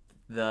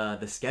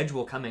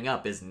schedule coming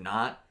up is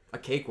not a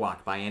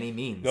cakewalk by any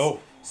means. No.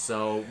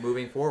 So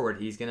moving forward,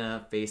 he's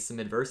gonna face some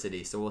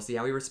adversity. So we'll see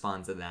how he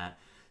responds to that.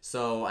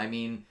 So I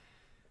mean,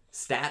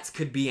 stats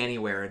could be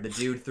anywhere. The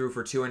dude threw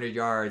for 200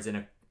 yards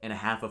in a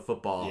half of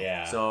football.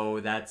 Yeah. So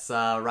that's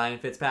Ryan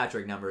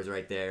Fitzpatrick numbers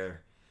right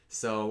there.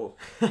 So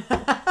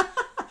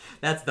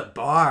that's the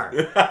bar.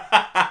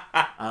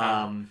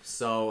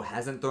 So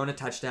hasn't thrown a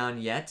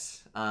touchdown yet.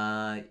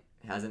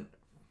 Hasn't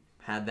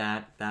had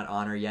that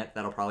honor yet.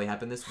 That'll probably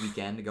happen this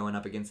weekend, going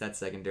up against that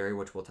secondary,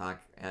 which we'll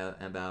talk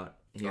about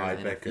here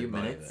in a few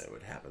minutes. That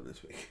would happen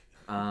this week.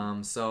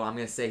 So I'm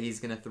gonna say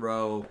he's gonna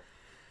throw.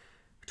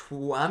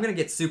 I'm gonna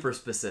get super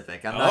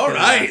specific. I'm not All gonna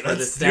right, for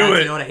let's the stats. do it.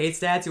 You know what? I hate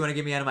stats. You want to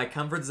get me out of my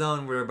comfort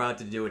zone? We're about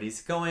to do it.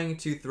 He's going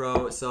to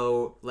throw.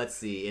 So let's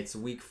see. It's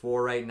week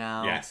 4 right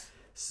now. Yes.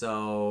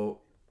 So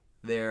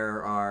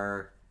there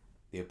are.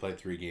 They have played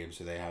 3 games,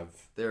 so they have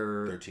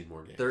 13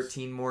 more games.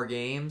 13 more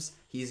games.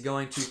 He's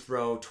going to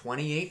throw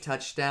 28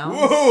 touchdowns.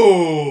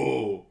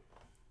 Whoa!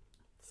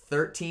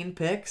 13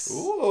 picks.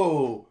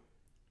 Whoa!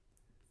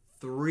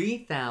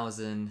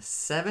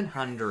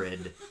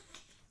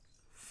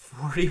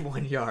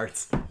 3,741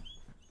 yards.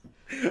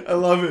 I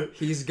love it.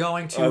 He's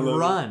going to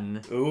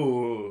run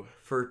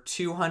for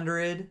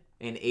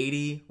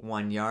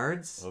 281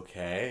 yards.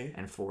 Okay.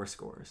 And 4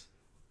 scores.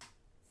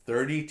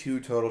 32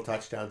 total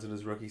touchdowns in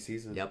his rookie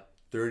season. Yep.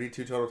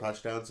 32 total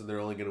touchdowns, and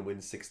they're only going to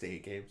win 6 to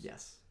 8 games.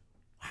 Yes.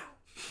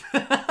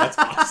 That's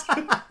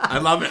awesome. I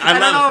love it. I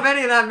don't know if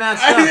any of that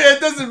matched up. It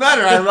doesn't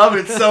matter. I love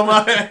it so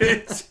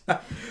much.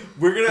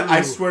 We're gonna.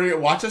 I swear to you,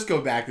 watch us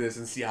go back to this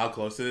and see how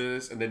close it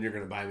is, and then you're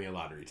gonna buy me a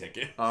lottery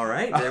ticket. All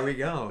right, there we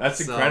go.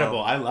 That's incredible.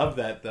 I love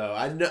that though.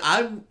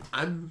 I'm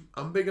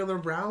big on the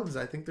Browns.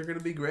 I think they're gonna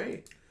be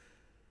great.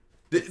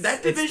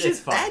 That division.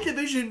 That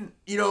division.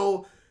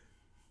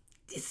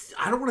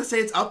 I don't want to say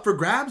it's up for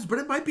grabs, but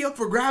it might be up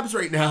for grabs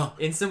right now.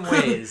 In some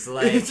ways,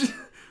 like.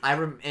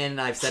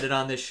 And I've said it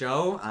on this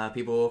show.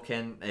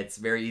 It's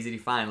very easy to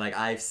find. Like,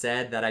 I've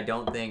said that I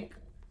don't think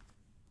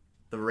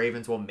the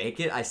Ravens will make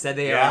it. I said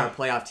they are a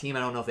playoff team. I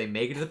don't know if they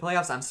make it to the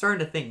playoffs. I'm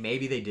starting to think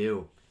maybe they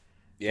do.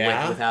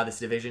 Yeah. With how this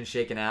division's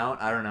shaken out.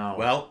 I don't know.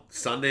 Well,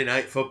 Sunday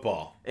Night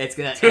Football. It's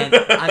going to end.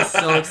 I'm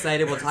so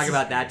excited. We'll talk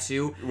about that,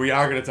 too. We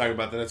are going to talk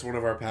about that. That's one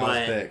of our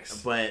pals' picks.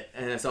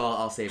 So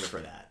I'll save it for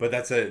that. But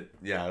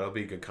it'll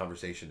be a good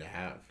conversation to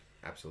have.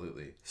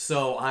 Absolutely.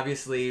 So,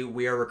 obviously,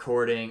 we are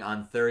recording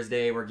on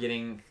Thursday. We're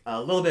getting a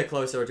little bit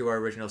closer to our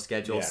original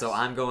schedule. Yes. So,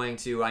 I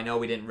know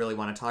we didn't really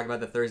want to talk about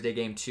the Thursday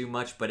game too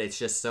much, but it's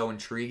just so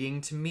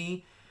intriguing to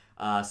me.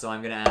 So,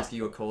 I'm going to ask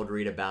you a cold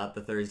read about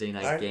the Thursday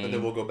night game. And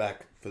then we'll go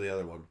back for the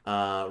other one.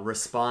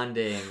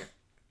 Responding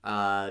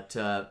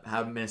to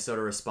how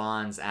Minnesota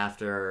responds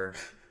after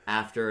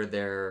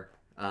their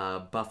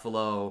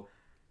Buffalo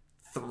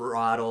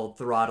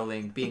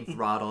being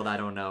throttled. I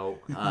don't know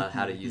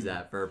how to use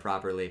that verb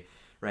properly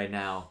right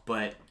now,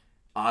 but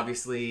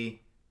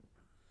obviously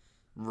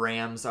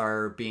Rams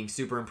are being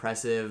super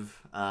impressive,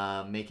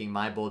 making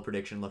my bold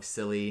prediction look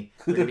silly.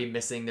 They're gonna be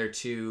missing their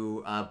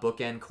 2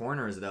 bookend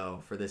corners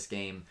though for this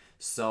game.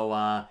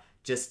 So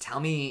just tell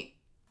me,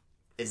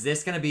 is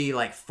this gonna be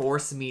like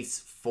force meets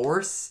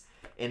force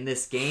in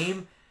this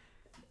game?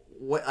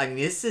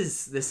 This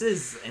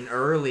is an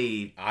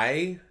early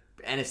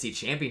NFC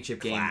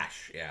Championship game.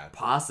 Clash, yeah.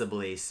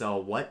 Possibly. So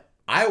what?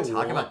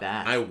 Talk about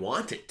that. I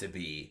want it to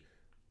be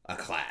a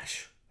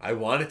clash. I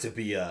want it to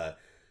be a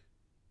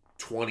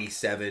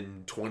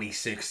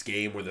 27-26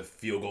 game where the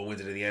field goal wins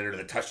it in the end or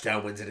the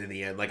touchdown wins it in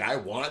the end. Like, I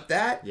want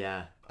that.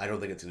 Yeah. I don't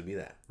think it's going to be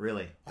that.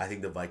 Really? I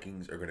think the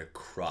Vikings are going to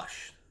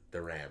crush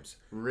the Rams.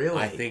 Really?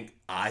 I think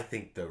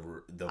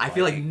the I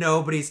feel like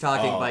nobody's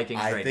talking Vikings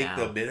right now. I think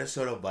the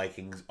Minnesota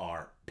Vikings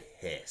are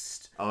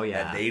pissed. Oh,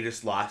 yeah. that they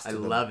just lost to the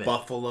love it.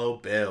 Buffalo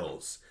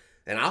Bills.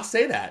 And I'll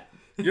say that.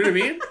 You know what I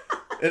mean?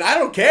 And I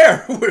don't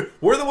care.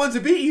 We're the ones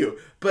who beat you.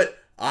 But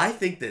I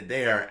think that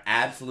they are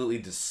absolutely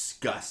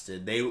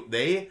disgusted.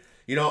 They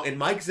and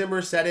Mike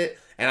Zimmer said it,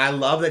 and I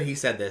love that he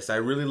said this. I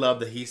really love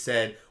that he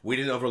said, we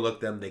didn't overlook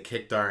them. They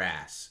kicked our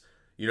ass.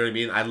 You know what I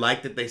mean? I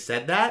like that they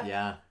said that.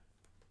 Yeah.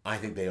 I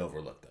think they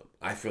overlooked them.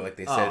 I feel like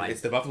they said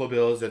it's the Buffalo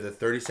Bills. They're the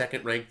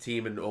 32nd ranked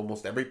team in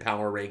almost every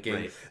power ranking.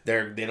 Right.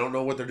 They don't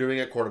know what they're doing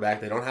at quarterback.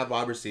 They don't have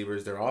wide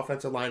receivers. Their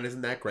offensive line isn't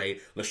that great.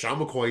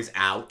 LaShawn McCoy's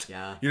out.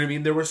 Yeah. You know what I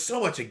mean? There was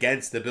so much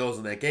against the Bills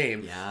in that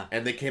game. Yeah.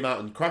 And they came out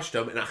and crushed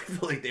them. And I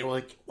feel like they were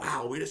like,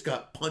 wow, we just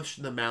got punched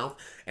in the mouth.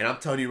 And I'm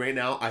telling you right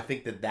now, I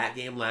think that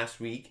game last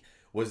week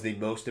was the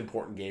most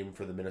important game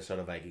for the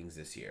Minnesota Vikings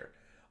this year.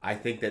 I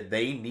think that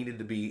they needed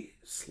to be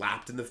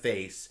slapped in the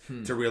face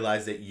to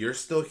realize that you're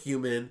still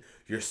human.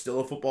 You're still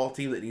a football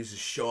team that needs to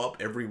show up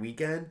every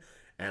weekend.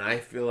 And I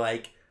feel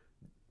like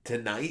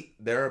tonight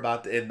they're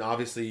about to, and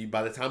obviously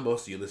by the time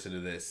most of you listen to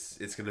this,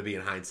 it's going to be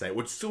in hindsight,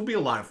 which still be a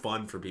lot of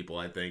fun for people,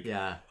 I think.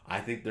 Yeah. I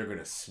think they're going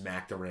to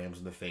smack the Rams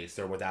in the face.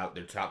 They're without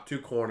their top two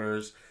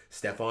corners.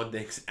 Stephon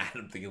Diggs,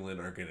 Adam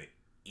Thielen are going to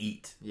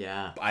eat.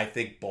 Yeah. I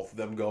think both of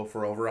them go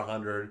for over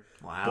 100.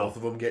 Wow. Both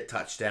of them get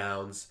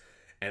touchdowns.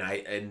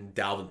 And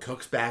Dalvin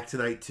Cook's back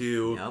tonight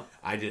too. Yep.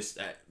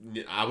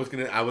 I was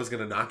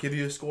gonna not give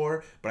you a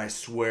score, but I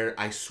swear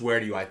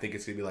to you, I think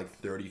it's gonna be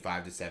like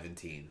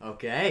 35-17.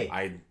 Okay.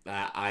 And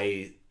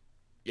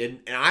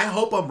I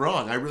hope I'm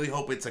wrong. I really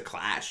hope it's a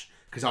clash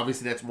because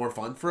obviously that's more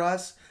fun for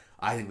us.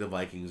 I think the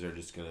Vikings are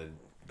just gonna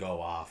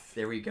go off.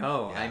 There we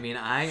go. Yeah. I mean,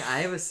 I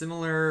have a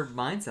similar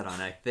mindset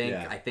on it.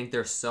 I think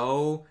they're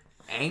so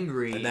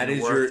angry And that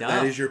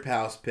is your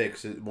pal's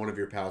picks. One of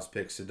your pal's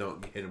picks. So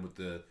don't hit him with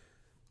the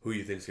who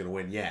you think's gonna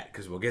win yet,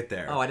 because we'll get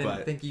there. Oh, I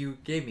didn't think you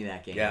gave me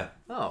that game. Yeah.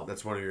 Oh,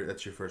 that's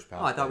your first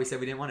pal's. Oh, I thought we pick. said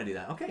we didn't want to do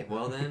that. Okay,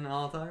 well then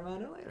I'll talk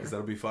about it later. Because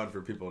that'll be fun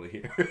for people to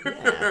hear.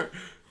 Yeah.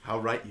 How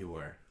right you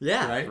were.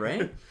 Yeah.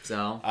 Right.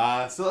 So.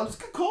 So that was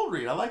a cold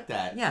read. I like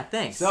that. Yeah.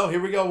 Thanks. So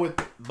here we go with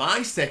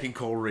my second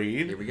cold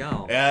read. Here we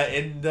go.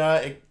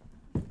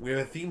 We have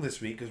a theme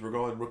this week because we're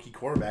going rookie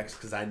quarterbacks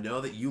because I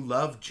know that you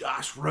love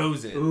Josh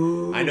Rosen.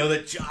 Ooh. I know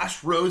that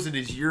Josh Rosen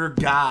is your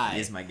guy.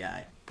 He is my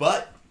guy.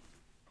 But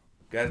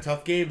got a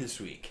tough game this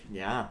week.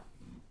 Yeah.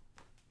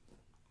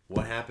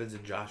 What happens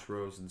in Josh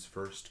Rosen's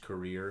first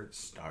career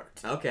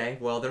start? Okay,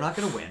 well, they're not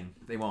going to win.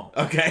 They won't.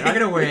 Okay. They're not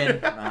going to win.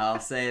 I'll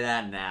say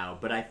that now.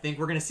 But I think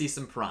we're going to see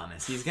some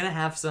promise. He's going to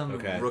have some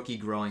rookie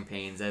growing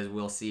pains, as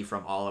we'll see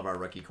from all of our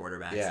rookie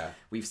quarterbacks. Yeah.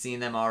 We've seen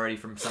them already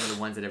from some of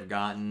the ones that have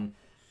gotten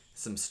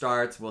some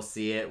starts. We'll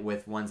see it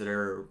with ones that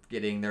are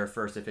getting their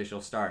first official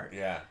start.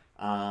 Yeah.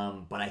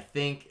 But I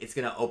think it's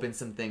going to open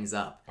some things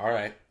up. All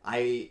right.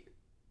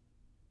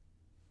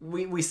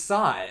 We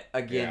saw it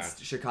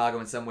against Chicago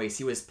in some ways.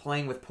 He was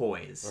playing with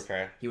poise.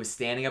 Okay. He was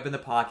standing up in the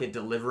pocket,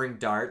 delivering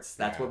darts.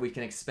 That's what we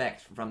can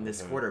expect from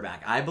this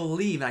quarterback. I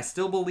believe, and I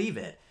still believe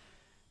it.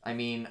 I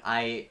mean,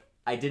 I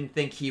didn't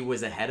think he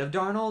was ahead of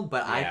Darnold,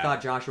 but I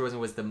thought Josh Rosen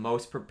was the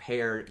most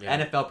prepared,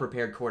 NFL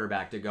prepared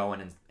quarterback to go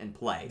in and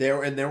play.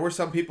 There were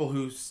some people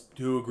who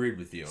agreed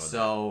with you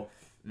on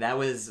that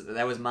was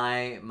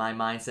my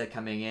mindset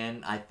coming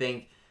in. I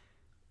think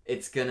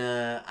it's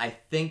gonna. I've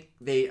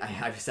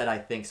said I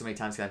think so many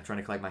times because I'm trying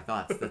to collect my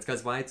thoughts. That's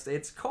because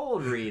it's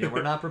cold read and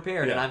we're not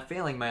prepared, and I'm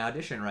failing my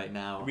audition right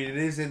now. I mean, it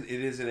is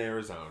in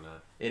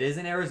Arizona. It is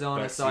in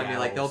Arizona, But so I mean,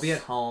 like they'll be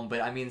at home.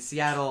 But I mean,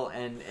 Seattle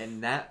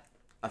and that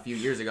a few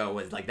years ago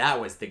was like that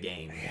was the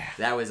game. Yeah.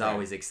 That was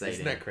always exciting.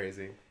 Isn't that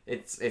crazy?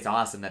 It's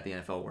awesome that the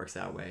NFL works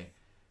that way.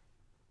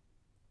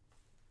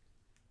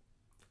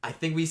 I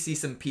think we see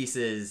some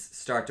pieces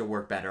start to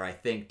work better. I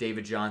think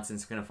David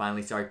Johnson's going to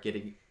finally start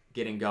getting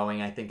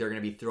going. I think they're going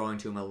to be throwing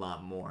to him a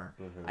lot more.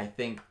 Mm-hmm. I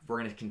think we're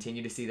going to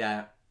continue to see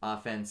that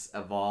offense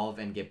evolve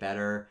and get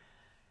better.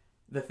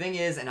 The thing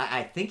is, and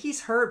I think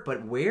he's hurt,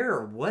 but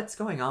what's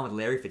going on with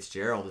Larry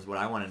Fitzgerald is what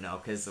I want to know.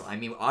 Because, I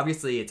mean,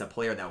 obviously it's a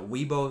player that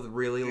we both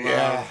really love.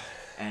 Yeah.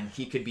 And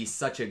he could be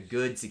such a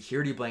good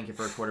security blanket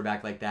for a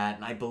quarterback like that.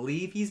 And I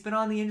believe he's been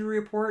on the injury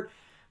report.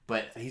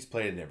 But he's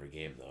played in every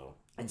game, though.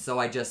 And so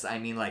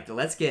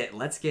let's get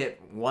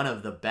one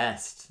of the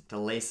best to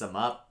lace him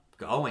up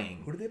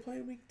going. Who did they play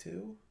in week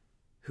 2?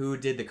 Who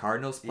did the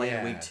Cardinals play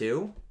in week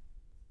 2?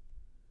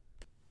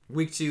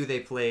 Week 2 they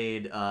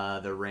played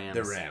the Rams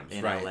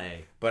in right. LA.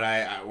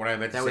 But what I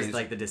meant to say was is,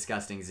 like the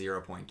disgusting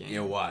 0-point game.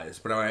 It was.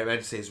 But what I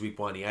meant to say is week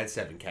 1 he had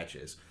 7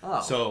 catches.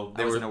 Oh, so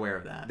I wasn't aware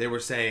of that. They were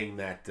saying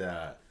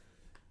that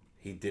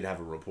he did have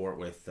a report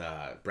with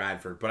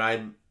Bradford, but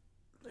I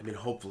mean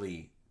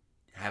hopefully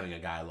having a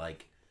guy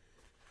like.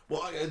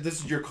 Well,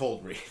 this is your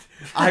cold read.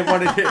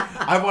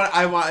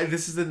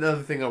 This is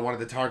another thing I wanted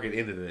to target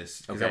into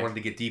this because I wanted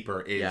to get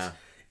deeper.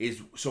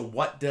 So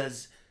what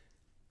does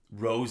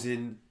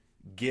Rosen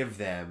give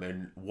them,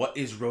 and what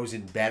is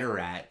Rosen better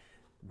at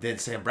than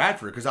Sam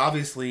Bradford? Because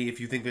obviously, if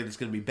you think that it's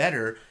going to be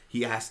better,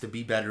 he has to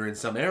be better in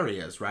some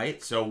areas,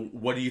 right? So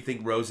what do you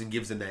think Rosen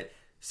gives them that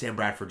Sam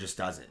Bradford just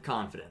doesn't?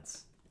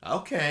 Confidence.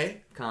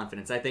 Okay.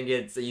 confidence. I think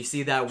you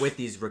see that with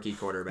these rookie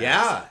quarterbacks.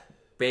 Yeah.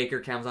 Baker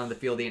comes on the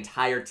field, the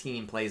entire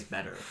team plays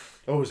better.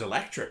 Oh, it was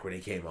electric when he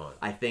came on.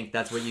 I think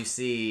that's what you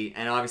see,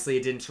 and obviously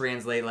it didn't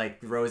translate. Like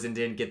Rosen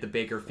didn't get the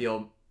Baker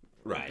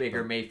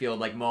Mayfield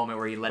like moment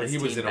where he let his team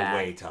back. He was in a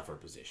way tougher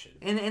position.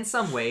 In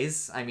some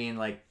ways, I mean,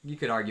 like you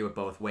could argue it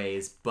both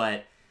ways,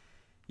 but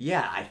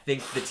yeah, I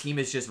think the team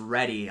is just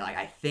ready. Like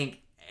I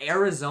think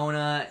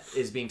Arizona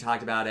is being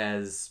talked about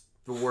as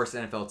the worst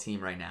NFL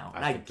team right now,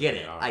 and I get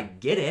it. I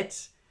get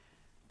it.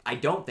 I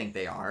don't think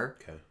they are.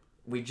 Okay.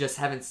 We just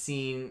haven't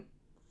seen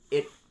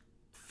it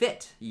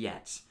fit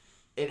yet.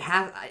 It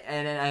has,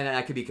 and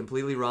I could be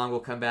completely wrong. We'll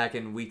come back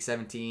in week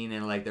 17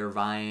 and like they're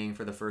vying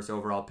for the first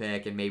overall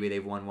pick, and maybe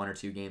they've won 1 or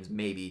 2 games,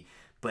 maybe.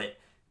 But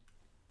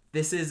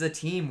this is a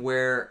team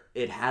where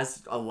it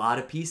has a lot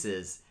of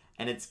pieces,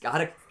 and it's got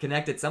to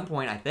connect at some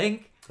point, I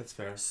think. That's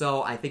fair.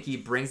 So I think he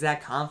brings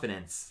that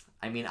confidence.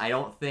 I mean, I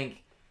don't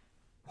think.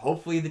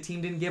 Hopefully the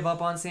team didn't give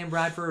up on Sam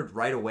Bradford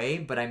right away,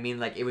 but I mean,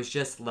 like it was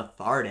just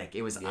lethargic.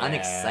 It was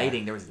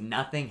unexciting. There was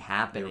nothing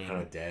happening. They were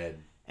kind of dead.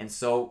 And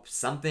so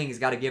something's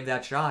got to give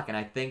that shock. And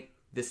I think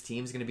this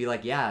team's going to be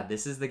like, yeah,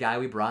 this is the guy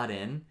we brought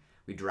in.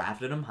 We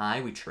drafted him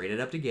high. We traded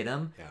up to get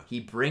him. Yeah. He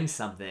brings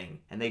something,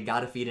 and they got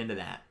to feed into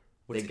that.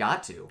 They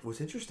got to. What's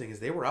interesting is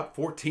they were up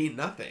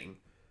 14-0.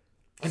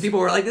 And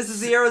people were like, this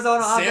is the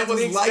Arizona offense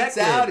we expected. Sam was lights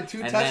out at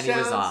 2 touchdowns. And then he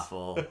was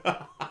awful.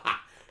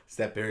 It's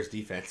that Bears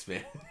defense,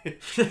 man.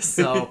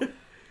 So...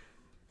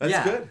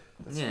 That's good.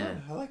 That's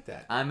good. I like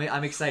that.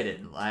 I'm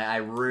excited. I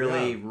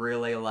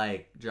really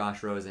like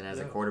Josh Rosen as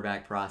a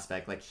quarterback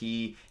prospect. Like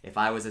if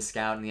I was a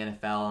scout in the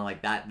NFL, and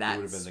like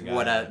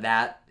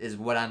that is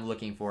what I'm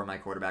looking for in my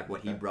quarterback.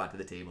 What he brought to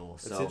the table.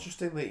 So it's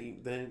interesting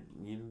that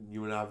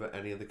you would have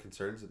any of the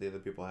concerns that the other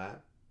people had.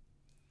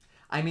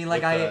 I mean,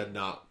 like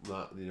not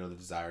the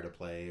desire to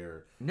play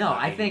or no.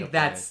 I think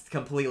that's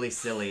completely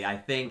silly. I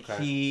think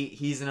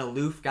he's an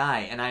aloof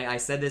guy, and I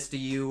said this to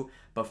you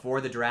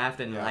before the draft,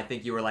 and I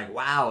think you were like,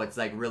 wow, it's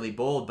like really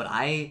bold, but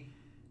I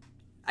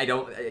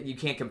don't, you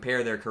can't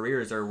compare their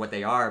careers or what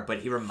they are,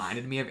 but he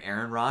reminded me of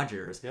Aaron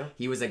Rodgers. Yeah.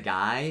 He was a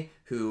guy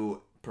who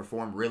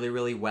performed really,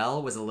 really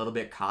well, was a little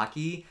bit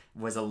cocky,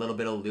 was a little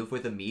bit aloof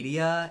with the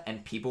media,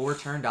 and people were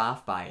turned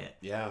off by it.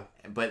 Yeah.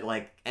 But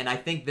and I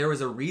think there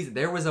was a reason.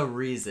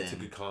 It's a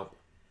good comp.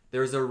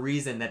 There was a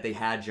reason that they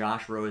had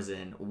Josh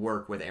Rosen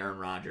work with Aaron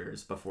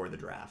Rodgers before the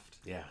draft.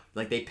 Yeah.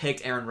 Like, they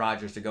picked Aaron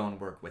Rodgers to go and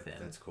work with him.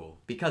 That's cool.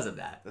 Because of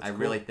that. I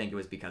really think it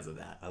was because of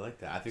that. I like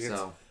that. I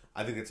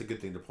think it's a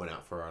good thing to point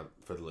out for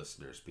the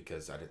listeners,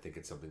 because I think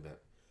it's something that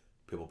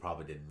people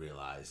probably didn't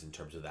realize in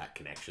terms of that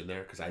connection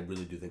there, because I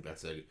really do think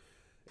that's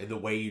in the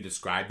way you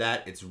describe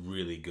that, it's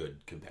really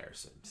good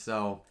comparison.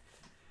 So,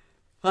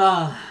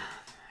 darn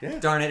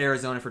it,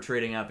 Arizona, for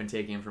trading up and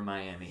taking him from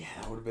Miami.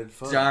 Yeah, that would have been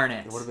fun. Darn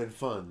it. It would have been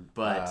fun.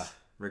 But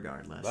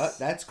regardless. But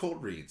that's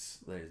Cold Reads,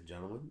 ladies and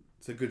gentlemen.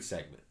 It's a good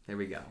segment. There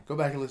we go. Go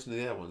back and listen to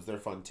the other ones. They're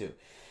fun too.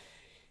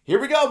 Here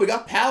we go. We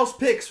got Pal's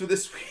Picks for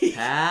this week.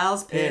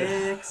 Pal's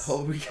Picks.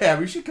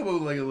 We should come up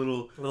with like a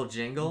little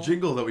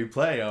jingle that we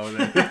play on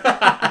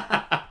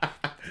it.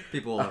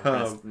 People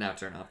will now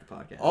turn off the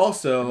podcast.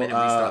 Also, the minute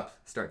we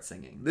start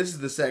singing. This is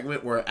the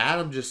segment where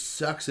Adam just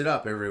sucks it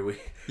up every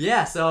week.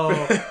 Yeah, so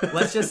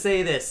let's just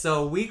say this.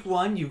 So week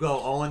 1, you go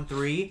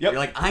 0-3. Yep. You're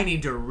like, I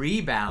need to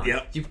rebound.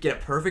 Yep. You get a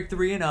perfect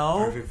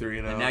 3-0. Perfect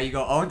 3-0. And now you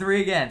go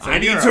 0-3 again. So I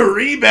need to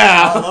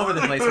rebound. All over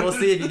the place. We'll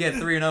see if you get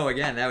 3-0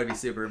 again. That would be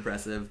super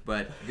impressive.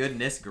 But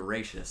goodness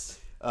gracious.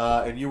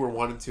 And you were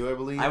 1-2, I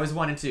believe. I was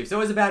 1-2. So it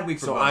was a bad week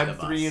for both of us.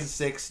 So I'm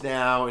 3-6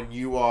 now, and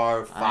you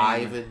are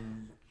 5-4.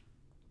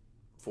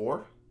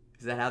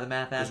 Is that how the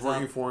math adds up?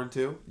 Because weren't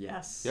you 4-2?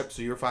 Yes. Yep,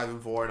 so you're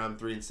 5-4 and I'm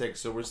 3-6.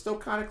 So we're still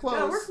kind of close.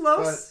 Yeah, we're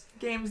close.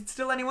 Game's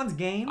still anyone's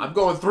game. I'm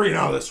going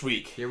 3-0 this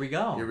week. Here we go.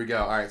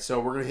 All right, so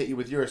we're going to hit you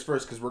with yours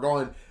first, because we're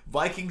going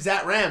Vikings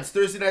at Rams,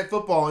 Thursday Night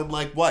Football in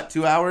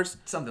 2 hours?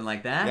 Something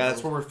like that. Yeah,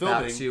 that's when we're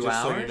filming. About 2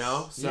 hours. So you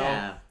know.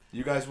 So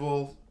you guys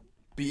will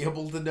be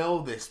able to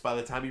know this by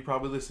the time you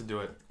probably listen to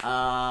it.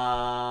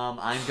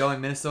 I'm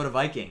going Minnesota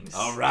Vikings.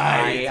 All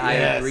right. I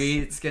agree.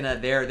 It's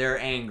they're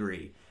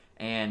angry.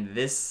 And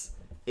this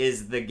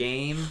is the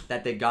game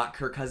that they got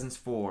Kirk Cousins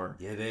for.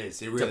 Yeah, it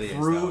is. It really is. To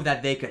prove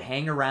that they could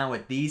hang around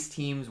with these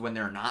teams when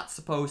they're not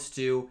supposed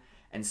to.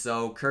 And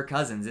so, Kirk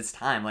Cousins, it's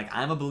time.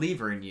 I'm a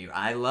believer in you.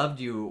 I loved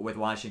you with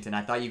Washington.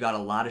 I thought you got a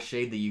lot of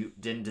shade that you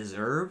didn't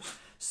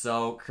deserve.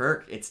 So,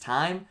 Kirk, it's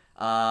time.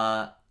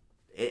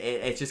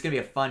 It's just going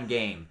to be a fun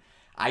game.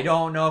 I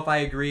don't know if I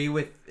agree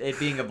with it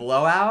being a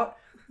blowout.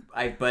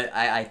 But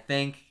I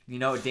think,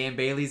 Dan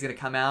Bailey's going to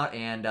come out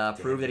and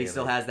prove that he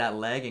still has that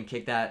leg and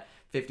kick that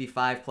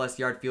 55-plus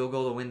yard field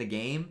goal to win the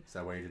game. Is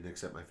that why you didn't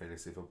accept my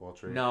fantasy football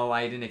trade? No,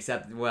 I didn't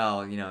accept.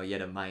 Well, you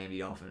had a Miami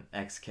Dolphin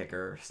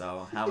ex-kicker,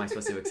 so how am I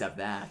supposed to accept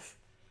that?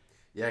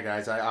 Yeah,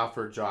 guys, I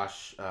offered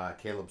Josh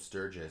Caleb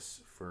Sturgis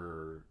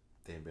for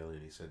Dan Bailey,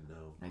 and he said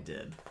no. I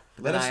did.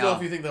 Let us know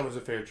if you think that was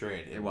a fair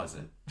trade. It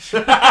wasn't.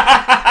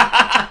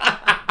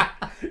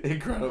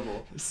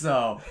 Incredible.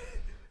 So...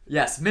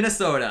 Yes,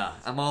 Minnesota.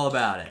 I'm all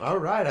about it. All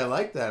right, I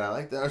like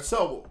that.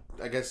 So,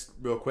 I guess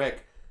real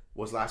quick,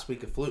 was last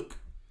week a fluke?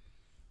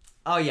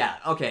 Oh yeah.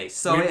 Okay.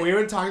 So we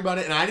were talking about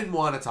it, and I didn't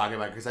want to talk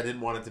about it because I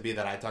didn't want it to be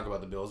that I talk about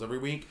the Bills every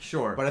week.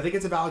 Sure. But I think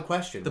it's a valid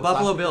question. The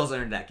Buffalo Bills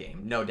earned that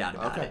game, no doubt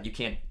about Okay. it.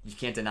 You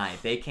can't deny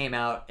it. They came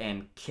out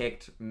and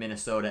kicked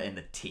Minnesota in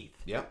the teeth.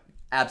 Yep.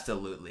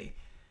 Absolutely.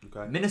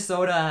 Okay.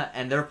 Minnesota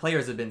and their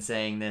players have been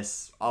saying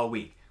this all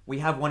week. We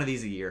have one of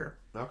these a year.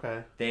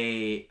 Okay.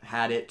 They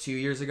had it 2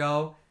 years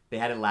ago. They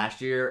had it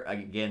last year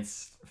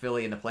against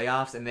Philly in the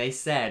playoffs, and they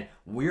said,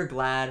 we're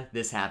glad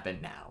this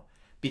happened now.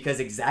 Because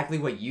exactly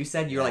what you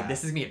said, you're like,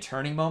 this is going to be a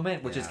turning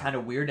moment, which is kind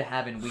of weird to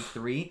have in week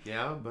 3.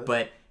 Yeah,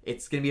 but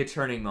it's going to be a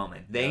turning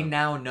moment. They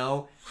now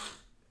know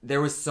there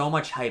was so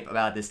much hype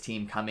about this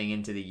team coming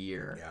into the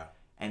year. Yeah.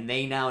 And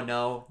they now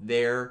know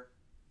they're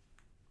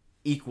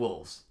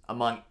equals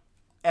among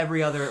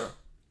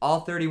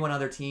all 31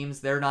 other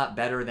teams. They're not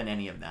better than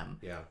any of them.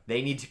 Yeah.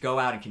 They need to go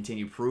out and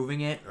continue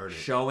proving it, Earn it.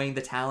 showing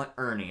the talent,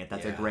 earning it.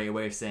 That's a great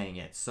way of saying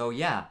it. So,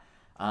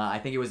 I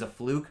think it was a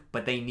fluke,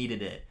 but they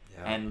needed it.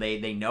 Yeah. And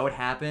they know it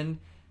happened.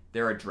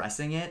 They're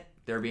addressing it.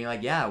 They're being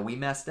like, yeah, we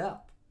messed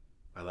up.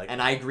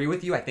 I agree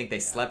with you. I think they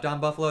slept on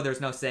Buffalo.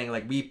 There's no saying,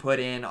 like, we put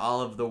in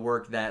all of the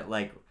work that,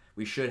 like,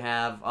 we should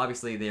have.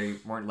 Obviously, they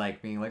weren't,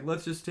 like, being like,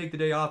 let's just take the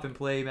day off and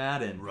play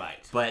Madden.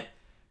 Right. But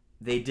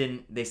they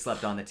didn't. They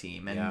slept on the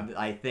team. And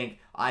I think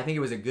it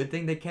was a good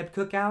thing they kept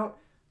Cook out.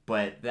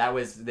 But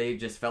they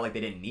just felt like they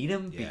didn't need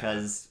him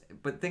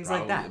but things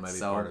Probably like that. It might be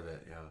so, part of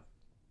it, yeah.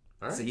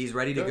 All right. So he's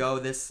ready to go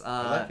this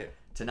like it.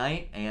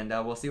 tonight, and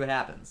we'll see what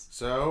happens.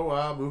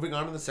 So, moving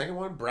on to the second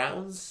one,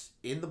 Browns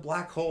in the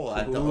black hole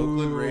at the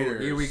Oakland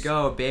Raiders. Here we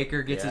go.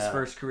 Baker gets his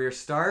first career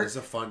start. It's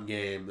a fun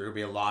game. There will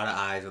be a lot of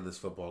eyes on this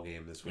football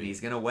game this week. And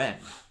he's going to win.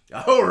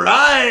 All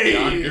right!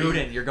 John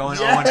Gruden, you're going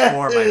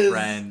 0-4, my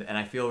friend, and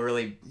I feel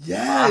really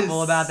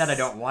awful about that. I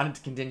don't want it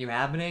to continue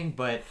happening,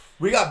 but...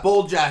 We got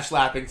bold Josh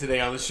slapping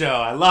today on the show.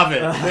 I love it.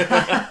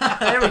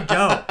 There we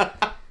go.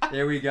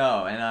 There we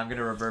go, and I'm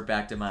gonna revert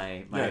back to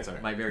my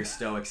very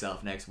stoic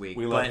self next week.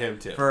 We love him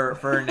too.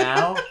 For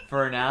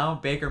now,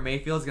 Baker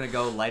Mayfield's gonna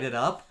go light it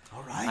up.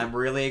 All right. I'm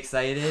really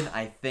excited.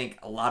 I think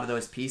a lot of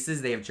those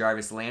pieces. They have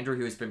Jarvis Landry,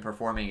 who has been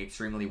performing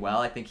extremely well.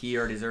 I think he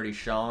has already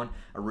shown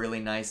a really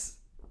nice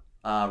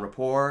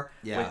rapport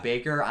with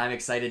Baker. I'm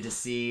excited to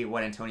see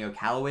what Antonio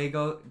Callaway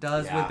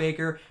does with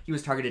Baker. He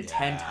was targeted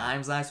 10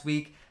 times last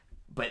week.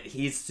 But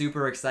he's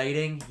super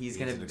exciting. He's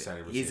an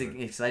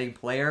exciting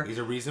player. He's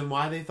a reason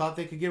why they thought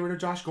they could get rid of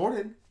Josh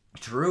Gordon.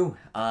 True.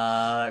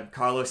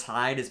 Carlos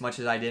Hyde, as much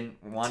as I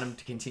didn't want him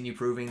to continue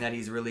proving that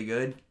he's really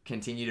good,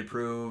 continue to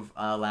prove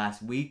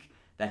last week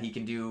that he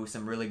can do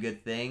some really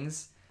good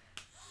things.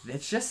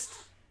 It's just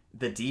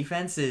the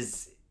defense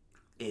is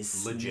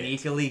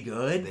sneakily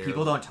good.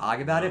 People don't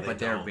talk about it, but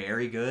they're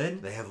very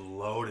good. They have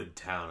loaded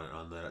talent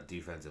on the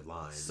defensive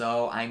line.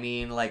 So, I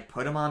mean, like,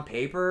 put them on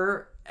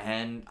paper,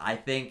 and I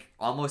think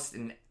almost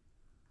in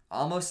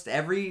almost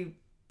every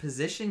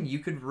position, you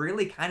could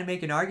really kind of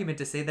make an argument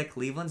to say that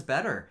Cleveland's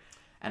better.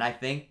 And I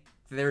think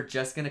they're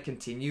just going to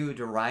continue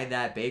to ride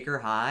that Baker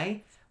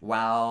high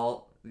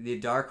while the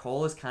dark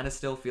hole is kind of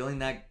still feeling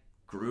that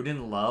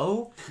Gruden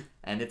low,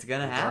 and it's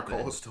going to happen.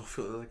 Dark hole is still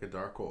feeling like a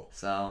dark hole.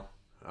 So,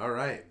 all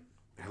right.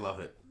 I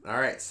love it. All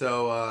right,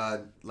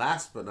 so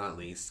last but not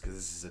least, because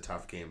this is a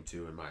tough game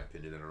too, in my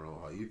opinion. I don't know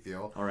how you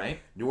feel. All right.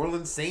 New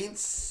Orleans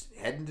Saints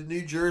heading to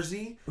New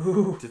Jersey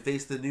to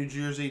face the New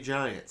Jersey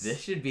Giants.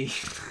 This should be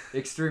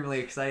extremely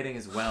exciting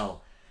as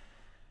well.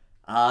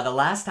 The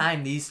last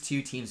time these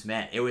two teams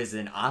met, it was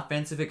an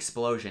offensive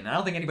explosion. I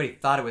don't think anybody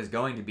thought it was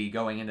going to be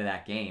going into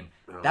that game.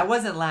 No. That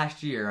wasn't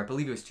last year. I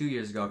believe it was 2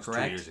 years ago,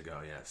 correct? 2 years ago,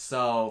 yes.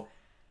 So,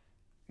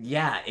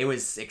 yeah, it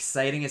was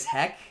exciting as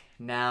heck.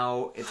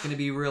 Now, it's going to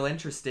be real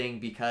interesting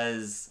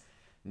because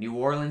New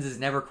Orleans is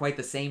never quite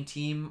the same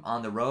team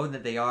on the road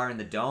that they are in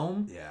the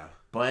Dome. Yeah.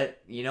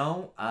 But,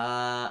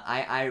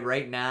 I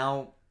right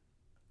now,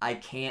 I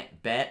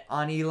can't bet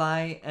on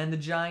Eli and the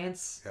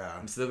Giants. Yeah.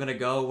 I'm still going to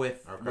go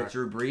with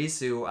Drew Brees,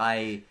 who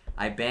I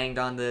banged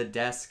on the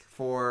desk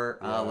for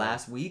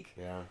last week.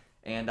 Yeah.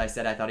 And I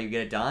said I thought he'd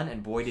get it done,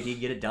 and boy, did he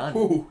get it done.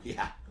 Ooh,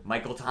 yeah.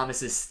 Michael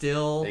Thomas is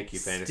still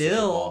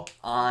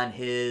on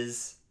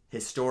his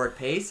historic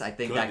pace. I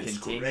think that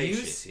continues.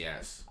 Gracious,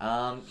 yes.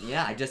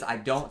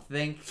 I don't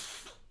think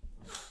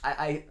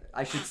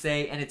I should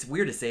say, and it's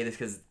weird to say this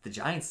because the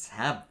Giants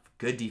have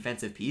good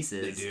defensive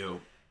pieces. They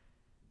do.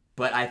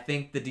 But I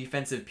think the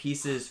defensive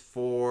pieces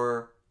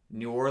for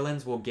New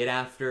Orleans will get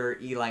after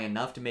Eli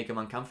enough to make him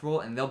uncomfortable,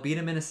 and they'll beat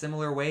him in a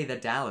similar way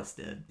that Dallas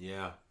did.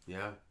 Yeah.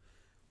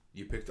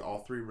 You picked all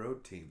 3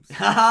 road teams.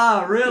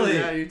 Haha, really?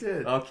 Yeah, you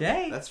did.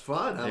 Okay. That's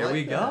fun. There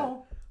we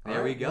go.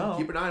 There we go.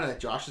 Keep an eye on it.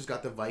 Josh has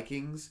got the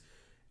Vikings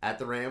at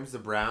the Rams, the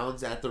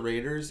Browns at the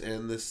Raiders,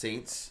 and the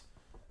Saints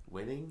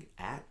winning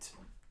at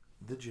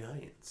the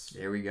Giants.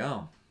 There we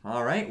go.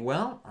 All right.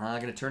 Well,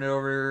 I'm going to turn it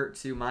over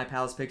to my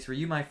pals' picks for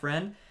you, my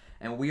friend.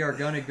 And we are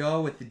going to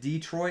go with the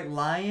Detroit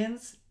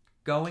Lions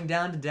going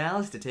down to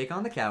Dallas to take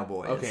on the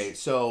Cowboys. Okay,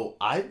 so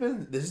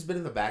this has been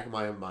in the back of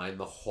my mind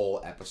the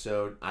whole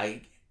episode.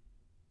 I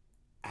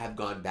have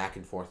gone back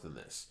and forth on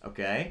this.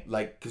 Okay.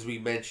 Like, because we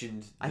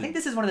mentioned... I think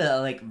this is one of the,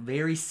 like,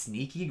 very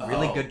sneaky,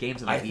 really good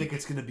games of the week. I think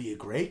it's going to be a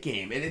great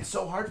game. And it's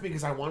so hard for me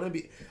because I want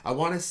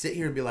to sit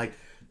here and be like,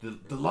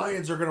 the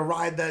Lions are going to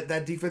ride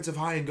that defensive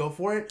high and go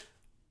for it.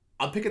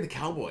 I'm picking the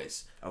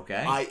Cowboys.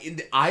 Okay.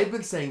 I've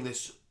been saying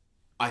this.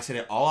 I said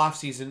it all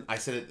offseason. I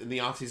said it in the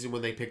offseason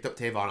when they picked up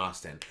Tavon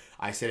Austin.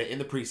 I said it in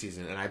the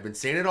preseason. And I've been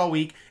saying it all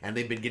week, and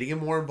they've been getting him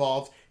more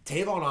involved.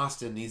 Tavon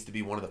Austin needs to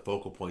be one of the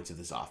focal points of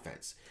this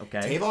offense. Okay.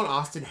 Tavon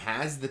Austin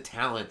has the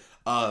talent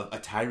of a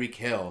Tyreek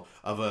Hill,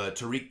 of a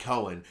Tariq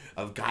Cohen,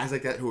 of guys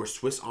like that who are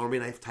Swiss Army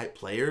knife type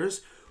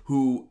players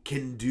who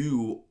can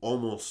do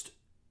almost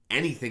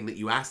anything that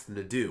you ask them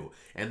to do.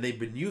 And they've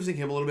been using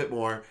him a little bit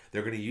more.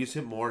 They're going to use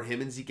him more. Him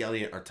and Zeke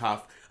Elliott are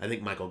tough. I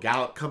think Michael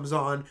Gallup comes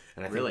on,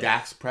 and I think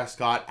Dak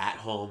Prescott at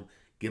home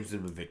gives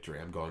them a victory.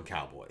 I'm going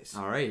Cowboys.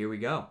 All right, here we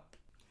go.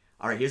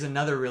 All right, here's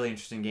another really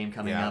interesting game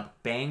coming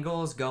up.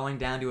 Bengals going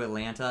down to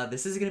Atlanta.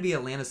 This is going to be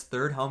Atlanta's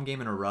third home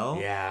game in a row,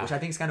 which I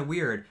think is kind of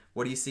weird.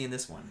 What do you see in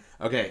this one?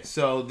 Okay,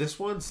 so this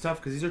one's tough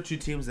because these are two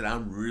teams that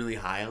I'm really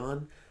high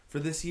on for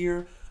this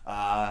year.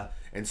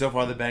 And so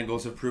far the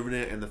Bengals have proven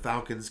it, and the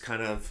Falcons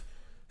kind of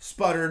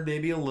sputtered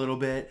maybe a little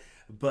bit.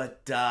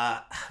 But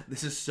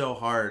this is so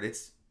hard. Did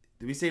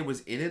we say it was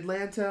in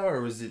Atlanta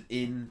or was it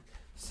in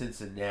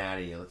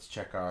Cincinnati? Let's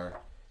check our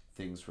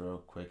things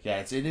real quick. Yeah,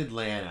 it's in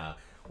Atlanta,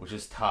 which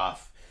is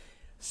tough.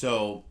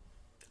 So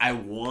I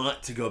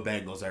want to go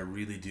Bengals, I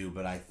really do,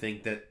 but I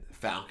think that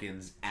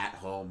Falcons at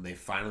home, they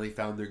finally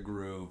found their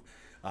groove.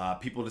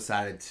 People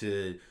decided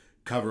to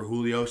cover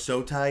Julio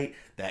so tight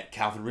that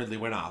Calvin Ridley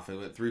went off and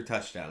went 3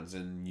 touchdowns,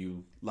 and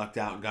you lucked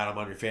out and got him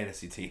on your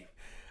fantasy team.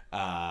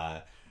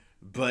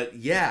 But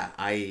yeah,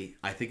 I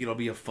think it'll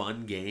be a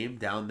fun game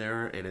down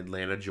there in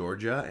Atlanta,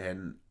 Georgia,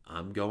 and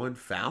I'm going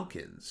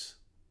Falcons.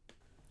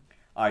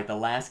 All right, the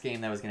last game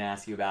that I was going to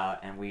ask you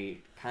about, and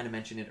we kind of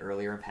mentioned it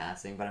earlier in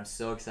passing, but I'm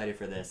so excited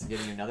for this. I'm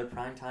getting another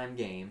primetime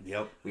game.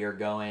 Yep. We are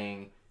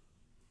going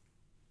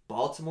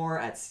Baltimore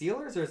at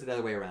Steelers, or is it the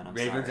other way around?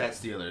 Ravens at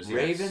Steelers, yes.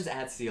 Ravens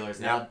at Steelers.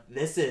 Now,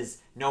 this is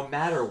no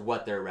matter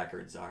what their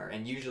records are,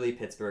 and usually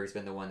Pittsburgh's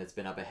been the one that's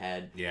been up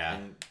ahead. Yeah.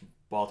 And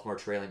Baltimore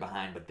trailing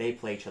behind, but they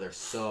play each other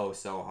so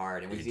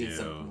hard, and we've seen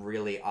some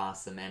really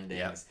awesome endings.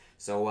 Yep.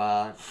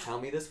 So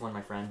tell me this one,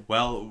 my friend.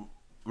 Well,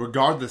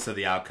 regardless of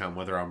the outcome,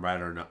 whether I'm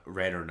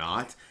right or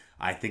not,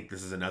 I think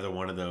this is another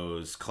one of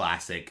those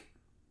classic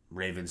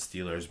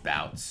Ravens-Steelers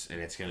bouts, and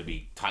it's going to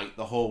be tight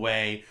the whole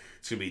way.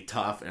 It's going to be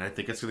tough, and I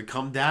think it's going to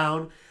come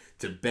down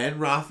to Ben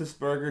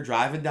Roethlisberger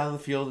driving down the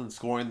field and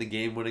scoring the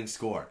game-winning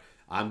score.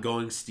 I'm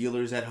going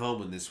Steelers at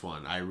home in this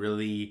one.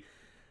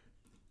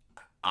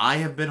 I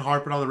have been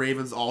harping on the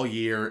Ravens all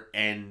year,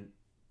 and,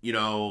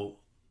 I'm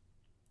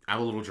a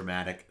little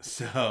dramatic,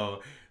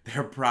 so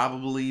they're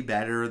probably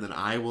better than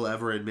I will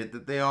ever admit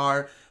that they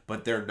are,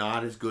 but they're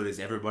not as good as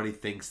everybody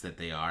thinks that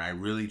they are. I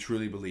really,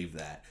 truly believe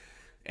that.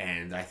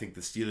 And I think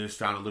the Steelers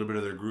found a little bit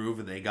of their groove,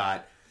 and they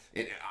got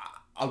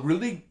a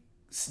really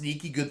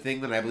sneaky good thing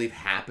that I believe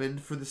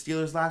happened for the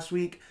Steelers last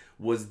week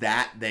was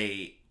that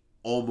they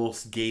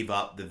almost gave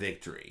up the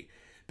victory.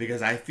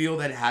 Because I feel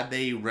that had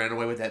they ran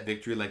away with that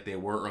victory like they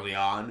were early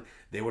on,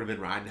 they would have been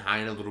riding high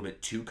and a little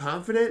bit too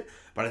confident.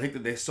 But I think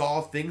that they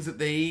saw things that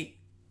they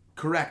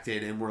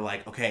corrected and were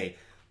like, okay,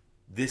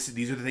 these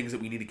are the things that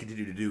we need to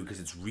continue to do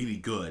because it's really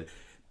good.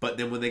 But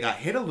then when they got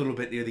hit a little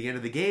bit near the end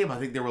of the game, I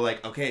think they were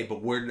like, okay,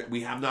 but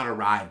we have not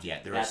arrived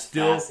yet. There are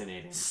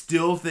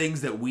still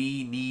things that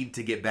we need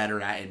to get better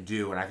at and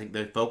do. And I think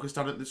they focused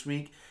on it this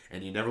week.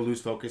 And you never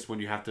lose focus when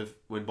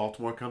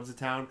Baltimore comes to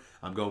town.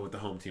 I'm going with the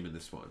home team in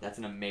this one. That's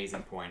an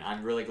amazing point.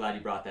 I'm really glad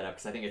you brought that up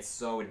because I think it's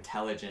so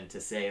intelligent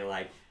to say,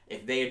 like,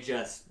 if they had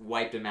just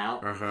wiped him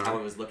out, how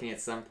I was looking at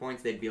some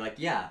points, they'd be like,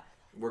 yeah,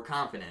 we're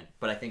confident.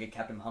 But I think it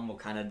kept him humble,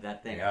 kind of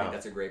that thing. Yeah. I think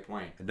that's a great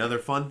point. Another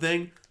fun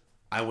thing,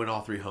 I win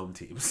all 3 home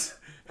teams.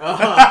 All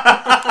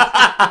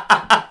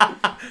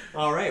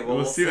right. Well,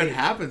 we'll see what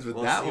happens with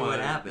that one. We'll see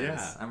what happens.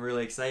 Yeah. I'm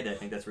really excited. I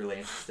think that's really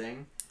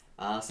interesting.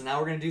 So now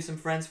we're going to do some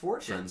Friends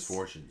Fortunes. Do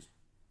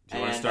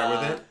you want to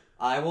start with it?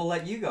 I will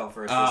let you go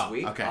first this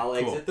week. Okay, I'll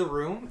exit the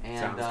room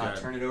and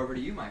turn it over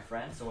to you, my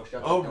friend. So we'll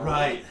shut the door.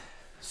 Right.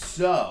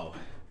 So,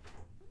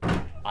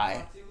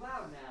 I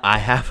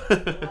have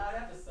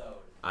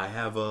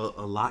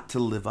a lot to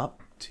live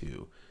up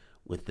to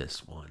with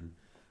this one.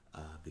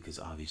 Because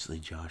obviously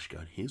Josh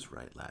got his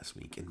right last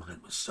week and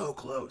mine was so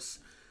close.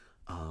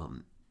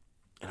 And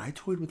I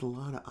toyed with a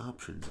lot of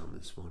options on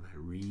this one. I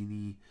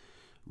really,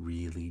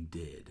 really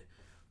did.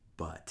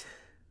 But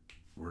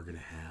we're going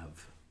to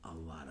have a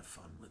lot of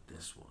fun with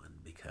this one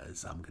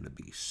because I'm going to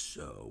be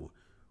so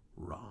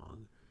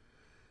wrong.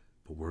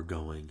 But we're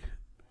going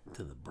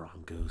to the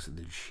Broncos and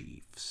the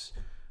Chiefs.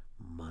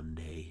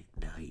 Monday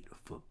Night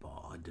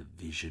Football, a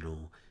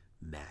divisional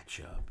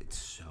matchup. It's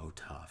so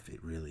tough.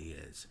 It really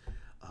is.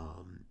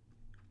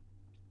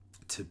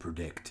 To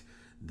predict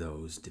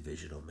those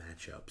divisional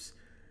matchups.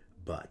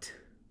 But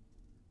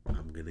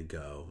I'm I'm going to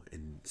go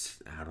and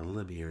out on a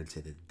limb here and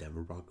say that the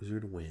Denver Broncos are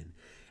going to win.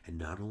 And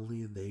not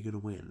only are they going to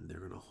win, they're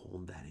going to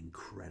hold that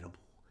incredible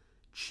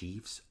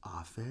Chiefs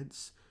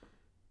offense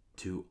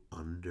to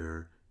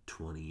under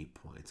 20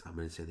 points. I'm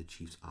going to say the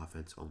Chiefs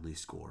offense only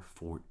score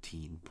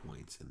 14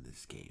 points in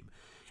this game.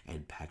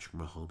 And Patrick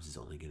Mahomes is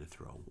only going to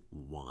throw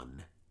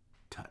one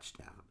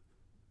touchdown.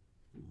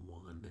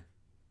 One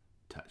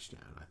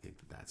touchdown. I think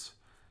that's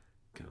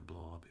going to blow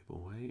all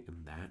people away.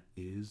 And that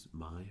is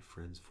my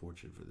friend's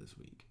fortune for this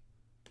week.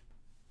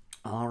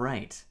 All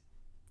right.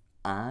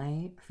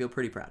 I feel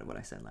pretty proud of what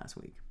I said last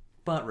week.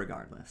 But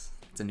regardless,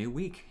 it's a new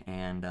week.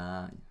 And,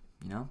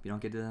 you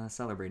don't get to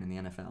celebrate in the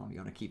NFL. You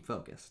got to keep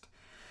focused.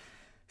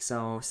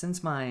 So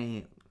since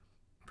my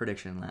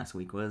prediction last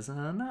week was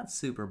not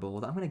super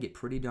bold, I'm going to get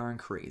pretty darn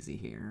crazy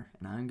here.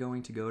 And I'm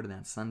going to go to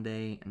that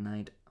Sunday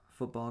night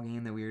football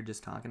game that we were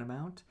just talking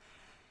about.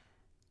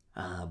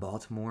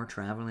 Baltimore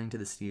traveling to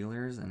the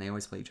Steelers, and they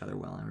always play each other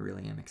well. I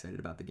really am excited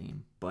about the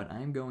game. But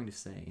I'm going to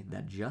say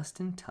that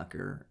Justin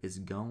Tucker is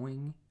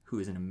going, who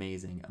is an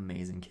amazing,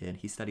 amazing kid.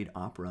 He studied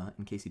opera,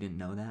 in case you didn't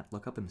know that.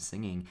 Look up him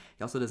singing.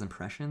 He also does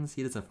impressions.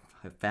 He does a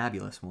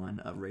fabulous one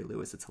of Ray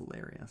Lewis. It's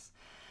hilarious.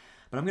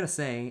 But I'm going to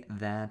say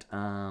that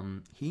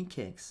he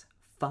kicks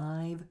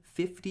 5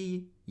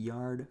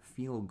 50-yard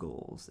field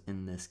goals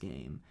in this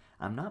game.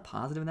 I'm not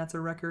positive that's a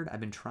record.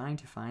 I've been trying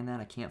to find that.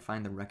 I can't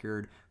find the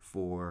record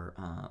for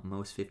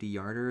most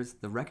 50-yarders.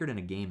 The record in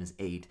a game is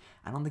 8.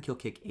 I don't think he'll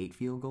kick 8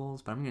 field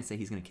goals, but I'm going to say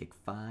he's going to kick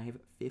 5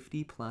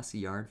 50-plus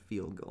yard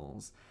field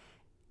goals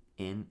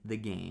in the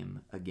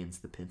game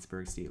against the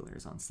Pittsburgh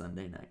Steelers on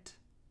Sunday night.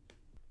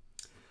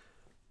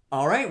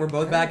 All right, we're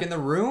both back in the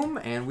room,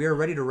 and we are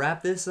ready to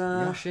wrap this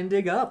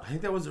shindig up. I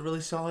think that was a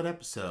really solid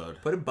episode.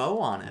 Put a bow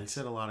on You it.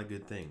 said a lot of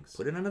good things.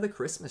 Put it under the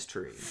Christmas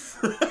tree.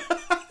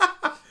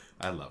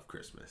 I love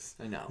Christmas.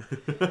 I know.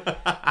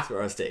 That's where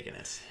I was taking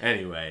it.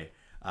 Anyway,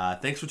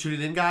 thanks for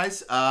tuning in,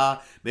 guys.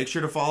 Make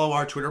sure to follow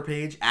our Twitter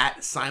page at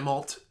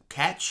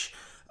SimultCatch.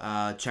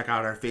 Check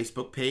out our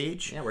Facebook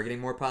page. Yeah, we're getting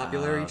more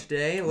popular each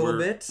day, a little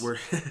bit. We're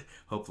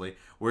hopefully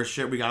we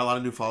got a lot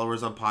of new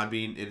followers on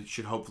Podbean. It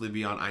should hopefully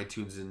be on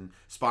iTunes and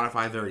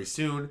Spotify very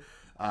soon.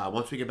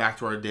 Once we get back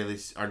to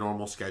our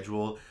normal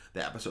schedule,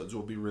 the episodes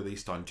will be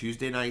released on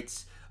Tuesday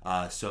nights.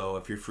 So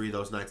if you're free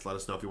those nights, let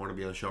us know if you want to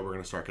be on the show. We're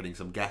going to start getting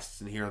some guests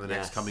in here in the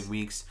next coming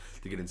weeks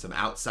to get in some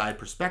outside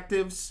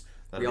perspectives.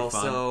 We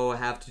also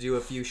have to do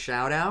a few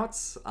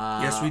shout-outs.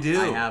 Yes, we do.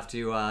 I have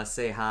to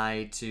say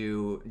hi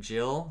to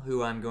Jill,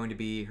 who I'm going to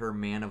be her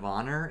man of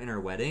honor in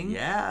her wedding.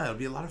 Yeah, it'll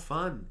be a lot of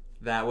fun.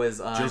 That was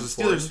Jill's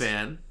a Steelers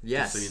fan.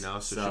 Yes. Just so you know,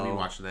 so she'll be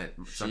watching that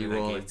Sunday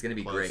night game. It's going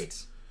to be great.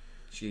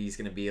 She's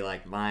going to be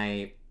like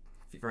my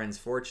friend's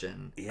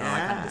fortune. Yeah. Oh, I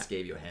kind of just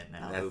gave you a hint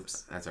now.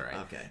 Oops. That's all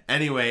right. Okay.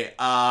 Anyway,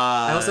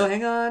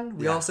 hang on.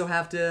 We also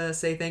have to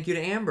say thank you to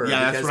Amber.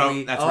 Yeah, that's where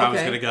I was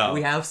going to go.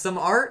 We have some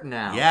art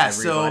now, yeah,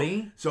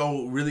 everybody.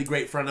 So really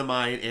great friend of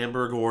mine,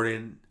 Amber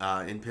Gordon,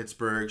 in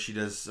Pittsburgh. She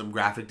does some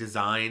graphic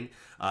design.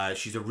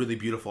 She's a really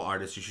beautiful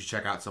artist. You should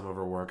check out some of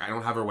her work. I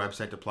don't have her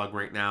website to plug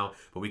right now,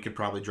 but we could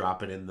probably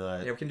drop it in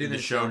the, we can do in the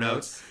the show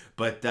notes.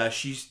 But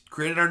she's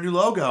created our new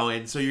logo,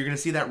 and so you're going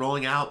to see that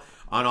rolling out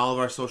on all of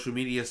our social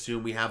media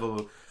soon. We have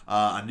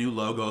a new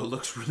logo. It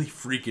looks really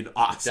freaking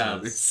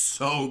awesome. It's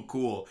so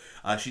cool.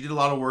 She did a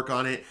lot of work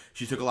on it.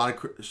 She took a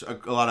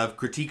lot of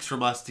critiques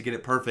from us to get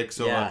it perfect.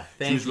 So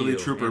she was really a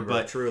trooper. Amber,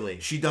 but truly,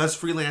 she does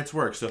freelance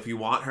work. So if you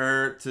want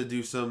her to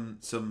do some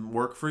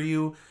work for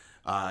you,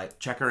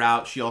 check her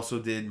out. She also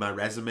did my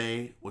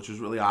resume, which was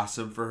really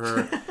awesome for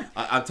her.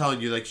 I'm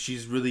telling you, like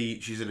she's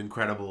an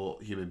incredible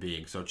human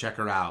being. So check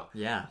her out.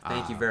 Yeah,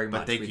 thank you very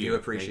much. We do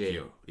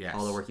appreciate Yes.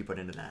 all the work you put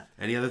into that.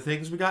 Any other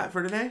things we got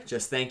for today?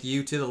 Just thank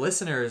you to the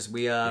listeners.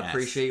 We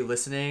appreciate you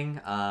listening.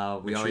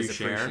 We always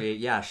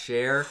appreciate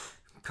share,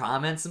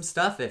 comment some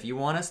stuff. If you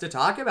want us to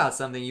talk about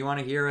something, you want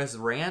to hear us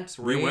rant,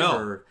 rave,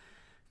 or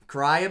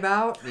cry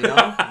about,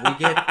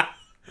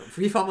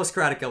 we've almost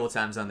cried a couple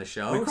times on the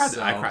show.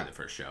 I cried the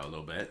first show a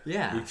little bit.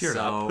 Yeah, we teared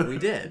up. We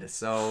did.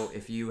 So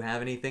if you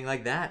have anything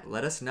like that,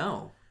 let us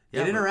know.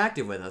 Get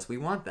interactive with us. We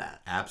want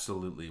that.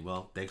 Absolutely.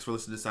 Well, thanks for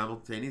listening to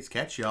Simultaneous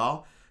Catch,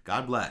 y'all.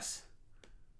 God bless.